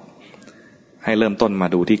งนอกให้เริ่มต้นมา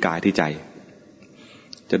ดูที่กายที่ใจ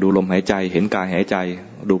จะดูลมหายใจเห็นกายหายใจ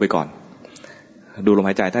ดูไปก่อนดูลม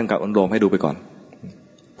หายใจท่านกับอนุโลมให้ดูไปก่อน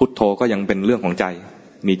พุทโธก็ยังเป็นเรื่องของใจ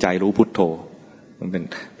มีใจรู้พุทโธมันเ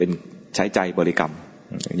ป็นใช้ใจบริกรรม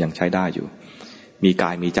ยังใช้ได้อยู่มีกา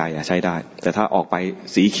ยมีใจใช้ได้แต่ถ้าออกไป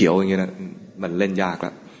สีเขียวอย่างเงี้ยนะมันเล่นยากแ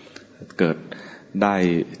ล้วเกิดได้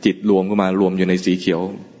จิตรวมก็มารวมอยู่ในสีเขียว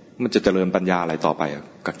มันจะเจริญปัญญาอะไรต่อไป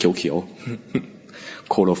กับเขียว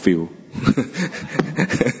โคโรฟิล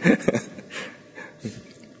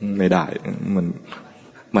ไม่ได้มัน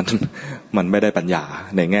ไม่ได้ปัญญา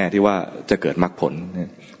ในแง่ที่ว่าจะเกิดมรรคผล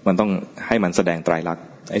มันต้องให้มันแสดงไตรลักษณ์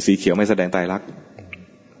ไอ้สีเขียวไม่แสดงไตรลักษณ์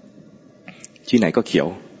ที่ไหนก็เขียว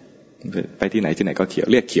ไปที่ไหนก็เขียว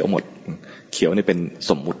เรียกเขียวหมดเขียวนี่เป็น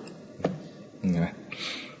สมมุตินะ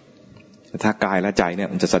ถ้ากายและใจเนี่ย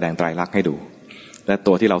มันจะแสดงไตรลักษณ์ให้ดูและ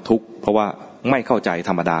ตัวที่เราทุกข์เพราะว่าไม่เข้าใจธ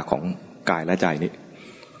รรมดาของกายและใจนี้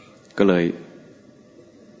ก็เลย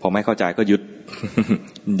พอไม่เข้าใจก็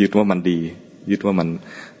ยึดว่ามันดียึดว่ามัน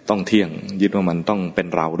ต้องเที่ยงยึดว่ามันต้องเป็น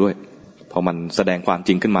เราด้วยพอมันแสดงความจ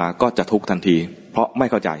ริงขึ้นมาก็จะทุกข์ทันทีเพราะไม่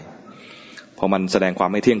เข้าใจพอมันแสดงความ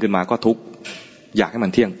ไม่เที่ยงขึ้นมาก็ทุกข์อยากให้มั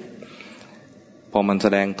นเที่ยงพอมันแส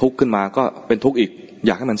ดงทุกข์ขึ้นมาก็เป็นทุกข์อีกอ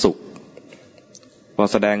ยากให้มันสุขพอ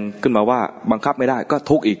แสดงขึ้นมาว่าบังคับไม่ได้ก็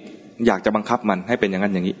ทุกข์อีกอยากจะบังคับมันให้เป็นอย่างนั้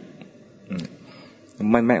นอย่างนี้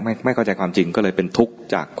ไม่เข้าใจความจริงก็เลยเป็นทุกข์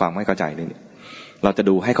จากความไม่เข้าใจนี่เราจะ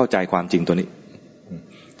ดูให้เข้าใจความจริงตัวนี้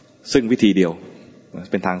ซึ่งวิธีเดียว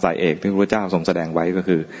เป็นทางสายเอกที่พระเจ้าทรงแสดงไว้ก็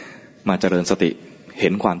คือมาเจริญสติเห็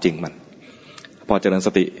นความจริงมันพอเจริญส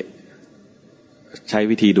ติใช้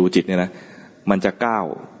วิธีดูจิตเนี่ยนะมันจะก้าว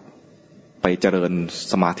ไปเจริญ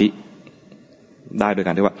สมาธิได้โดยก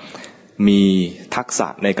ารที่ว่ามีทักษะ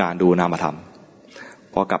ในการดูนามธรรม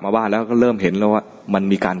พอกลับมาบ้านแล้วก็เริ่มเห็นแล้วว่ามัน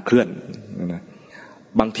มีการเคลื่อนนะ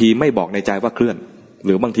บางทีไม่บอกในใจว่าเคลื่อนห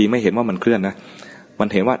รือบางทีไม่เห็นว่ามันเคลื่อนนะมัน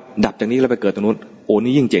เห็นว่าดับจากนี้แล้วไปเกิดตรงนู้นโอ้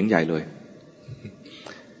นี่ยิ่งเจ๋งใหญ่เลย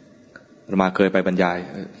มาเคยไปบรรยาย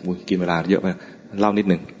กินเวลาเยอะไปเล่านิด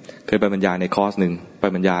หนึ่งเคยไปบรรยายในคอร์สหนึ่งไป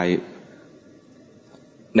บรรยาย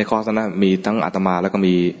ในคอร์สนั้นมีทั้งอาตมาแล้วก็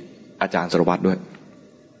มีอาจารย์สรวัตรด้วย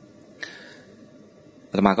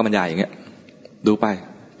อาตมาก็บรรยายอย่างเงี้ยดูไป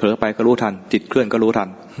เผลอไปก็รู้ทันจิตเคลื่อนก็รู้ทัน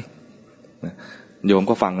โยม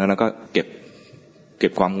ก็ฟังแล้วก็เก็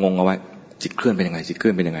บความงงเอาไว้จิตเคลื่อนเป็นยังไงจิตเคลื่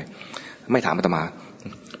อนเป็นยังไงไม่ถามอาตมา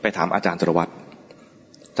ไปถามอาจารย์สรวัตร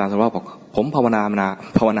อาจารย์สรวัตรบอกผมภาวน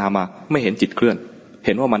ามาไม่เห็นจิตเคลื่อนเ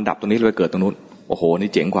ห็นว่ามันดับตรงนี้เลยเกิดตรงนู้นโอ้โหนี่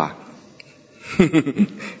เจ๋งกว่า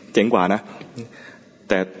เจ๋งกว่านะ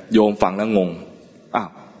แต่โยมฟังแล้วงงอ้าว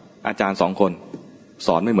อาจารย์สองคนส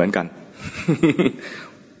อนไม่เหมือนกัน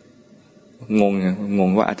งง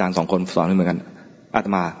ว่าอาจารย์สองคนสอนไม่เหมือนกันอาต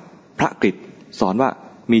มาพระกฤษสอนว่า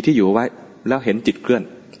มีที่อยู่ไว้แล้วเห็นจิตเคลื่อน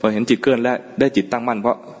พอเห็นจิตเคลื่อนและได้จิตตั้งมั่นเพ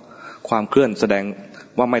ราะความเคลื่อนแสดง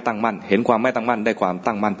ว่าไม่ตั้งมั่นเห็นความไม่ตั้งมั่นได้ความ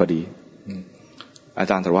ตั้งมั่นพอดีอา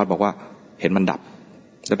จารย์สรวัตรบอกว่าเห็นมันดับ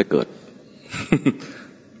แล้วไปเกิด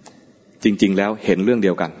จริงๆแล้วเห็นเรื่องเดี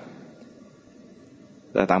ยวกัน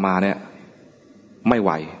แต่ตามาเนี่ยไม่ไห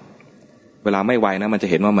วเวลาไม่ไหวนะมันจะ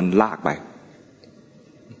เห็นว่ามันลากไป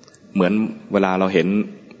เหมือนเวลาเราเห็น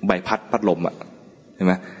ใบพัดลมอ่ะเห็นไ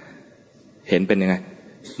หมเห็นเป็นยังไง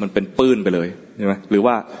มันเป็นปื้นไปเลยใช่ไหมหรือ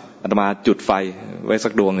ว่าอาตมาจุดไฟไว้สั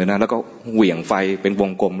กดวงเลยนะแล้วก็เหวี่ยงไฟเป็นว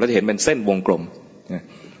งกลมแล้วจะเห็นเป็นเส้นวงกลม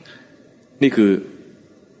นี่คือ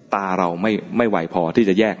ตาเราไม่ไหวพอที่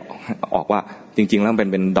จะแยกออกว่าจริงๆแล้วเ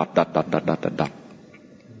ป็นดอท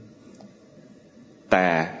แต่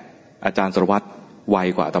อาจารย์สรวัตรไว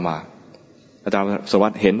กว่าอาตมาอาจารย์สรวั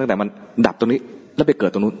ตรเห็นตั้งแต่มันดับตรงนี้แล้วไปเกิ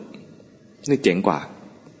ดตรงนู้นนี่เจ๋งกว่า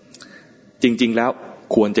จริงๆแล้ว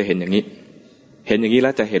ควรจะเห็นอย่างนี้เห็นอย่างนี้แล้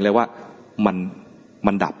วจะเห็นเลยว่า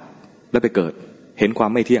มันดับแล้วไปเกิดเห็นควา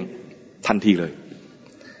มไม่เที่ยงทันทีเลย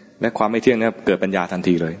และความไม่เที่ยงเนี่ยเกิดปัญญาทัน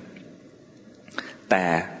ทีเลยแต่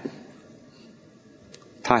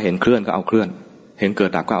ถ้าเห็นเคลื่อนก็เอาเคลื่อนเห็นเกิ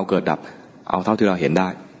ดดับก็เอาเกิดดับเอาเท่าที่เราเห็นได้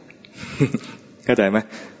เข้าใจไหม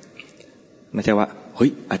ไม่ใช่ว่าเฮ้ย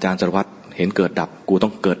อาจารย์สรวัตรเห็นเกิดดับกูต้อ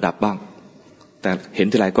งเกิดดับบ้างแต่เห็น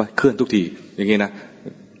ทีไรก็เคลื่อนทุกทีอย่างงี้นะ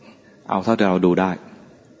เอาเท่าที่เราดูได้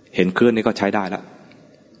เห็นเคลื่อนนี่ก็ใช้ได้แล้ว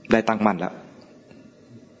ได้ตั้งมั่นแล้ว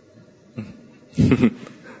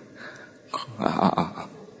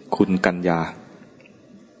คุณกัญญา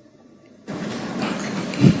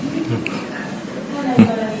ถ้าใน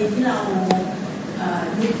กรณีที่เรา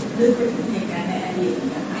นึกไปถึงเหตุการณ์ในอดีตนะ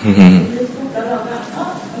คะนึกปุ๊บแล้วเราก็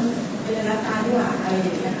เป็นอนัตตาดีกว่าอะไรอ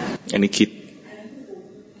ย่างเงี้ยค่ะอันนี้คิด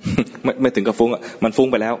ไม่ถึงกับฟุ้งอ่ะมันฟุ้ง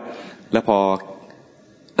ไปแล้วแล้วพอ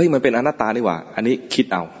มันเป็นอนัตตาดีกว่าอันนี้คิด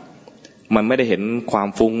เอามันไม่ได้เห็นความ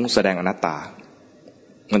ฟุ้งแสดงอนัตตา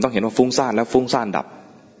มันต้องเห็นว่าฟุ้งซ่านแล้วฟุ้งซ่านดับ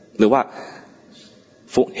หรือว่า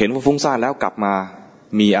เห็นว่าฟุ้งซ่านแล้วกลับมา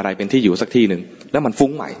มีอะไรเป็นที่อยู่สักที่หนึ่งแล้วมันฟุ้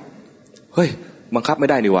งใหม่เฮ้ยบังคับไม่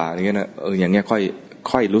ได้นี่หว่าอย่างเงี้ยนะอย่างเงี้ย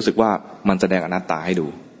ค่อยรู้สึกว่ามันแสดงอนัตตาให้ดู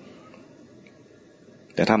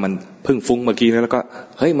แต่ถ้ามันเพิ่งฟุ้งเมื่อกี้แล้วก็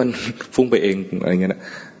เฮ้ยมันฟุ้งไปเองอะไรเงี้ยนะ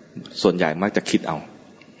ส่วนใหญ่มักจะคิดเอา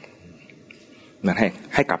นั่น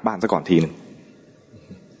ให้กลับบ้านซะก่อนทีนึง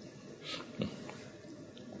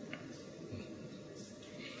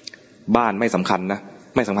บ้านไม่สำคัญนะ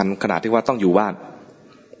ไม่สำคัญขนาดที่ว่าต้องอยู่บ้าน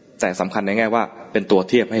แต่สำคัญในแง่ว่าเป็นตัว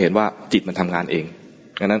เทียบให้เห็นว่าจิตมันทำงานเอง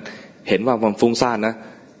ดังนั้นเห็นว่ามันฟุ้งซ่านนะ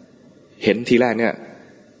เห็นทีแรกเนี่ย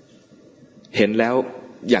เห็นแล้ว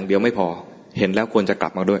อย่างเดียวไม่พอเห็นแล้วควรจะกลั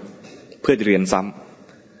บมาด้วยเพื่อจะเรียนซ้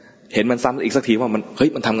ำเห็นมันซ้ำอีกสักทีว่ามันเฮ้ย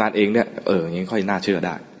มันทำงานเองเนี่ยอย่างนี้ค่อยน่าเชื่อไ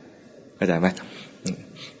ด้เข้าใจไหม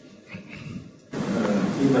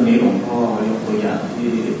ที่วันนี้หลวงพ่อยกตัวอย่างที่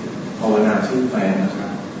ภาวนาชื่อแฟนนะครั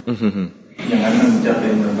บอย่างนั้นมันจะเป็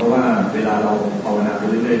นเหมือนกับว่าเวลาเราภาวนาไป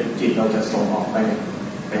เรื่อยๆจิตเราจะส่งออกไป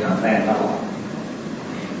หาแฟนตลอด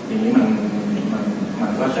อย่างนี้มั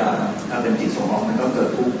นก็จะถ้าเป็นจิตส่งออกมันก็เกิด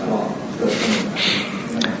ทุกข์ตลอดเกิดเสมอ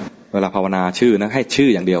เวลาภาวนาชื่อนะให้ชื่อ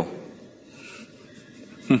อย่างเดียว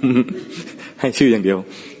ให้ชื่ออย่างเดียว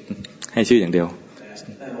ให้ชื่ออย่างเดียว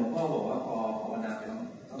แต่หลวงพ่อบอกว่าพอภาวนา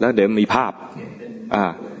แล้วเดี๋ยวมีภาพ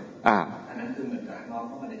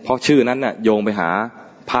เพราะชื่อนั้นน่ะโยงไปหา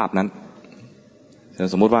ภาพนั้น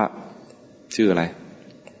สมมติว่าชื่ออะไร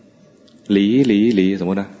หลีสม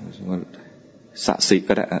มตินะสะสิ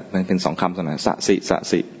ก็ได้มันเป็น2 คำสนะสะ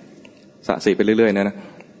สิไปเรื่อยๆนะ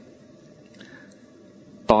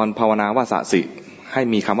ตอนภาวนาว่าสะสิให้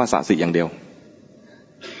มีคำว่าสะสิอย่างเดียว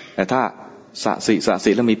แต่ถ้าสะ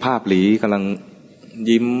สิแล้วมีภาพหลีกำลัง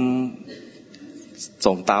ยิ้ม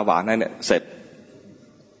ส่งตาหวานให้เนี่ยเสร็จ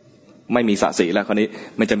ไม่มีสะสิแล้วคราวนี้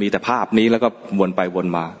มันจะมีแต่ภาพนี้แล้วก็วนไปวน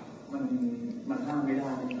มามันห้ามไม่ได้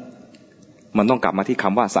มันต้องกลับมาที่ค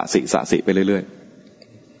ำว่าสะสิไปเรื่อยๆ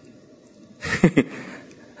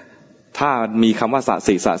ถ้ามีคำว่าสะ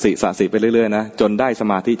สิไปเรื่อยๆนะจนได้ส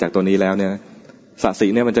มาธิจากตัวนี้แล้วเนี่ยสะสิ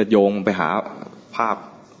เนี่ยมันจะโยงไปหาภาพ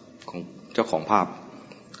ของเจ้าของภาพ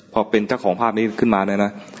พอเป็นเจ้าของภาพนี้ขึ้นมาเนี่ยน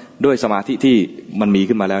ะด้วยสมาธิที่มันมี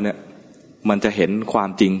ขึ้นมาแล้วเนี่ยมันจะเห็นความ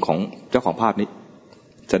จริงของเจ้าของภาพนี้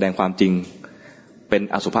แสดงความจริงเป็น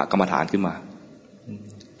อสุภกรรมฐานขึ้นมา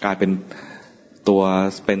กลายเป็นตัว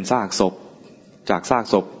เป็นซากศพจากซาก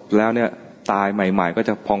ศพแล้วเนี่ยตายใหม่ๆก็จ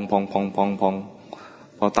ะพอง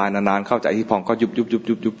พอตายนานๆเข้าใจที่พองก็ยุบ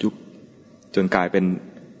จนกลายเป็น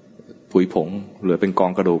ผุยผงเหลือเป็นกอ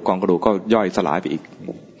งกระดูกก็ย่อยสลายไปอีก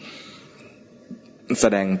แส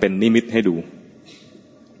ดงเป็นนิมิตให้ดู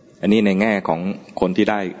อันนี้ในแง่ของคนที่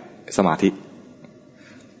ได้สมาธิ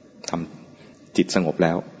ทำจิตสงบแ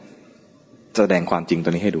ล้วแสดงความจริงตั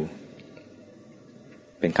วนี้ให้ดู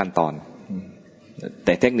เป็นขั้นตอนแ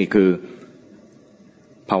ต่เทคนิคคือ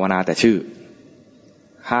ภาวนาแต่ชื่อ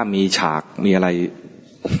ห้ามมีฉากมีอะไร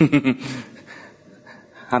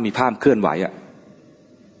ห้ามมีภาพเคลื่อนไหว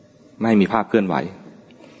ไม่ให้มีภาพเคลื่อนไหว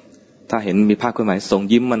ถ้าเห็นมีภาพเคลื่อนไหวส่ง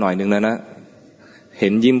ยิ้มมาหน่อยนึงแล้วนะเห็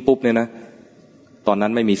นยิ้มปุ๊บเนี่ยนะตอนนั้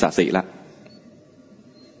นไม่มีสติละ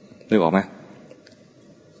นึกออกไหม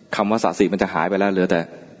คำว่าสติมันจะหายไปแล้วเหลือแต่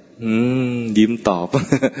ยิ้มตอบ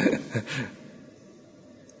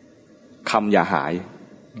คำอย่าหาย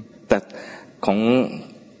แต่ข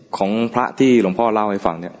องพระที่หลวงพ่อเล่าให้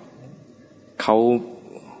ฟังเนี่ยเขา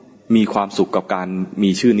มีความสุขกับการมี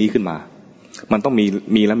ชื่อนี้ขึ้นมามันต้อง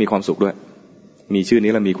มีแล้วมีความสุขด้วยมีชื่อ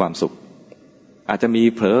นี้แล้วมีความสุขอาจจะมี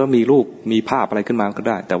เผลอมีรูปมีภาพอะไรขึ้นมาก็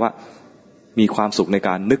ได้แต่ว่ามีความสุขในก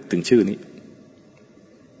ารนึกถึงชื่อนี้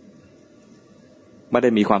ไม่ได้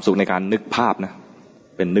มีความสุขในการนึกภาพนะ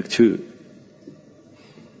เป็นนึกชื่อ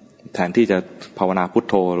แทนที่จะภาวนาพุท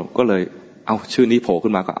โธก็เลยเอาชื่อนี้โผล่ขึ้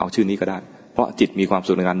นมาก็เอาชื่อนี้ก็ได้เพราะจิตมีความ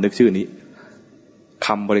สุขในการนึกชื่อนี้ค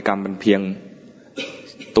ำบริกรรมเป็นเพียง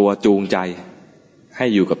ตัวจูงใจให้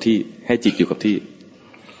อยู่กับที่ให้จิตอยู่กับที่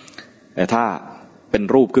แต่ถ้าเป็น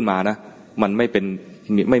รูปขึ้นมานะมันไม่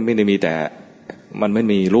ได้มีแต่มันไม่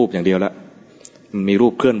มีรูปอย่างเดียวแล้วมันมีรู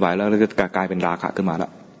ปเคลื่อนไหวแล้วก็กลายเป็นราคะขึ้นมาแล้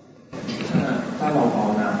วถ้าเราภาว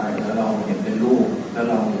นาไปแล้วเราเห็นเป็นรูปแล้ว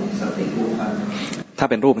เราสติรู้ทันถ้า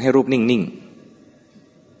เป็นรูปให้รูปนิ่ง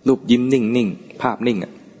ๆรูปยิ้มนิ่งๆภาพนิ่ง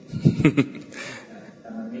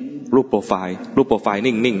รูปโปรไฟล์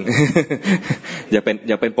นิ่งๆอย่า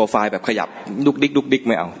เป็นโปรไฟล์แบบขยับดุกดิก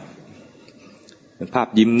ไม่เอาเป็นภาพ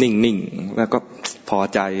ยิ้มนิ่งๆแล้วก็พอ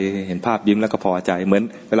ใจเห็นภาพยิ้มแล้วก็พอใจเหมือน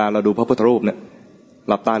เวลาเราดูพระพุทธรูปเนี่ย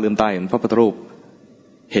หลับตาลืมตาเห็นพระพุทธรูป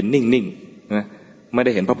เห็นนิ่งๆนะไม่ไ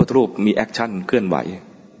ด้เห็นพระพุทธรูปมีแอคชั่นเคลื่อนไหว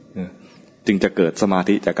จึงจะเกิดสมา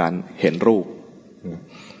ธิจากการเห็นรูป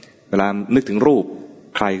เวลานึกถึงรูป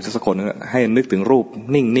ใครสักคนให้นึกถึงรูป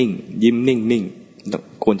นิ่งๆยิ้มนิ่ง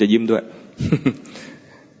ๆควรจะยิ้มด้วย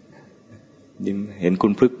ยิ้มเห็นคุ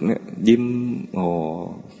ณพฤกษ์เนี่ยยิ้มโอ้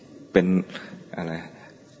เป็นอะไร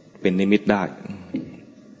เป็นนิมิตได้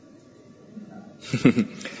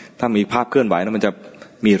ถ้ามีภาพเคลื่อนไหวนะมันจะ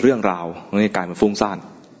มีเรื่องราวในการมันฟุ้งซ่าน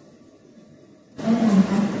อาจารย์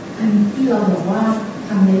ครับอันที่เราบอกว่าท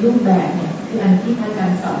ำในรูปแบบเนี่ยคืออันที่พระอาจา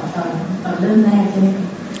รย์สอนตอนเริ่มแรกใช่ไหมคะ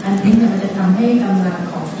อันนี้มันจะทำให้กำลัง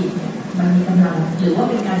ของจิตเนี่ยมันมีกำลังหรือว่า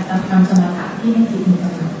เป็นการทำสมถะที่ให้จิตมีก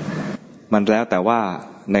ำลังมันแล้วแต่ว่า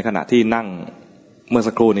ในขณะที่นั่งเมื่อ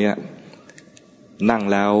สักครู่นี้นั่ง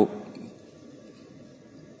แล้ว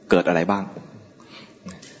เกิดอะไรบ้าง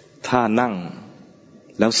ถ้านั่ง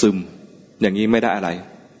แล้วซึมอย่างนี้ไม่ได้อะไร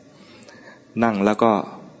นั่งแล้วก็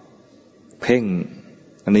เพ่ง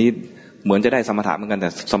อันนี้เหมือนจะได้สมถะเหมือนกันแต่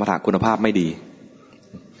สมถะคุณภาพไม่ดี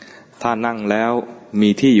ถ้านั่งแล้วมี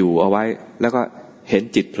ที่อยู่เอาไว้แล้วก็เห็น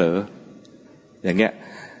จิตเผลออย่างเงี้ย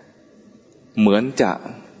เหมือนจะ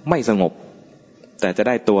ไม่สงบแต่จะไ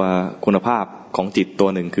ด้ตัวคุณภาพของจิตตัว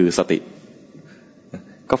หนึ่งคือสติ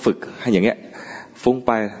ก็ฝึกให้อย่างเงี้ยฟุ้งไ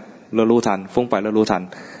ปแล้วรู้ทันฟุ้งไปแล้วรู้ทัน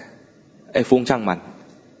ไอ้ฟุ้งช่างมัน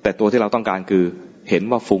แต่ตัวที่เราต้องการคือเห็น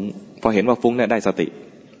ว่าฟุ้งพอเห็นว่าฟุ้งเนี่ยได้สติ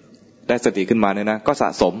ขึ้นมาเนี่ยนะก็สะ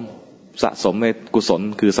สมในกุศล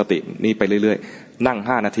คือสตินี่ไปเรื่อยๆนั่ง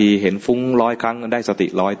5 นาทีเห็นฟุ้ง100 ครั้งได้สติ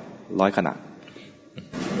100 ขณะ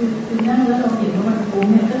คือนั่งแล้วเราเห็นว่ามันฟุ้ง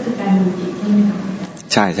เนี่ยก็คือการดูจิตใช่ไหมคะ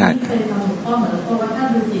ใช่เคยฟังหลวงพ่อเหมือนเพราะว่าถ้า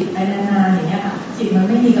ดูจิตไปนานๆอย่างเงี้ยค่ะจิตมันไ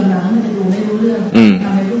ม่มีกำลังมันจะดูไม่รู้เรื่องท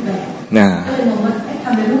ำในรูปแบบก็เลยมองว่าท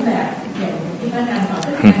ำในรูปแบบอย่างที่พระอาจารย์สอน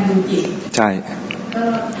ก็คือการดูจิตใช่ก็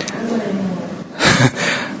เลยมอง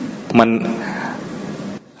มัน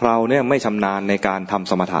เราเนี่ยไม่ชำนาญในการท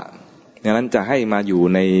ำสมถะดังนั้นจะให้มาอยู่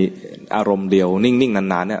ในอารมณ์เดียวนิ่งๆ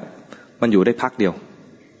นานๆเนี่ยมันอยู่ได้พักเดียว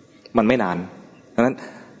มันไม่นานดังนั้น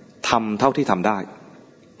ทำเท่าที่ทำได้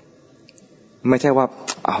ไม่ใช่ว่า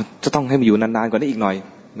จะต้องให้มันอยู่นานๆกว่านี้อีกหน่อย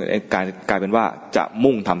กลายเป็นว่าจะ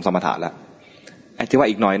มุ่งทำสมถะแล้วไอ้ที่ว่า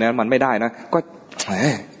อีกหน่อยนะมันไม่ได้นะก็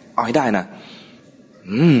เอาให้ได้นะ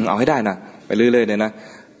เอาให้ได้นะไปเรื่อยๆเลยนะ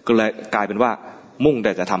ก็เลยกลายเป็นว่ามุ่งแ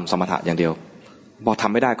ต่จะทำสมถะอย่างเดียวพอท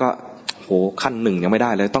ำไม่ได้ก็โหขั้นหนึ่งยังไม่ไ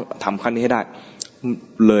ด้เลยต้องทำขั้นนี้ให้ได้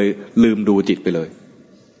เลยลืมดูจิตไปเลย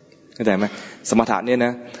เข้าใจไหมสมถะเนี่ยน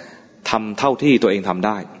ะทำเท่าที่ตัวเองทำไ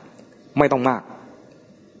ด้ไม่ต้องมาก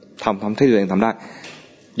ทำที่ตัวเองทำได้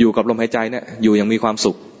อยู่กับลมหายใจเนี่ยอยู่อย่างมีความ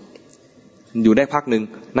สุขอยู่ได้พักหนึ่ง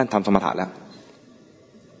นั่นทำสมถะแล้ว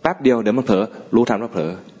แป๊บเดียวเดี๋ยวมันเผลอรู้ทันว่าเผล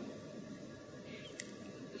อ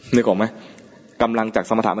นึกออกไหมกำลังจาก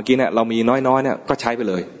สมถะเมื่อกี้เนี่ยเรามีน้อยๆเนี่ยก็ใช้ไป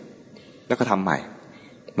เลยแล้วก็ทำใหม่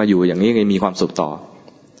มาอยู่อย่างนี้ไงมีความสุขต่อ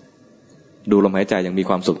ดูลมหายใจยังมี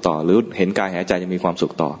ความสุขต่อหรือเห็นกายหายใจยังมีความสุ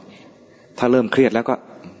ขต่อถ้าเริ่มเครียดแล้วก็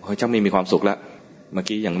เฮ้ยช่างไม่มีความสุขแล้วเมื่อ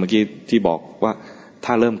กี้ที่บอกว่า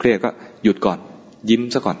ถ้าเริ่มเครียดก็หยุดก่อนยิ้ม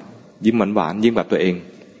ซะก่อนยิ้มหวานๆยิ้มแบบตัวเอง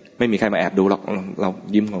ไม่มีใครมาแอบดูหรอกเรา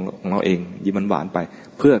ยิ้มของเราเองยิ้มหวานๆไป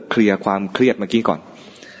เพื่อเคลียร์ความเครียดเมื่อกี้ก่อน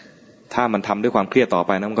ถ้ามันทำด้วยความเครียดต่อไ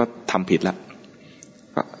ปนะมันก็ทำผิดแล้ว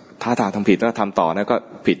ถ้าทำผิดแล้วทำต่อนะก็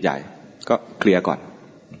ผิดใหญ่ก็เคลียร์ก่อน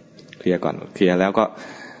เคลียร์แล้วก็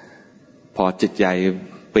พอจิตใจ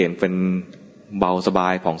เปลี่ยนเป็นเบาสบา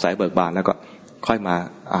ยผ่องใสเบิกบานแล้วก็ค่อยมา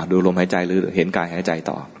ดูลมหายใจหรือเห็นกายหายใจ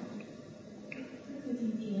ต่อคือจ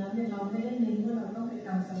ริงๆแล้วเนี่ยเราไม่ได้เน้นว่าเราต้องไปท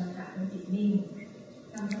ำสมถะให้จิตนิ่ง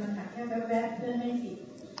ทำสมถะแค่แวบๆเพื่อให้จิต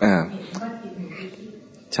เห็นว่าจิตหนีไปคิด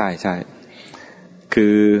ใช่คื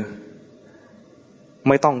อ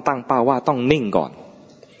ไม่ต้องตั้งเป้าว่าต้องนิ่งก่อน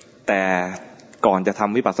แต่ก่อนจะท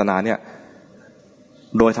ำวิปัสสนาเนี่ย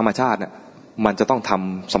โดยธรรมชาติเนี่ยมันจะต้องท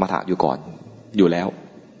ำสมถะอยู่ก่อนอยู่แล้ว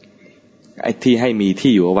ไอ้ที่ให้มี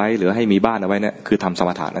ที่อยู่เอาไว้หรือให้มีบ้านเอาไว้เนี่ยคือทำส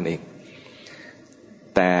มถะนั่นเอง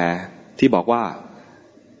แต่ที่บอกว่า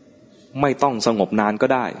ไม่ต้องสงบนานก็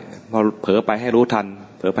ได้พอเผลอไปให้รู้ทัน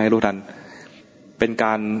เป็น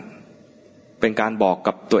การบอก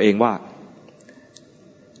กับตัวเองว่า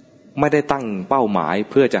ไม่ได้ตั้งเป้าหมาย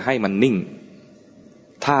เพื่อจะให้มันนิ่ง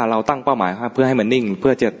ถ้าเราตั้งเป้าหมายเพื่อให้มันนิ่งเพื่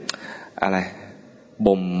อจะอะไร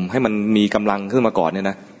บ่มให้มันมีกำลังขึ้นมาก่อนเนี่ย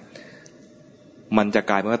นะมันจะ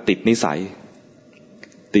กลายเป็นว่าติดนิ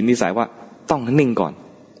สัยว่าต้องนิ่งก่อน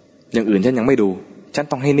อย่างอื่นฉันยังไม่ดูฉัน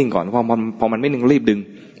ต้องให้นิ่งก่อนพอมันไม่นิ่งรีบดึง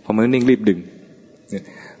พอไม่นิ่งรีบดึง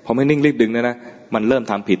เนี่ยนะมันเริ่ม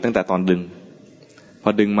ทำผิดตั้งแต่ตอนดึงพอ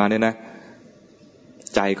ดึงมาเนี่ยนะ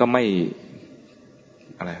ใจก็ไ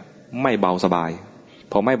ม่เบาสบาย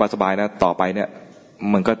พอไม่เบาสบายนะต่อไปเนี่ย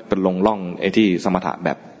มันก็เป็นลงล่องไอ้ที่สมถะแบ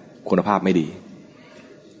บคุณภาพไม่ดี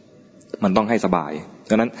มันต้องให้สบาย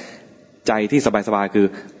ดังนั้นใจที่สบายๆคือ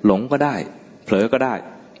หลงก็ได้เผลอก็ได้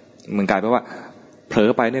มันกลายเป็นว่าเผลอ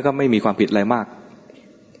ไปเนี่ยก็ไม่มีความผิดอะไรมาก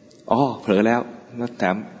เผลอแล้วแถ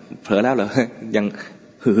มเผลอแล้วเหรอยัง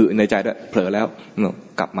หือในใจด้วยเผลอแล้ว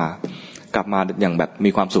กลับมา กลับมาอย่างแบบมี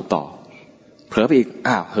ความสุขต่อเผลอไปอีก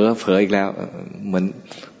เผลออีกแล้วเห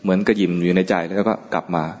มือนกระยิมอยู่ในใจแล้วก็กลับ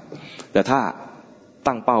มาแต่ถ้า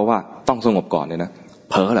ตั้งเป้าว่าต้องสงบก่อนเนี่ยนะ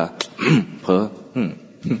เผลอเหรอ เผลอ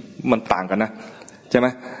มันต่างกันนะใช่ไหม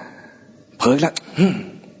เผลอแล้ว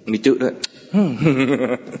มีจื้อด้วย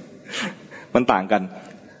มันต่างกัน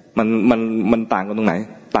มันต่างกันตรงไหน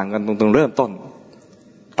ต่างกันตรงเริ่มต้น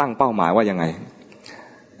ตั้งเป้าหมายว่ายังไง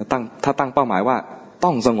ถ้าตั้งเป้าหมายว่าต้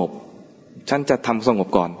องสงบฉันจะทำสงบ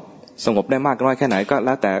ก่อนสงบได้มากน้อยแค่ไหนก็แ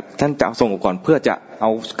ล้วแต่ท่านจะเอาสงบก่อนเพื่อจะเอา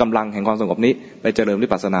กำลังแห่งความสงบนี้ไปเจริญวิ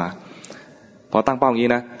ปัสสนาพอตั้งเป้าอย่างนี้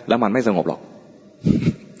นะแล้วมันไม่สงบหรอก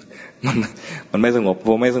มันไม่สงบพ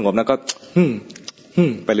อไม่สงบนะก็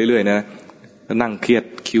ไปเรื่อยๆนะนั่งเครียด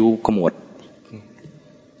คิ้วขมวด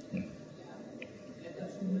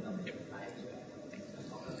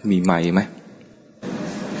มีไมค์ไหม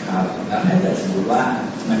ครับแล้วถ้าเกิดสมมติว่า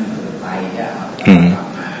มันเผลอไปเนี่ยครับกลับ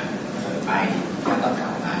มาเผลอไปแล้วก็กลั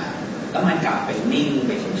บมาแล้วมันกลับไปนิ่งไ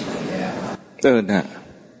ปเฉยๆเลยครับนะ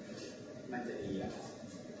มันจะดีครับ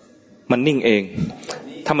มันนิ่งเอง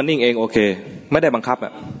ถ้ามันนิ่งเองโอเคไม่ได้บังคับอ่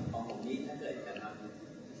ะของผมนี่ถ้าเกิดจะท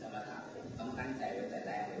ำสมถะผมต้องตั้งใจไว้แต่แ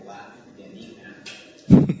รกเลยว่าอย่านิ่งนะ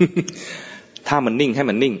ถ้ามันนิ่งให้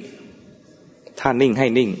มันนิ่งถ้านิ่งให้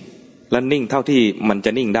นิ่งแล้วนิ่งเท่าที่มันจ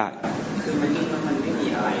ะนิ่งได้คือมันนิ่งแล้วมันไม่มี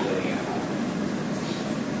อะไรเลยครับ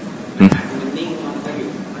มันนิ่งมันก็อยู่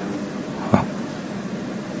มัน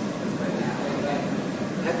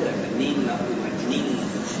ถ้าเกิดมันนิ่งแล้วคือมันนิ่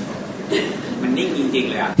งจริง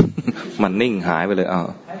ๆเลยอ่ะมันนิ่งหายไปเลย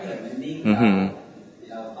ถ้าเกิดมันนิ่ง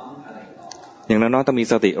เราต้องอะไรต่ออย่างน้อยๆต้องมี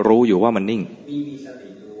สติรู้อยู่ว่ามันนิ่งมีสติ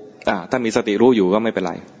รู้ถ้ามีสติรู้อยู่ก็ไม่เป็น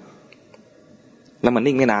ไรแล้วมัน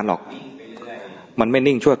นิ่งไม่นานหรอกมันไม่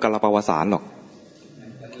นิ่งชั่วกาลปวสานหรอก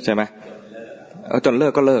ใช่ไหมจนเลิ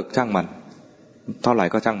กก็เลิกช่างมันเท่าไหร่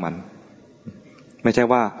ก็ช่างมันไม่ใช่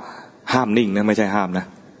ว่าห้ามนิ่งนะไม่ใช่ห้ามนะ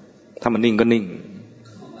ถ้ามันนิ่งก็นิ่ง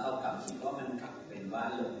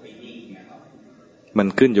มัน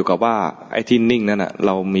ขึ้นอยู่กับว่าไอ้ที่นิ่งนั่นน่ะเ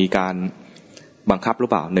รามีการบังคับหรือ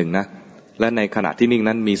เปล่าหนึ่งนะและในขณะที่นิ่ง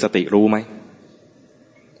นั้นมีสติรู้ไหม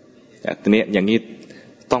ทีนี้อย่างนี้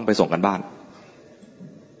ต้องไปส่งกันบ้าน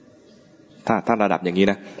ถ้าระดับอย่างนี้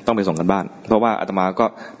นะต้องไปส่งกันบ้านเพราะว่าอาตมาก็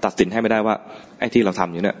ตัดสินให้ไม่ได้ว่าไอ้ที่เราท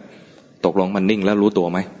ำอยู่เนี่ยตกลงมันนิ่งแล้วรู้ตัว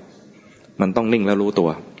ไหมมันต้องนิ่งแล้วรู้ตัว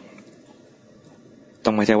ต้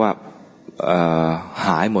องไม่ใช่ว่าห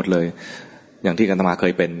ายหมดเลยอย่างที่อาตมาเค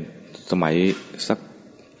ยเป็นสมัยสัก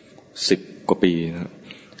10 กว่าปี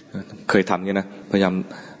เคยทำอย่างนี้นะพยา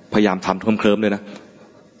ยามทำเคลิ้มๆเลยนะ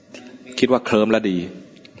คิดว่าเคลิ้มแล้วดี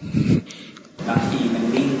บางทีมัน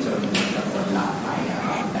นิ่งจนกับคนหลับไปค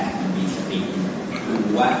รับแต่มันมีสติรู้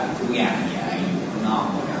ว่าทุกอย่างมีอะไรอยู่ข้างนอก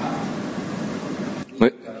หมดนะครับ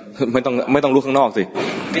ไม่ต้องรู้ข้างนอกสิ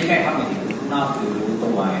ไม่ใช่ครับหมายถึงข้างนอกคือรู้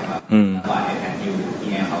ตัวครับว่าไอ้แผ่นอยู่เ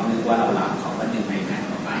นี่ยเขานึกว่าเราหลับเขาก็ดึงไอ้แผ่น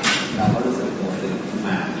ออกไปเราก็รู้สึกตัวตื่นขึ้นม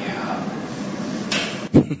าเนี่ยครับ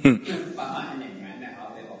ประมาณอย่างนั้นนะครับ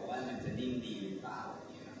เลยบอกว่ามันจะนิ่งดีหรือเปล่า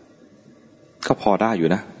ก็พอได้อยู่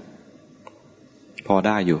นะพอไ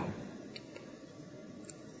ด้อยู่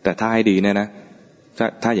แต่ถ้าให้ดีเนี่ยนะ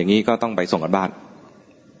ถ้าอย่างนี้ก็ต้องไปส่งกันบ้าน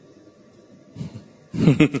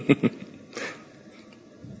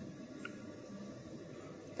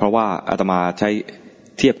เพราะว่าอาตมาใช้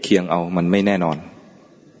เทียบเคียงเอามันไม่แน่นอน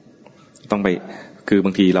ต้องไปคือบ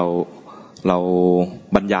างทีเรา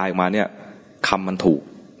บรรยายออกมาเนี่ยคำมันถูก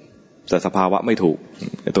แต่สภาวะไม่ถูก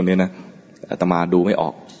ตรงนี้นะอาตมาดูไม่ออ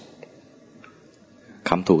ก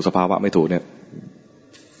คำถูกสภาวะไม่ถูกเนี่ย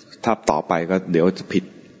ถ้าต่อไปก็เดี๋ยวจะผิด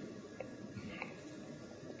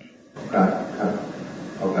ครับ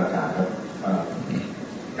เอากระถางครับ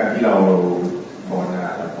การที่เราภาวนา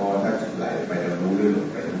แล้วพอถ้าไหลไปเรารู้เรื่อง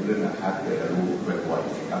นะครับเกิดเรารู้บ่อย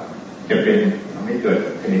ๆครับจะเป็นทำให้เกิด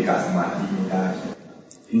คณิกาสมาธิ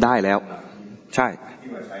ได้แล้วใช่ที่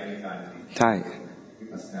มาใช้ในการใช่วิ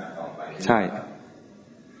ปัสสนาต่อไปใช่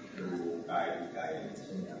ดูกาย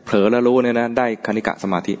เผลอแล้วรู้เนี่ยนะได้คณิกะส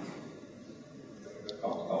มาธิ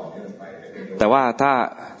แต่ว่าถ้า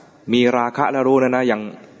มีราคะแล้วรู้นะ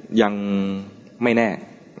ยังไม่แน่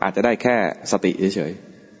อาจจะได้แค่สติเฉย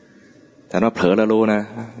ๆแต่ว่าเผลอแล้วรู้นะ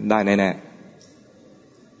ได้แน่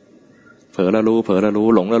ๆเผลอแล้วรู้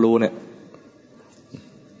หลงแล้วรู้เนี่ย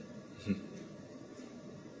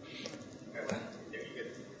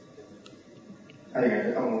ถ้าอย่างนั้น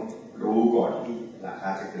ก็ต้องรู้ก่อนที่ราคะ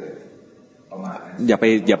จะเกิดประมาณนั้นอย่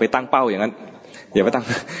าไปตั้งเป้าอย่างนั้นอย่าไปตั้ง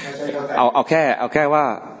เอาแค่ว่า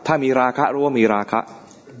ถ้ามีราคะรู้ว่ามีราคะ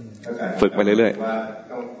ฝึกไปเรื่อยๆว่า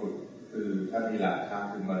ต้องฝึกคือถ้ามีราคะ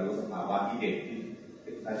คือมารู้สภาวะที่เด็กที่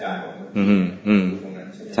อาจารย์บอกตรงนั้น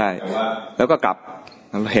ใช่แล้วก็กลับ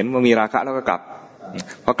เห็นว่ามีราคะแล้วก็กลับ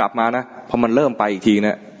พอกลับมานะพอมันเริ่มไปอีกทีเ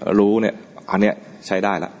นี่ยรู้เนี่ยอันเนี้ยใช้ไ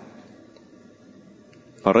ด้ละ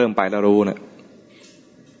พอเริ่มไปแล้วรู้เนี่ย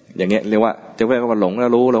อย่างเงี้ยเรียกว่าจะเรียกว่าหลงแล้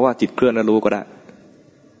วรู้หรือว่าจิตเคลื่อนแล้วรู้ก็ได้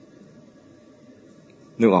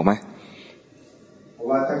นึกออกไหมเพราะ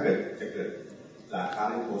ว่าถ้าเกิดจะเกิดราคะ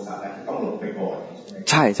หรือโทสะแล้วต้องหลงไปก่อน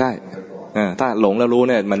ใช่ใช่ถ้าหลงแล้วรู้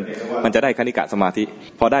เนี่ยมันจะได้คณิกะสมาธิ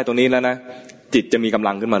พอได้ตรงนี้แล้วนะจิตจะมีกำ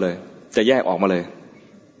ลังขึ้นมาเลยจะแยกออกมาเลย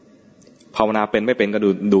ภาวนาเป็นไม่เป็นก็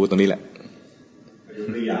ดูตรงนี้แหละยก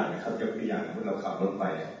ตัวอย่างนะครับยกตัวอย่างเมื่อเราขับรถไป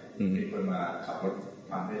มีคนมาขับรถ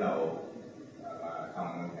ทำให้เรา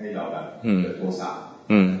แบบเกิดโทสะ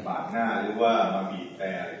ปาดหน้าหรือว่ามาบีบแ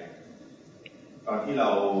ต่ตอนที่เรา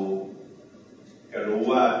จะรู้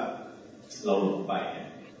ว่าเราหลงไปเนี่ย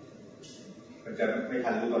มันจะไม่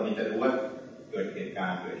ทันรู้ตอนนี้จะรู้ว่าเกิดเหตุกา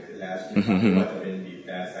รณ์เกิดขึ้นแล้วว่าจะเป็นบีบแ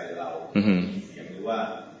ต่ใส่เรามีเสียงหรือว่า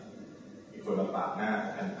มีคนมาปาดหน้า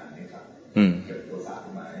ทันหันนี่ครับเกิดโทสะ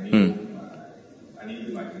ขึ้นมาอันนี้คื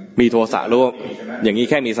อหมายถึงมีโทสะรู้อย่างนี้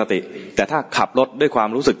แค่มีสติแต่ถ้าขับรถด้วยความ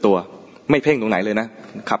รู้สึกตัวไม่เพ่งตรงไหนเลยนะ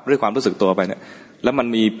ขับด้วยความรู้สึกตัวไปเนี่ยแล้วมัน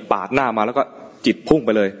มีปาดหน้ามาแล้วก็จิตพุ่งไป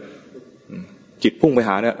เลยจิตพุ่งไปห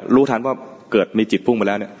าเนี่ยรู้ทันว่าเกิดมีจิตพุ่งไปแ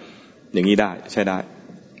ล้วเนี่ยอย่างนี้ได้ใช่ได้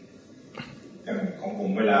อย่างของผม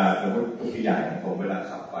เวลาสมมติตัวอย่างของผมเวลา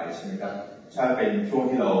ขับไปใช่ไหมครับถ้าเป็นช่วง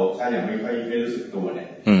ที่เราถ้ายังไม่รู้สึกตัวเนี่ย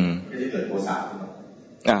ก็จะเกิดโทสะขึ้นมา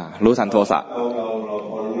รู้ทันโทสะเรา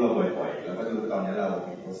พอรู้เราบ่อยๆเราก็จะรู้ตอนนี้เรา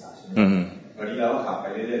มีโทสะใช่ไหมตอนนี้เราก็ขับไป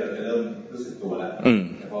เรื่อยๆเราจะเริ่มรู้สึกตัวแล้ว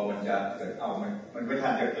แต่พอมันจะเกิดมันไม่ทั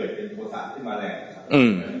นจะเกิดเป็นโทสะขึ้นมาแรงครับ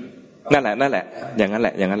นั่นแหละอย่างนั้นแห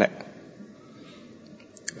ละ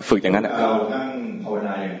ฝึกอย่างนั้นเรานั่งภาวน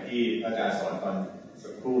าอย่างที่พระอาจารย์สอนตอนสั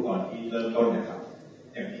กครู่ตอนที่เริ่มต้นนะครับ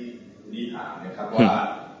อย่างที่นี่ถามนะครับว่า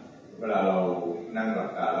เวลาเรานั่งหลับ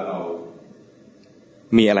ตาแล้วเรา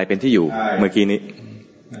มีอะไรเป็นที่อยู่เมื่อกี้นี้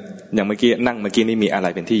อย่างเมื่อกี้นั่งเมื่อกี้นี้มีอะไร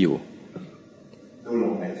เป็นที่อยู่ดูล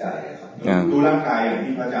มหายใจครับดูร่างกายอย่าง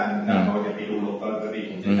ที่พระอาจารย์เราจะไปดูลมปกติ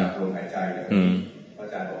ผมจะจับลมหายใจแบบนี้พระอ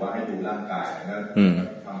าจารย์บอกว่าให้ดูร่างกายแล้ว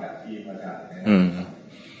ทำแบบที่พระอาจารย์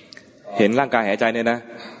เห็นร่างกายหายใจเนี่ยนะ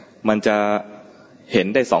มันจะเห็น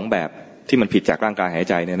ได้สองแบบที่มันผิดจากร่างกายหาย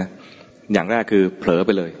ใจเนี่ยนะอย่างแรกคือเผลอไป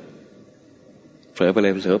เลยเผลอ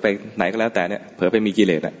ไปไหนก็แล้วแต่เนี่ยเผลอไปมีกิเ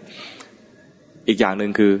ลสอ่ะอีกอย่างหนึ่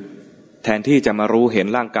งคือแทนที่จะมารู้เห็น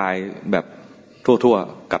ร่างกายแบบทั่ว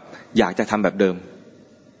ๆกับอยากจะทำแบบเดิม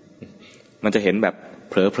มันจะเห็นแบบ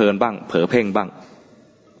เผลอเพลินบ้างเผลอเพ่งบ้าง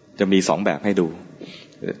จะมีสองแบบให้ดู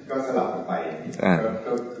ก็สลับกันไป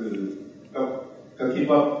ก็คือก็คิด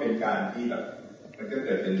ว่าเป็นการที่แบบมันก็เ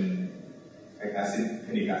กิดเป็นคล้ายๆค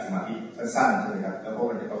ณิกะสมาธิสั้นๆใช่ไหมครับแล้วพอ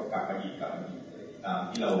มันจะต้องกลับมาอีกตาม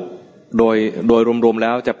ที่เราโดยรวมๆแล้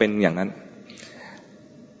วจะเป็นอย่างนั้น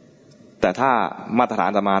แต่ถ้ามาตรฐาน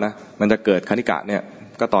อาตมานะมันจะเกิดคณิกะเนี่ย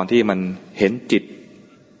ก็ตอนที่มันเห็นจิต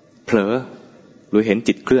เผลอหรือเห็น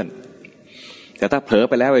จิตเคลื่อนแต่ถ้าเผลอ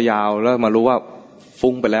ไปแล้วยาวแล้วมารู้ว่า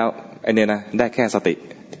ฟุ้งไปแล้วไอ้เนี่ยนะได้แค่สติ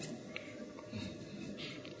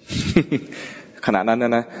ขณะนั้นน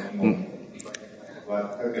ะ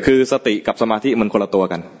คือสติกับสมาธิมันคนละตัว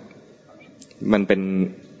กันมัน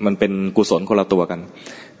เป็นกุศลคนละตัวกัน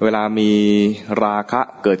เวลามีราคะ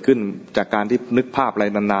เกิดขึ้นจากการที่นึกภาพอะไร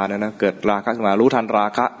นานๆนะเกิดราคะขึ้นมารู้ทันรา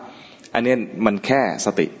คะอันนี้มันแค่ส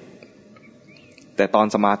ติแต่ตอน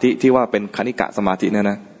สมาธิที่ว่าเป็นคณิกะสมาธิเนี่ย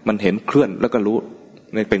นะมันเห็นเคลื่อนแล้วก็รู้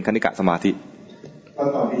นี่เป็นคณิกะสมาธิ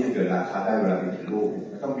ตอนที่จะเกิดราคะได้เวลาเป็นรูป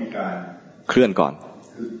ต้องมีการเคลื่อนก่อน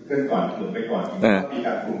เคลื่อนก่อนหลุดไปก่อนมีก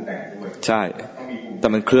ารปรุงแต่งด้วยใช่แต่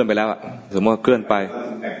มันเคลื่อนไปแล้วอะสมมติว่าเคลื่อนไปป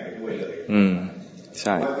รุงแต่งไปด้วยเลยใ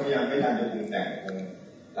ช่ว่ายังไม่ทันจะปรุงแต่ง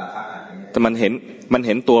ราคะแต่มันเ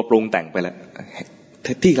ห็นตัวปรุงแต่งไปแล้ว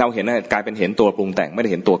ที่เราเห็นน่ะกลายเป็นเห็นตัวปรุงแต่งไม่ได้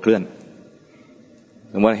เห็นตัวเคลื่อน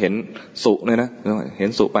สมมติว่าเห็นสุเนี่ยนะเห็น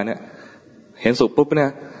สุไปเนี่ยเห็นสุปุ๊บเนี่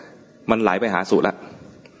ยมันไหลไปหาสุละ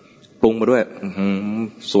ปรุงมาด้วย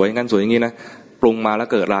สวยงั้นสวยอย่างนี้นะปรุงมาแล้ว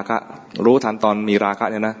เกิดราคะรู้ทันตอนมีราคะ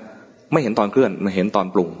เนี่ยนะไม่เห็นตอนเคลื่อนมันเห็นตอน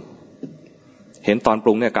ปรุงเห็นตอนป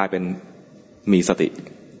รุงเนี่ยกลายเป็นมีสติ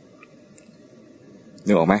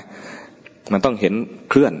นึกออกไหมมันต้องเห็น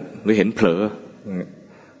เคลื่อนหรือเห็นเผลอ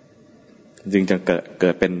จึงจะเกิ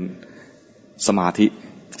ดเป็นสมาธิ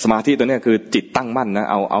ตัวนี้คือจิตตั้งมั่นนะ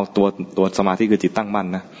เอาตัวสมาธิคือจิตตั้งมั่น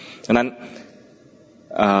นะฉะนั้น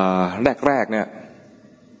แรกเ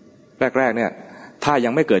นี่ยถ้ายั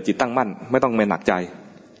งไม่เกิดจิตตั้งมั่นไม่ต้องไปหนักใจ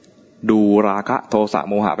ดูราคะโทสะ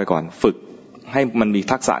โมหะไปก่อนฝึกให้มันมี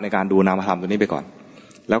ทักษะในการดูนามธรรมตัวนี้ไปก่อน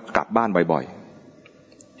แล้วกลับบ้านบ่อย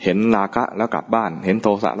ๆเห็นราคะแล้วกลับบ้านเห็นโท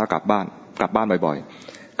สะแล้วกลับบ้านบ่อย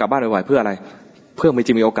ๆกลับบ้านบ่อยๆเพื่ออะไรเพื่อมันจ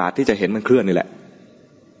ะมีโอกาสที่จะเห็นมันเคลื่อนนี่แหละ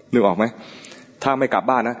นึกออกไหมถ้าไม่กลับ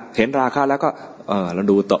บ้านนะเห็นราคะแล้วก็ แล้ว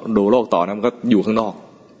ดูโลกต่อนะมันก็อยู่ข้างนอก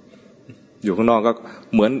ก็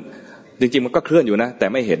เหมือนจริงๆมันก็เคลื่อนอยู่นะแต่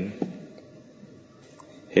ไม่เห็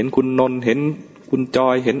นคุณนนท์เห็นคุณจอ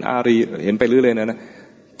ยเห็นอารีเห็นไปเรื่อยๆนะ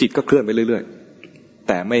จิตก็เคลื่อนไปเรื่อยๆแ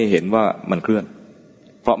ต่ไม่เห็นว่ามันเคลื่อน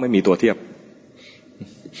เพราะไม่มีตัวเทียบ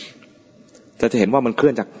จะเห็นว่ามันเคลื่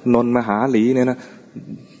อนจากนนท์มาหาหลีเนี่ยนะ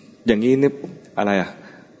อย่างนี้นี่อะไรอ่ะ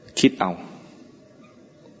คิดเอา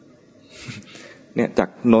เนี่ยจาก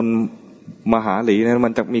นนท์มาหาหลีเนี่ยมั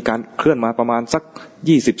นจะมีการเคลื่อนมาประมาณสัก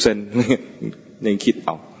20 เซนยังคิดเอ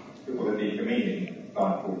าคือปกติจะไม่เห็นตอ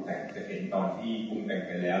นปรุงแต่งจะเห็นตอนที่ปรุงแต่งไ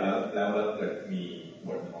ปแล้วเกิดมีบ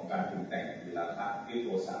ทของการปรุงแต่งคือราคะที่โท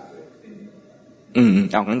สะเกิดขึ้น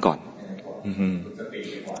เอางั้นก่อน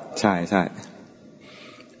ใช่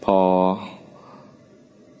พ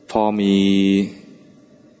อมี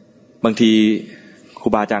บางทีครู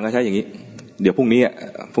บาอาจารย์ก็ใช้อย่างนี้เดี๋ยวพรุ่งนี้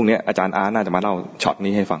อาจารย์อาร์น่าจะมาเล่าช็อต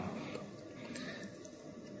นี้ให้ฟัง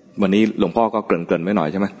วันนี้หลวงพ่อก็เกริ่นไว้หน่อย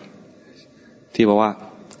ใช่ไหมที่บอกว่า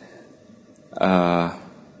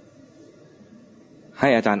ให้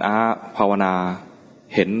อาจารย์อาร์ภาวนา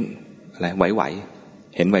เห็นอะไรไหว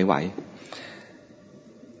เห็นไหว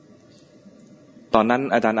ตอนนั้น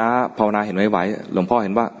อาจารย์อาร์ภาวนาเห็นไหวหลวงพ่อเ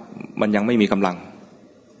ห็นว่ามันยังไม่มีกำลัง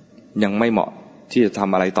ยังไม่เหมาะที่จะท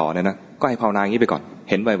ำอะไรต่อเนี่ยนะก็ให้ภาวนาอย่างนี้ไปก่อน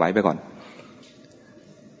เห็นไหวไปก่อน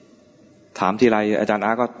ถามทีไรอาจารย์อ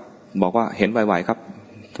าร์ก็บอกว่าเห็นไหวครับ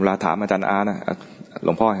เวลาถามอาจารย์อาร์นะหล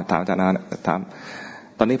วงพ่อถามอาจารย์อาร์ถาม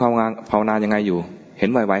ตอนนี้ภาวนายังไงอยู่เห็น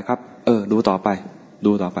ไหวครับดูต่อไป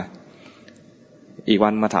อีกวั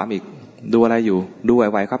นมาถามอีกดูอะไรอยู่ดูไ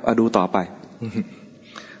หวครับดูต่อไป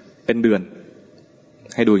เป็นเดือน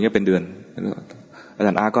ให้ดูอย่างเงี้ยเป็นเดือนอาจ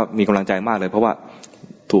ารย์อาร์ก็มีกำลังใจมากเลยเพราะว่า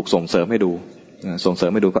ถูกส่งเสริมให้ดู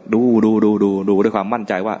ก็ดูด้วยความมั่น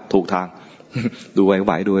ใจว่าถูกทาง ดูไหว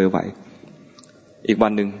อีกวั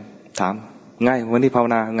นหนึ่งถามไงวันนี้ภาว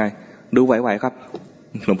นาไงดูไหวครับ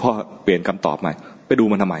หลวงพ่อเปลี่ยนคำตอบใหม่ไปดู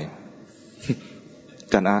มันทำไม อ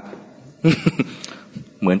าจารย์อาร์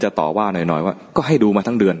เหมือนจะต่อว่าหน่อยๆว่าก็ให้ดูมา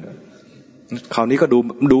ทั้งเดือนคราวนี้ก็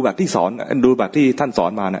ดูแบบที่สอนดูแบบที่ท่านสอ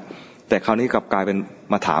นมานะแต่คราวนี้กลับกลายเป็น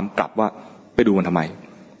มาถามกลับว่าไปดูมันทำไม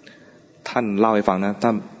ท่านเล่าให้ฟังนะท่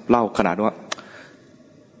านเล่าขนาดว่า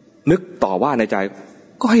นึกต่อว่าในใจ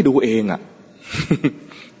ก็ให้ดูเองอ่ะ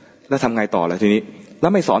แล้วทำไงต่อแล้วทีนี้แล้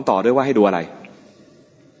วไม่สอนต่อด้วยว่าให้ดูอะไร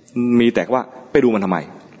มีแต่ว่าไปดูมันทำไม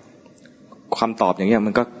คำตอบอย่างเงี้ย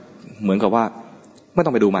มันก็เหมือนกับว่าไม่ต้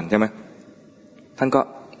องไปดูมันใช่ไหมท่านก็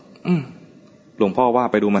หลวงพ่อว่า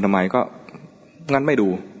ไปดูมันทำไมก็งั้นไม่ดู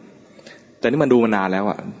แต่นี่มันดูมานานแล้ว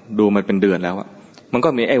อ่ะดูมันเป็นเดือนแล้วอ่ะมันก็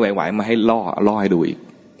มีไอ้ไหวๆมาให้ล่อให้ดูอีก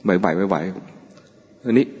ไหว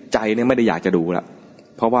ทีนี้ใจเนี่ยไม่ได้อยากจะดูละ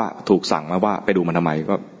เพราะว่าถูกสั่งมาว่าไปดูมันทำไม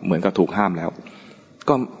ก็เหมือนกับถูกห้ามแล้ว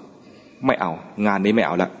ก็ไม่เอางานนี้ไม่เอ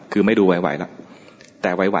าละคือไม่ดูไหวๆแล้วแต่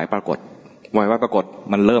ไหวๆปรากฏ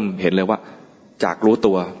มันเริ่มเห็นเลยว่าจากรู้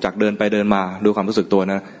ตัวจากเดินไปเดินมาดูความรู้สึกตัว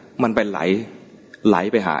นะมันไปไหล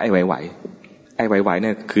ไปหาไอ้ไหวเ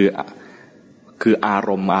นี่ยคืออาร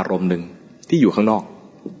มณ์หนึ่งที่อยู่ข้างนอก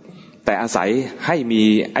แต่อาศัยให้มี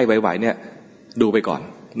ไอ้ไหวเนี่ยดูไปก่อน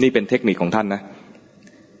นี่เป็นเทคนิคของท่านนะ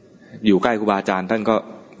อยู่ใกล้ครูบาอาจารย์ท่าน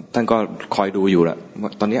ก็คอยดูอยู่แหละ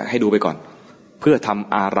ตอนนี้ให้ดูไปก่อนเพื่อท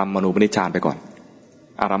ำอารัมมณูปนิชฌานไปก่อน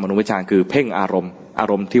อารัมมณูปนิชฌานคือเพ่งอาร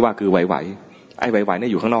มณ์ที่ว่าคือไหวไอ้ไหวเนี่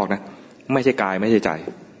ยอยู่ข้างนอกนะไม่ใช่กายไม่ใช่ใจ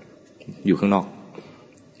อยู่ข้างนอก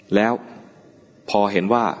แล้วพอเห็น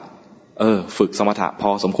ว่าฝึกสมถะพอ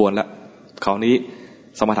สมควรแล้วคราวนี้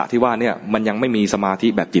สมถะที่ว่าเนี่ยมันยังไม่มีสมาธิ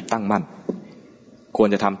แบบจิตตั้งมั่นควร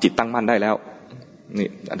จะทำจิตตั้งมั่นได้แล้วนี่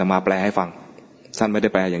อาตมาแปลให้ฟังท่านไม่ได้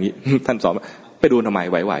แปลอย่างนี้ ท่านสอนไปดูทำไม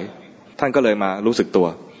ไหวท่านก็เลยมารู้สึกตัว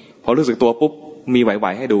พอรู้สึกตัวปุ๊บมีไหว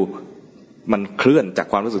ให้ดูมันเคลื่อนจาก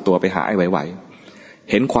ความรู้สึกตัวไปหาไอ้ไหว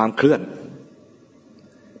เห็นความเคลื่อน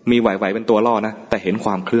มีไหวเป็นตัวล่อนะแต่เห็นค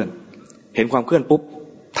วามเคลื่อนปุ๊บ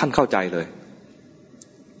ท่านเข้าใจเลย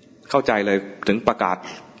ถึงประกาศ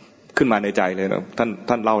ขึ้นมาในใจเลยนะ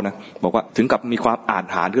ท่านเล่านะบอกว่าถึงกับมีความอาจ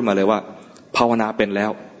หาญขึ้นมาเลยว่าภาวนาเป็นแล้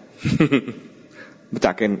ว จ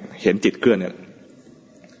ากเห็นจิตเคลื่อนเนี่ย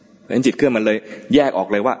เห็นจิตเคลื่อนมันเลยแยกออก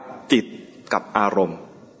เลยว่าจิตกับอารมณ์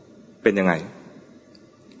เป็นยังไง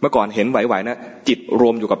เมื่อก่อนเห็นไหวนะจิตร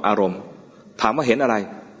วมอยู่กับอารมณ์ถามว่าเห็นอะไร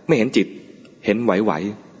ไม่เห็นจิตเห็นไหว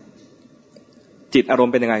จิตอารม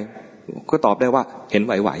ณ์เป็นยังไงก็ตอบได้ว่าเห็นไ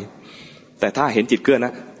หวแต่ถ้าเห็นจิตเคลื่อนน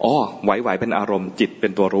ะไหวเป็นอารมณ์จิตเป็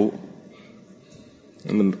นตัวรู้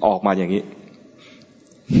มันออกมาอย่างนี้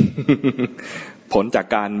ผลจาก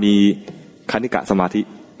การมีคณิกะสมาธิ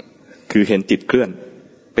คือเห็นจิตเคลื่อน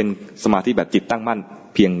เป็นสมาธิแบบจิตตั้งมั่น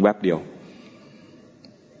เพียงแวบเดียว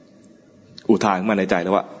อุทานขึ้นมาในใจแล้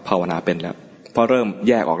วว่าภาวนาเป็นแล้วเพราะเริ่ม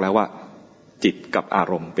แยกออกแล้วว่า จิตกับอา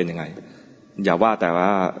รมณ์เป็นยังไงอย่าว่าแต่ว่า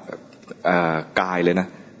กายเลยนะ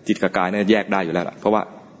จิตกับกายเนี่ยแยกได้อยู่แล้วล่ะเพราะว่า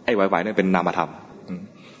ไอ้ไหวๆเนี่ยเป็นนามธรรม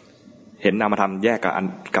เห็นนามธรรมแยก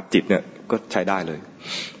กับจิตเนี่ยก็ใช้ได้เลย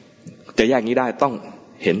จะแยกนี้ได้ต้อง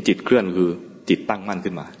เห็นจิตเคลื่อนคือจิตตั้งมั่น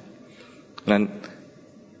ขึ้นมานั้น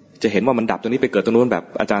จะเห็นว่ามันดับตรงนี้ไปเกิดตรงนู้นแบบ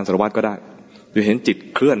อาจารย์สรวัตรก็ได้หรือเห็นจิต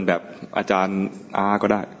เคลื่อนแบบอาจารย์อาก็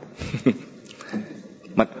ได้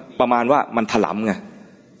มันประมาณว่ามันถลำไง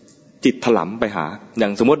จิตถลำไปหาอย่า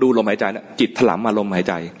งสมมติดูลมหายใจนะจิตถลำมาลมหาย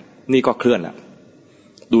ใจนี่ก็เคลื่อนแล้ว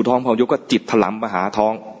ดูท้องพองยุบก็จิตถลำไปหาท้อ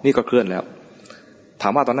งนี่ก็เคลื่อนแล้วถา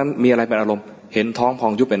มว่าตอนนั้นมีอะไรเป็นอารมณ์เห็นท้องพอ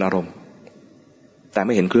งยุบเป็นอารมณ์แต่ไ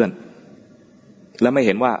ม่เห็นเคลื่อนและไม่เ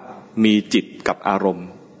ห็นว่ามีจิตกับอารมณ์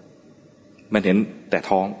มันเห็นแต่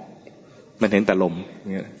ท้องมันเห็นแต่ลม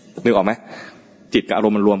นึกออกไหมจิตกับอาร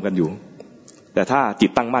มณ์มันรวมกันอยู่แต่ถ้าจิ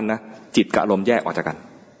ตตั้งมั่นนะจิตกับอารมณ์แยกออกจากกัน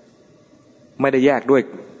ไม่ได้แยกด้วย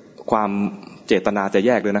ความเจตนาจะแ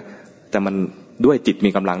ยกด้วยนะแต่มันด้วยจิตมี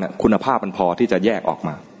กำลังนะคุณภาพมันพอที่จะแยกออกม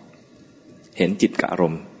าเห็นจิตกับอาร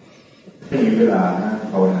มณ์ไม่มีเวลานะ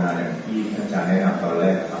ภาวนาอย่างที่อาจารย์แนะนำตอนแร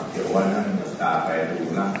กครับเดี๋ยวว่านั่งตาไปดู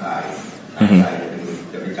ร่างกายหายใจ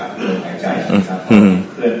จะไปจับลมหายใจนะครับ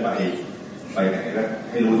เคลื่อนไปไหนแล้ว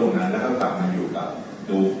ให้รู้ตรงนั้นแล้วก็กลับมาอยู่กับ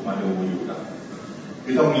ดูอยู่กับคื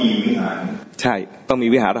อต้องมีวิหารใช่ต้องมี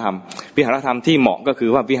วิหารธรรมวิหารธรรมที่เหมาะก็คือ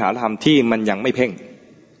ว่าวิหารธรรมที่มันยังไม่เพ่ง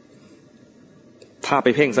ถ้าไป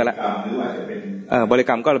เพ่งซะแล้วบริก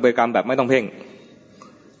รรมก็บริกรรมแบบไม่ต้องเพ่ง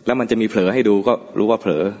แล้วมันจะมีเผลอให้ดูก็รู้ว่าเผ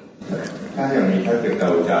ลอถ้าอย่างนี้ถ้าเกิดเรา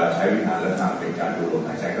จะใช้วิหารธรรมเป็นการดูลม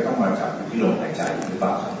หายใจก็ต้องมาจับที่ลมหายใจหรือเป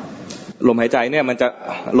ล่าครับลมหายใจเนี่ยมันจะ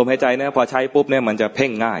ลมหายใจเนี่ยพอใช้ปุ๊บเนี่ยมันจะเพ่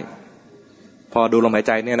งง่ายพอดูลมหายใ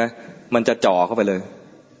จเนี่ยนะมันจะจ่อเข้าไปเลย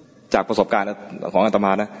จากประสบการณ์ของอาตม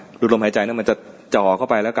านะดูลมหายใจเนี่ยมันจะจ่อเข้า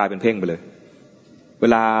ไปแล้วกลายเป็นเพ่งไปเลยเว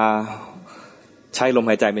ลาใช้ลม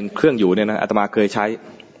หายใจเป็นเครื่องอยู่เนี่ยนะอาตมาเคยใ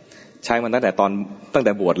ช้มันตั้งแ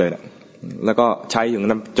ต่บวชเลยนะแล้วก็ใช้อยู่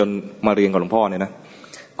นั้นจนมาเรียนกับหลวงพ่อเนี่ยนะ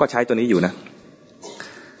ก็ใช้ตัวนี้อยู่นะ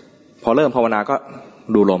พอเริ่มภาวนาก็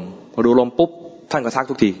ดูลมพอดูลมปุ๊บท่านก็ทัก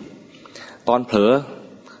ทุกทีตอนเผลอ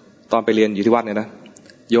ตอนไปเรียนอยู่ที่วัดเนี่ยนะ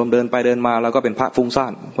โยมเดินไปเดินมาแล้วก็เป็นพระฟุ้งซ่า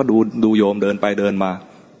นก็ดูโยมเดินไปเดินมา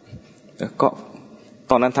ก็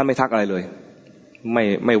ตอนนั้นท่านไม่ทักอะไรเลย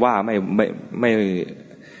ไม่ว่า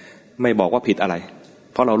ไม่บอกว่าผิดอะไร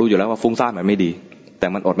เพราะเรารู้อยู่แล้วว่าฟุ้งซ่านมันไม่ดีแต่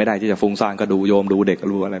มันอดไม่ได้ที่จะฟุ้งซ่านก็ดูโยมดูเด็ก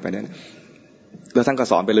รู้อะไรไปเนี่ยแล้วท่านก็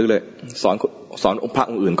สอนไปเรื่อยๆสอนองค์พระ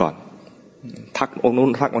องค์อื่นก่อนทักองค์นู้น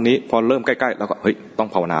ทักองค์นี้พอเริ่มใกล้ๆแล้วก็เฮ้ยต้อง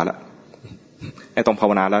ภาวนาแล้วไอ้ต้องภา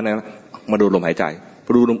วนาแล้วเนี่ยมาดูลมหายใจพ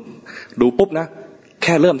อดูปุ๊บนะแ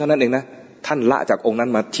ค่เริ่มเท่านั้นเองนะท่านละจากองค์นั้น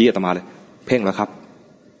มาชี้อาตมาเลยเพ่งแล้วครับ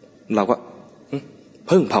เราก็เ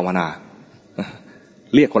พิ่งภาวนา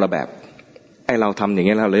เรียกคนละแบบไอ้เราทำอย่าง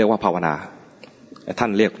นี้แล้วเรียกว่าภาวนาท่าน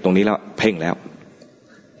เรียกตรงนี้แล้วเพ่งแล้ว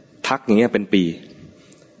ทักอย่างเงี้ยเป็นปี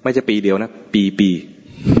ไม่ใช่ปีเดียวนะปี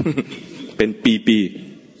เป็นปี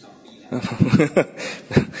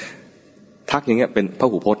ทักอย่างเงี้ยเป็นพ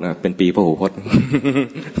หูพจน์นะเป็นปีพหูพจน์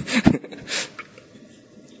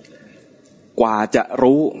กว่าจะ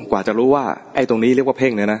รู้ว่าไอ้ตรงนี้เรียกว่าเพ่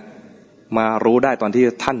งเนี่ยนะมารู้ได้ตอนที่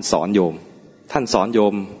ท่านสอนโย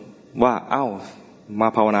มว่าเอ้ามา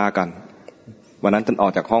ภาวนากันวันนั้นท่านออ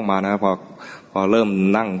กจากห้องมานะพอเริ่ม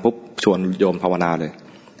นั่งปุ๊บชวนโยมภาวนาเลย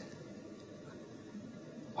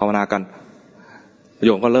ภาวนากันโย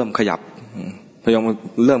มก็เริ่มขยับ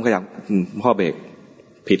พ่อเบรก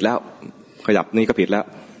ผิดแล้วขยับนี่ก็ผิดแล้ว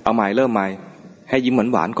เอาใหม่เริ่มใหม่ให้ยิ้ม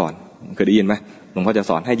หวานๆก่อนเคยได้ยินไหมหลวงพ่อจะ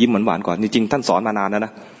สอนให้ยิ้มหวานๆก่อนจริงๆท่านสอนมานานแล้วน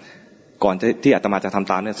ะก่อนที่อาตมาจะท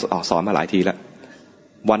ำตามเนี่ยสอนมาหลายทีแล้ว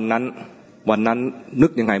วันนั้นนึ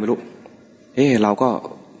กยังไงไม่รู้เราก็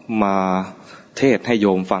มาเทศให้โย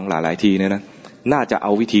มฟังหลายทีเนี่ยนะน่าจะเอ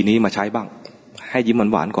าวิธีนี้มาใช้บ้างให้ยิ้ม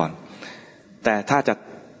หวานๆก่อนแต่ถ้าจะ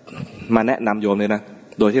มาแนะนำโยมเลยนะ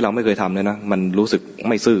โดยที่เราไม่เคยทำเลยนะมันรู้สึก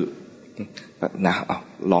ไม่ซื่อนะ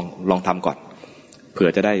ลองทำก่อนเผื่อ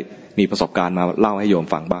จะได้มีประสบการณ์มาเล่าให้โยม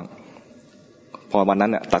ฟังบ้างพอวันนั้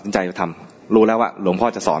นตัดสินใจทำรู้แล้วว่าหลวงพ่อ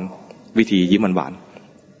จะสอนวิธียิ้มหวาน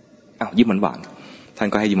ยิ้มหวานท่าน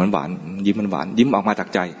ก็ให้ยิ้มหวานยิ้มออกมาจาก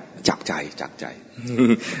ใจ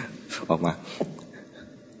ออกมา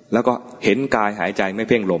แล้วก็เห็นกายหายใจไม่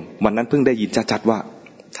เพ่งลมวันนั้นเพิ่งได้ยินชัดๆว่า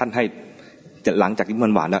ท่านให้หลังจากยิ้ม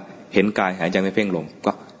หวานแล้วเห็นกายหายใจไม่เพ่งลม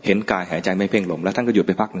ก็เห็นกายหายใจไม่เพ่งลมแล้วท่านก็หยุดไ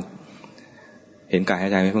ปพักนึงเห็นกายหา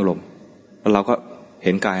ยใจไม่เพ่งลมแล้วเราก็เ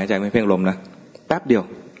ห็นกายหายใจไม่เพ่งลมนะแป๊บเดียว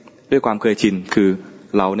ด้วยความเคยชินคือ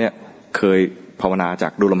เราเนี่ยเคยภาวนาจา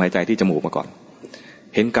กดูลมหายใจที่จมูกมาก่อน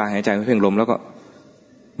เห็นกายหายใจไม่เพ่งลมแล้วก็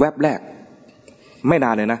แวบแรกไม่น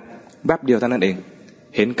านเลยนะแวบเดียวเท่านั้นเอง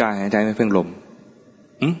เห็นกายหายใจไม่เพ่งลม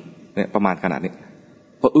เนี่ยประมาณขนาดนี้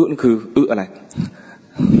เพราะนั่นคืออะไร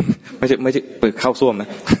ไม่ใช่ไปเข้าส้วมนะ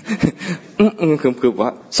คือว่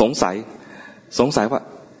าสงสัยว่า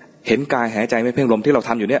เห็นกายหายใจไม่เพ่งลมที่เราท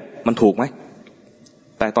ำอยู่เนี่ยมันถูกไหม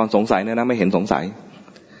แต่ตอนสงสัยเนี่ยนะไม่เห็นสงสัย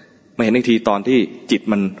ไม่เห็นในทีตอนที่จิต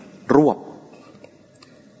มันรวบ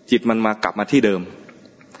จิตมันมากลับมาที่เดิม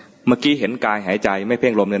เมื่อกี้เห็นกายหายใจไม่เพ่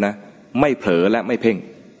งลมเลยนะไม่เผลอและไม่เพ่ง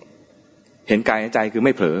เห็นกายหายใจคือไ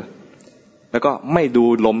ม่เผลอแล้วก็ไม่ดู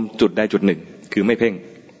ลมจุดใดจุดหนึ่งคือไม่เพ่ง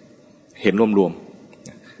เห็นรวม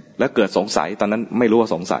ๆแล้วเกิดสงสัยตอนนั้นไม่รู้ว่า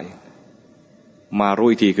สงสัยมารู้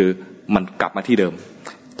อีกทีคือมันกลับมาที่เดิม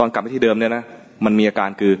ตอนกลับมาที่เดิมเนี่ยนะมันมีอาการ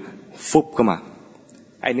คือฟุบเข้ามา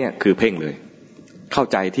ไอ้เนี่ยคือเพ่งเลยเข้า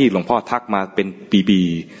ใจที่หลวงพ่อทักมาเป็น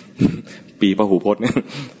ปีพหูพจน์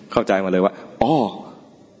เข้าใจมาเลยว่าอ๋อ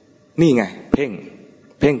นี่ไงเพ่ง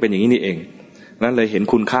เป็นอย่างนี้นี่เองนั้นเลยเห็น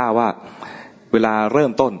คุณค่าว่าเวลาเริ่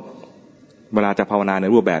มต้นเวลาจะภาวนาใน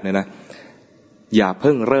รูปแบบเนี่ยนะอย่าเ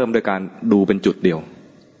พิ่งเริ่มด้วยการดูเป็นจุดเดียว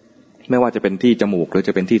ไม่ว่าจะเป็นที่จมูกหรือจ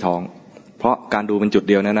ะเป็นที่ท้องเพราะการดูเป็นจุด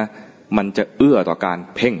เดียวนะมันจะเอื้อต่อการ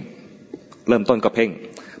เพ่งเริ่มต้นก็เพ่ง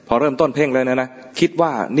พอเริ่มต้นเพ่งแล้วนะคิดว่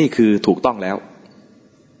านี่คือถูกต้องแล้ว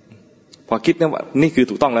พอคิดว่านี่คือ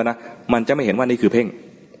ถูกต้องแล้วนะมันจะไม่เห็นว่านี่คือเพ่ง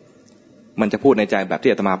มันจะพูดในใจแบบ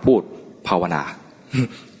ที่อาตมาพูดภาวนา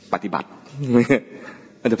ปฏิบัติ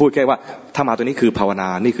มันจะพูดแค่ว่าถ้ามาตัวนี้คือภาวนา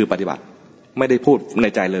นี่คือปฏิบัติไม่ได้พูดใน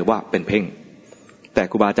ใจเลยว่าเป็นเพ่งแต่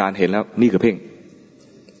ครูบาอาจารย์เห็นแล้วนี่คือเพ่ง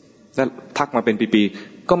แล้วทักมาเป็นปี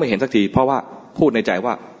ๆก็ไม่เห็นสักทีเพราะว่าพูดในใจ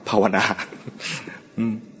ว่าภาวนา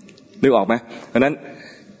นึกออกไหมเพราะนั้น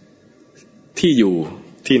ที่อยู่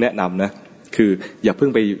ที่แนะนำนะคืออย่าเพิ่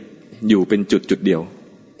งไปอยู่เป็นจุดเดียว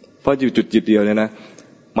เพราะอยู่จุดเดียวเนี่ยนะ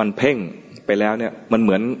มันเพ่งไปแล้วเนี่ยมันเห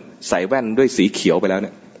มือนใส่แว่นด้วยสีเขียวไปแล้วเ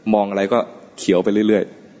นี่ยมองอะไรก็เขียวไปเรื่อย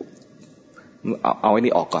ๆเอาไอ้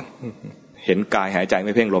นี่ออกก่อนเห็นกายหายใจไ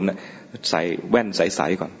ม่เพ่งลมเนี่ยใส่แว่นใส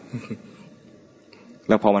ๆก่อน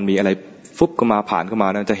แล้วพอมันมีอะไรฟุบเข้ามาผ่านเข้ามา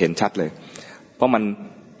นะจะเห็นชัดเลยเพราะมัน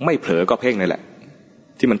ไม่เผลอก็เพ่งเลยแหละ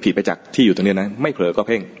ที่มันผิดไปจากที่อยู่ตรงนี้นะไม่เผลอก็เ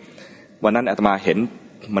พ่งวันนั้นอาตมาเห็น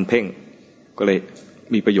มันเพ่งก็เลย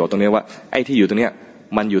มีประโยชน์ตรงนี้ว่าไอ้ที่อยู่ตรงเนี้ย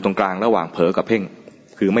มันอยู่ตรงกลางระหว่างเผลอกับเพ่ง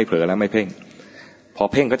คือไม่เผลอและไม่เพ่งพอ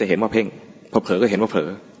เพ่งก็จะเห็นว่าเพ่งพอเผลอก็เห็นว่าเผลอ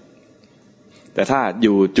แต่ถ้าอ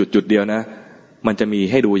ยู่จุดเดียวนะมันจะมี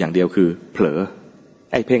ให้ดูอย่างเดียวคือเผลอ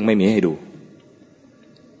ไอ้เพ่งไม่มีให้ดู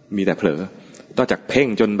มีแต่เผลอนอกจากเพ่ง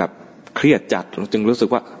จนแบบเครียดจัดจึงรู้สึก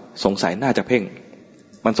ว่าสงสัยน่าจะเพ่ง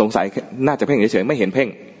มันสงสัยน่าจะเพ่งเฉยๆไม่เห็นเพ่ง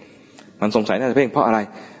มันสงสัยน่าจะเพ่งเพราะอะไร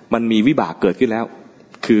มันมีวิบากเกิดขึ้นแล้ว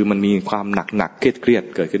คือมันมีความหนักเครียด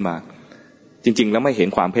เกิดขึ้นมาจริงๆแล้วไม่เห็น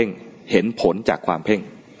ความเพ่งเห็นผลจากความเพ่ง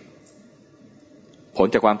ผล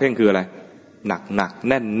จากความเพ่งคืออะไรหนัก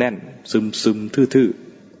แน่นซึมทื่อ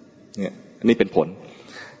ๆเนี่ยอันนี้เป็นผล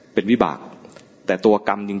เป็นวิบากแต่ตัวก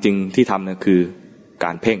รรมจริงๆที่ทำเนี่ยคือก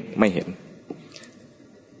ารเพ่งไม่เห็น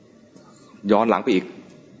ย้อนหลังไปอีก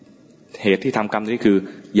เหตุที่ทำกรรมนี้คือ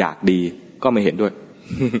อยากดีก็ไม่เห็นด้วย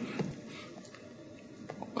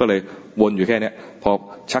ก็เลยวนอยู่แค่นี้พอ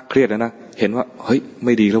ชักเครียดแล้วนะเห็นว่าเฮ้ยไ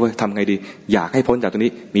ม่ดีแล้วเว้ยทำไงดีอยากให้พ้นจากตรง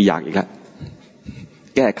นี้มีอยากอีกแล้ว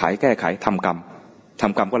แก้ไขทำกรร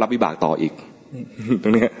มก็รับวิบากต่ออีก ตร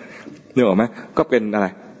งนี้นึกออกไหมก็เป็นอะไร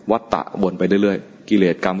วัฏฏะวนไปเรื่อยๆกิเล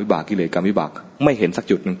สกรรมวิบากกิเลสกรรมวิบากไม่เห็นสัก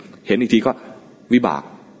จุดนึงเห็นอีกทีก็วิบาก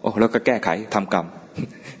โอ้แล้วก็แก้ไขทำกรรม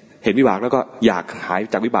เห็นวิบากแล้วก็อยากหาย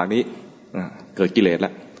จากวิบากนี้เกิดกิเลสแล้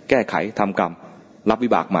วแก้ไขทำกรรมรับวิ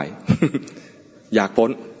บากใหม่ อยากพ้น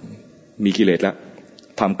มีกิเลสแล้ว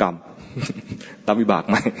ทำกรรม รับวิบาก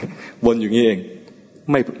ใหม่วนอยู่งี้เอง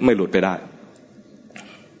ไม่หลุดไปได้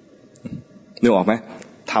นึกออกไหม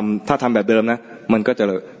ถ้าทำแบบเดิมนะมันก็จะ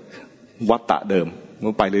วัฏฏะเดิมมั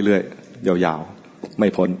นไปเรื่อยๆยาวๆไม่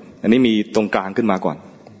พ้นอันนี้มีตรงกลางขึ้นมาก่อน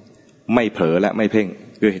ไม่เผลอและไม่เพ่ง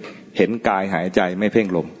คือเห็นกายหายใจไม่เพ่ง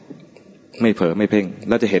ลมไม่เผลอไม่เพ่ง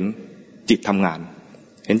แล้วจะเห็นจิตทำงาน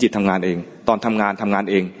เห็นจิตทำงานเองตอนทำงาน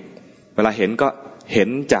เองเวลาเห็นก็เห็น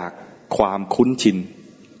จากความคุ้นชิน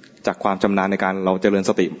จากความชำนาญในการเราเจริญ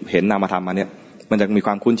สติเห็นนามธรรมมาเนี่ยมันจะมีค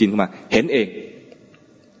วามคุ้นชินขึ้นมาเห็นเอง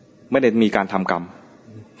ไม่ได้มีการทำกรรม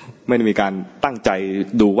ไม่ได้มีการตั้งใจ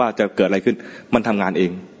ดูว่าจะเกิดอะไรขึ้นมันทำงานเอ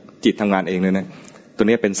งจิตทำงานเองเลยนะตัว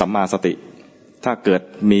นี้เป็นสัมมาสติถ้าเกิด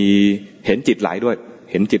มีเห็นจิตไหลด้วย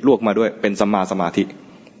เห็นจิตลวกมาด้วยเป็นสัมมาสมาธิ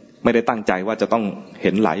ไม่ได้ตั้งใจว่าจะต้องเ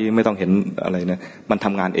ห็นไหลไม่ต้องเห็นอะไรนะมันท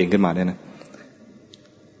ำงานเองขึ้นมาเนี่ยนะ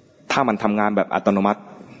ถ้ามันทำงานแบบอัตโนมัติ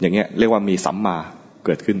อย่างเงี้ยเรียกว่ามีสัมมาเ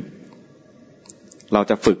กิดขึ้นเรา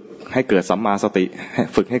จะฝึกให้เกิดสัมมาสติ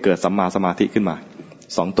ฝึกให้เกิดสัมมาสมาธิขึ้นมา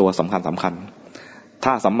สองตัวสำคัญ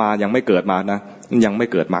ถ้าสัมมายังไม่เกิดมานะยังไม่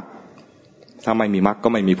เกิดมรรคถ้าไม่มีมรรคก็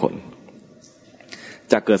ไม่มีผล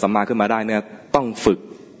จะเกิดสัมมาขึ้นมาได้เนี่ยต้องฝึก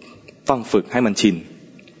ให้มันชิน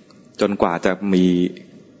จนกว่าจะมี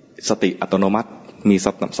สติอัตโนมัติมี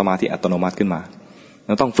สมาธิอัตโนมัติขึ้นมาเร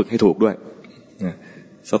าต้องฝึกให้ถูกด้วย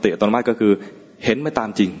สติอัตโนมัติก็คือเห็นไม่ตาม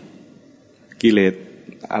จริงกิเลส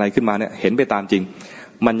อะไรขึ้นมาเนี่ยเห็นไปตามจริง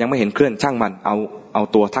มันยังไม่เห็นเคลื่อนช่างมันเอา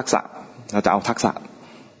ตัวทักษะเราจะเอาทักษะ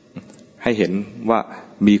ให้เห็นว่า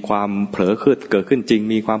มีความเผลอเกิดขึ้นจริง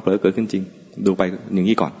มีความเผลอเกิดขึ้นจริงดูไปอย่าง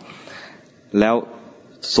นี้ก่อนแล้ว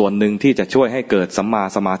ส่วนหนึ่งที่จะช่วยให้เกิดสัมมา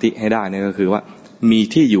สมาธิให้ได้เนี่ยก็คือว่ามี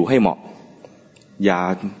ที่อยู่ให้เหมาะอย่า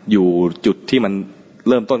อยู่จุดที่มัน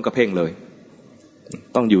เริ่มต้นก็เพ่งเลย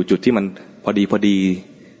ต้องอยู่จุดที่มันพอดี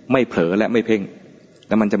ไม่เผลอและไม่เพ่งแ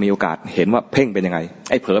ล้วมันจะมีโอกาสเห็นว่าเพ่งเป็นยังไง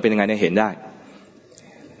ไอ้เผลอเป็นยังไงเนี่ยเห็นได้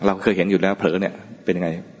เราเคยเห็นอยู่แล้วเผลอเนี่ยเป็นยังไง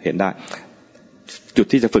เห็นได้จุด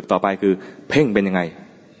ที่จะฝึกต่อไปคือเพ่งเป็นยังไง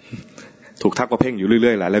ถูกทักว่าเพ่งอยู่เ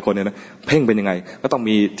รื่อยๆหลายคนเนี่ยนะเพ่งเป็นยังไงก็ต้อง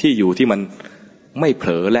มีที่อยู่ที่มันไม่เผล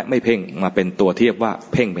อและไม่เพ่งมาเป็นตัวเทียบว่า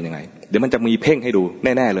เพ่งเป็นยังไงเดี๋ยวมันจะมีเพ่งให้ดูแ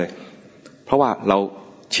น่ๆเลยเพราะว่าเรา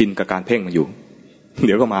ชินกับการเพ่งมาอยู่เ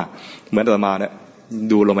ดี๋ยวก็มาเหมือนอาตมาเนี่ย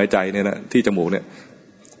ดูลมหายใจเนี่ยนะที่จมูกเนี่ย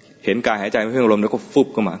เห็นกายหายใจไม่เพ่งลมแล้วก็ฟุบ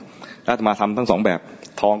ก็มาอาตมาทำทั้งสองแบบ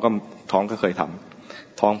ท้องก็เคยท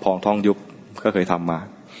ำท้องพองท้องยุบก็เคยทำมา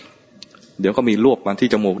เดี๋ยวก็มีรวบมาที่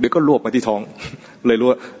จมูกเดี๋ยวก็รวบมาที่ท้องเลยรู้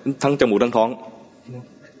ว่าทั้งจมูกทั้งท้อง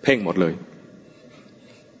เพ่งหมดเลย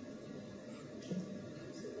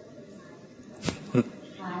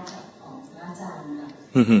คล้ายกับของอาจารย์นะ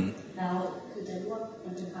แล้วคือจะรู้ว่ามั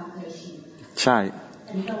นเป็นความเคยชินใช่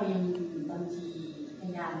อันนี้เรายังบางทีพย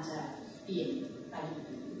ายามจะเปลี่ยนไป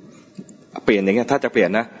เปลี่ยนอย่างเงี้ยถ้าจะเปลี่ยน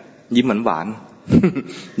นะยิ้มหวาน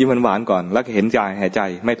ยิ้มหวานก่อนแล้วเห็นกายหายใจ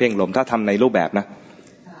ไม่เพ่งลมถ้าทำในรูปแบบนะ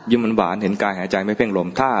ยิ้มหวานเห็นกายหายใจไม่เพ่งลม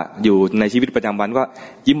ถ้าอยู่ในชีวิตประจำวันก็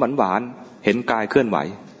ยิ้มหวานเห็นกายเคลื่อนไหว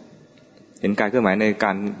เห็นกายเคลื่อนไหวในก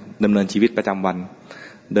ารดำเนินชีวิตประจำวัน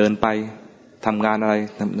เดินไปทำงานอะไร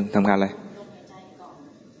ทำงานอะไร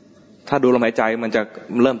ถ้าดูลมหายใจมันจะ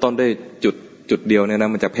เริ่มต้นด้วยจุดเดียวเนี่ยนะ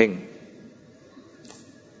มันจะเพ่ง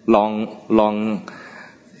ลอ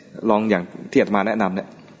งอย่างที่อาตมาแนะนำเนี่ย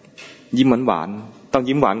ยิ้มหวานต้อง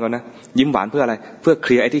ยิ้มหวานก่อนนะยิ้มหวานเพื่ออะไรเพื่อเค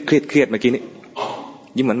ลียร์ไอ้ที่เครียดเมื่อกี้นี้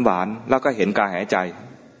ยิ้มหวานแล้วก็เห็นกายหายใจ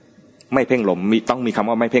ไม่เพ่งลมต้องมีคำ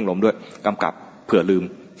ว่าไม่เพ่งลมด้วยกำกับเผื่อลืม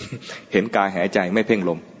เห็นกายหายใจไม่เพ่ง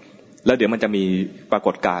ลมแล้วเดี๋ยวมันจะมีปราก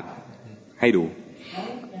ฏการณ์ให้ดูแล้ว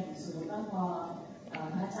อย่างสมมติว่าพอ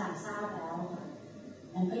พระอาจารย์ทราบแล้ว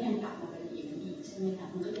มันก็ยังกลับมาเป็นอีกใช่ไหมคะ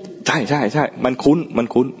มันก็ยังใช่มันคุ้นมัน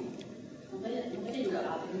ก็จะอยู่กับเร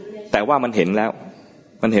าเรื่อยๆแต่ว่ามันเห็นแล้ว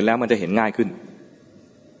มันจะเห็นง่ายขึ้น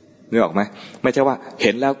นึกออกไหมไม่ใช่ว่าเ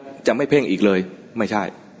ห็นแล้วจะไม่เพ่งอีกเลยไม่ใช่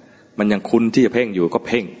มันยังคุ้นที่จะเพ่งอยู่ก็เ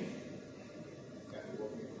พ่ง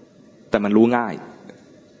แต่มันรู้ง่าย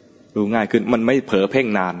ขึ้นมันไม่เผลอเพ่ง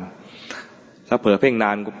นานถ้าเผลอเพ่งน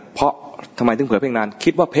านเพราะทำไมถึงเผลอเพ่งนาน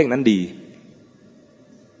คิดว่าเพ่งนั้นดี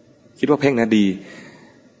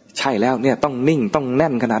ใช่แล้วเนี่ยต้องนิ่งต้องแน่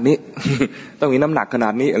นขนาดนี้ ต้องมีน้ำหนักขนา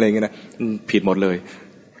ดนี้อะไรเงี้ยนะผิดหมดเลย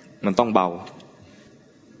มันต้องเบา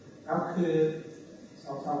ก็คือส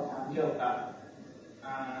อบถามเกี่ยวกับ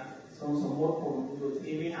สมมติผมอยู่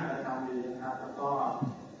ที่วิหารธรรมอยู่นะครับแล้วก็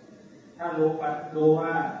ถ้ารู้ว่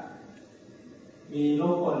ามีโล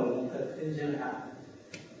ภโกรธหลงเกิดขึ้นใช่ไหมครับ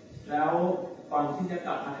แล้วก่อนที่จะก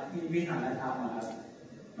ลับมาที่วิหารธรรมนะครับ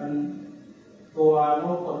มันตัวโล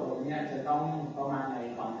ภโกรธหลงเนี่ยจะต้องประมาณไหน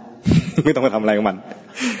ก่อนครับไม่ต้องไปทำอะไรกับมัน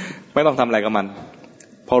ไม่ต้องทำอะไรกับมัน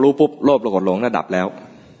พอรู้ปุ๊บโลภโกรธหลงน่ะดับแล้ว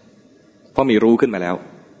เพราะมีรู้ขึ้นมาแล้ว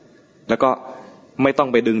แล้วก็ไม่ต้อง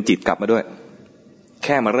ไปดึงจิตกลับมาด้วยแ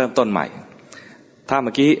ค่มาเริ่มต้นใหม่ถ้าเ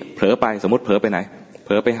มื่อกี้เผลอไปสมมติเผลอไปไหนเผ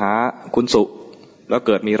ลอไปหาคุณสุแล้วเ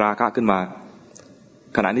กิดมีราคะขึ้นมา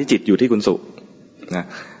ขณะนี้จิตอยู่ที่คุณสุนะ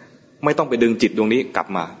ไม่ต้องไปดึงจิตดวงนี้กลับ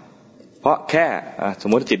มาเพราะแค่สม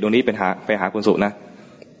มติจิตดวงนี้ไปหาคุณสุนะ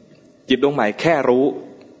จิตดวงใหม่แค่รู้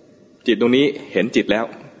จิตดวงนี้เห็นจิตแล้ว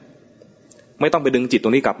ไม่ต้องไปดึงจิตตร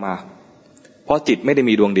งนี้กลับมาเพราะจิตไม่ได้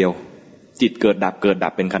มีดวงเดียวจิตเกิดดั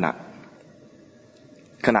บเป็นข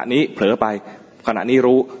ณะนี้เผลอไปขณะนี้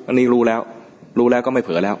รู้อันนี้รู้แล้วก็ไม่เผ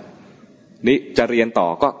ลอแล้วนี่จะเรียนต่อ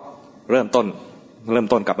ก็เริ่มต้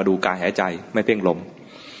นกลับมาดูกายหายใจไม่เพ่งลม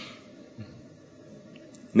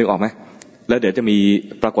นึกออกไหมแล้วเดี๋ยวจะมี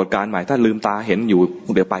ปรากฏการณ์ใหม่ถ้าลืมตาเห็นอยู่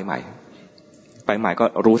เดี๋ยวไปใหม่ก็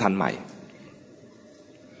รู้ทันใหม่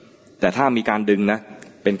แต่ถ้ามีการดึงนะ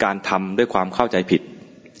เป็นการทำด้วยความเข้าใจผิด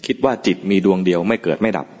คิดว่าจิตมีดวงเดียวไม่เกิดไ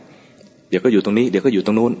ม่ดับเดี๋ยวก็อยู่ตรงนี้เดี๋ยวก็อยู่ต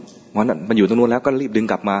รงนู้นมันอยู่ตรงนู้นแล้วก็รีบดึง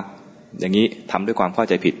กลับมาอย่างนี้ทำด้วยความเข้า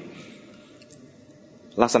ใจผิด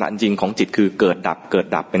ลักษณะจริงของจิตคือเกิด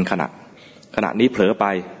ดับเป็นขณะนี้เผลอไป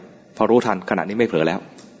พอรู้ทันขณะนี้ไม่เผลอแล้ว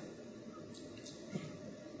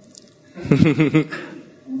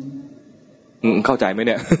เข้าใจไหมเ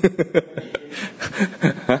นี่ย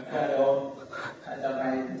เ ไป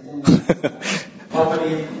พอ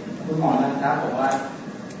ดีคุณหมอนะครับบอกว่า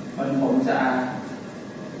ผมจะ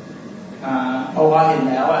เพราะว่าเห็น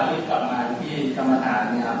แล้วรีบกลับมาที่กรรมฐาน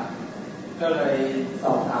เนี่ยครับก็เลยส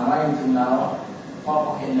อบถามว่าจริงๆแล้วพอ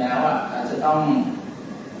เห็นแล้วอาจจะต้อง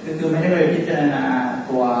คือไม่ได้ไปพิจารณา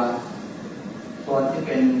ตัวที่เ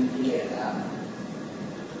ป็นกิเลสครับ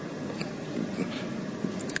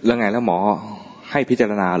แล้วไงแล้วหมอให้พิจา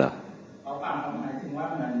รณาเหรอเขาฟังหมายถึงว่า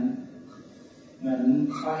เหมือน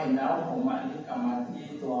พอเห็นแล้วผมรีบกลับมาที่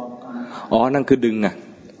ตัวอ๋อนั่นคือดึง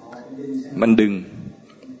มันดึง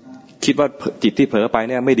คิดว่าจิตที่เผลอไป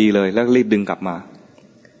เนี่ยไม่ดีเลยแล้วรีบดึงกลับมา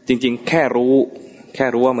จริงๆแค่รู้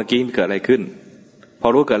ว่าเมื่อกี้เกิดอะไรขึ้นพอ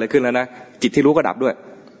รู้เกิดอะไรขึ้นแล้วนะจิตที่รู้ก็ดับด้วย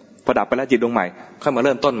พอดับไปแล้วจิตดวงใหม่ค่อยมาเ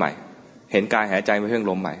ริ่มต้นใหม่เห็นกายหายใจไม่เพ่ง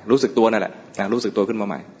ลมใหม่รู้สึกตัวนั่นแหละรู้สึกตัวขึ้นมา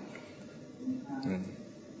ใหม่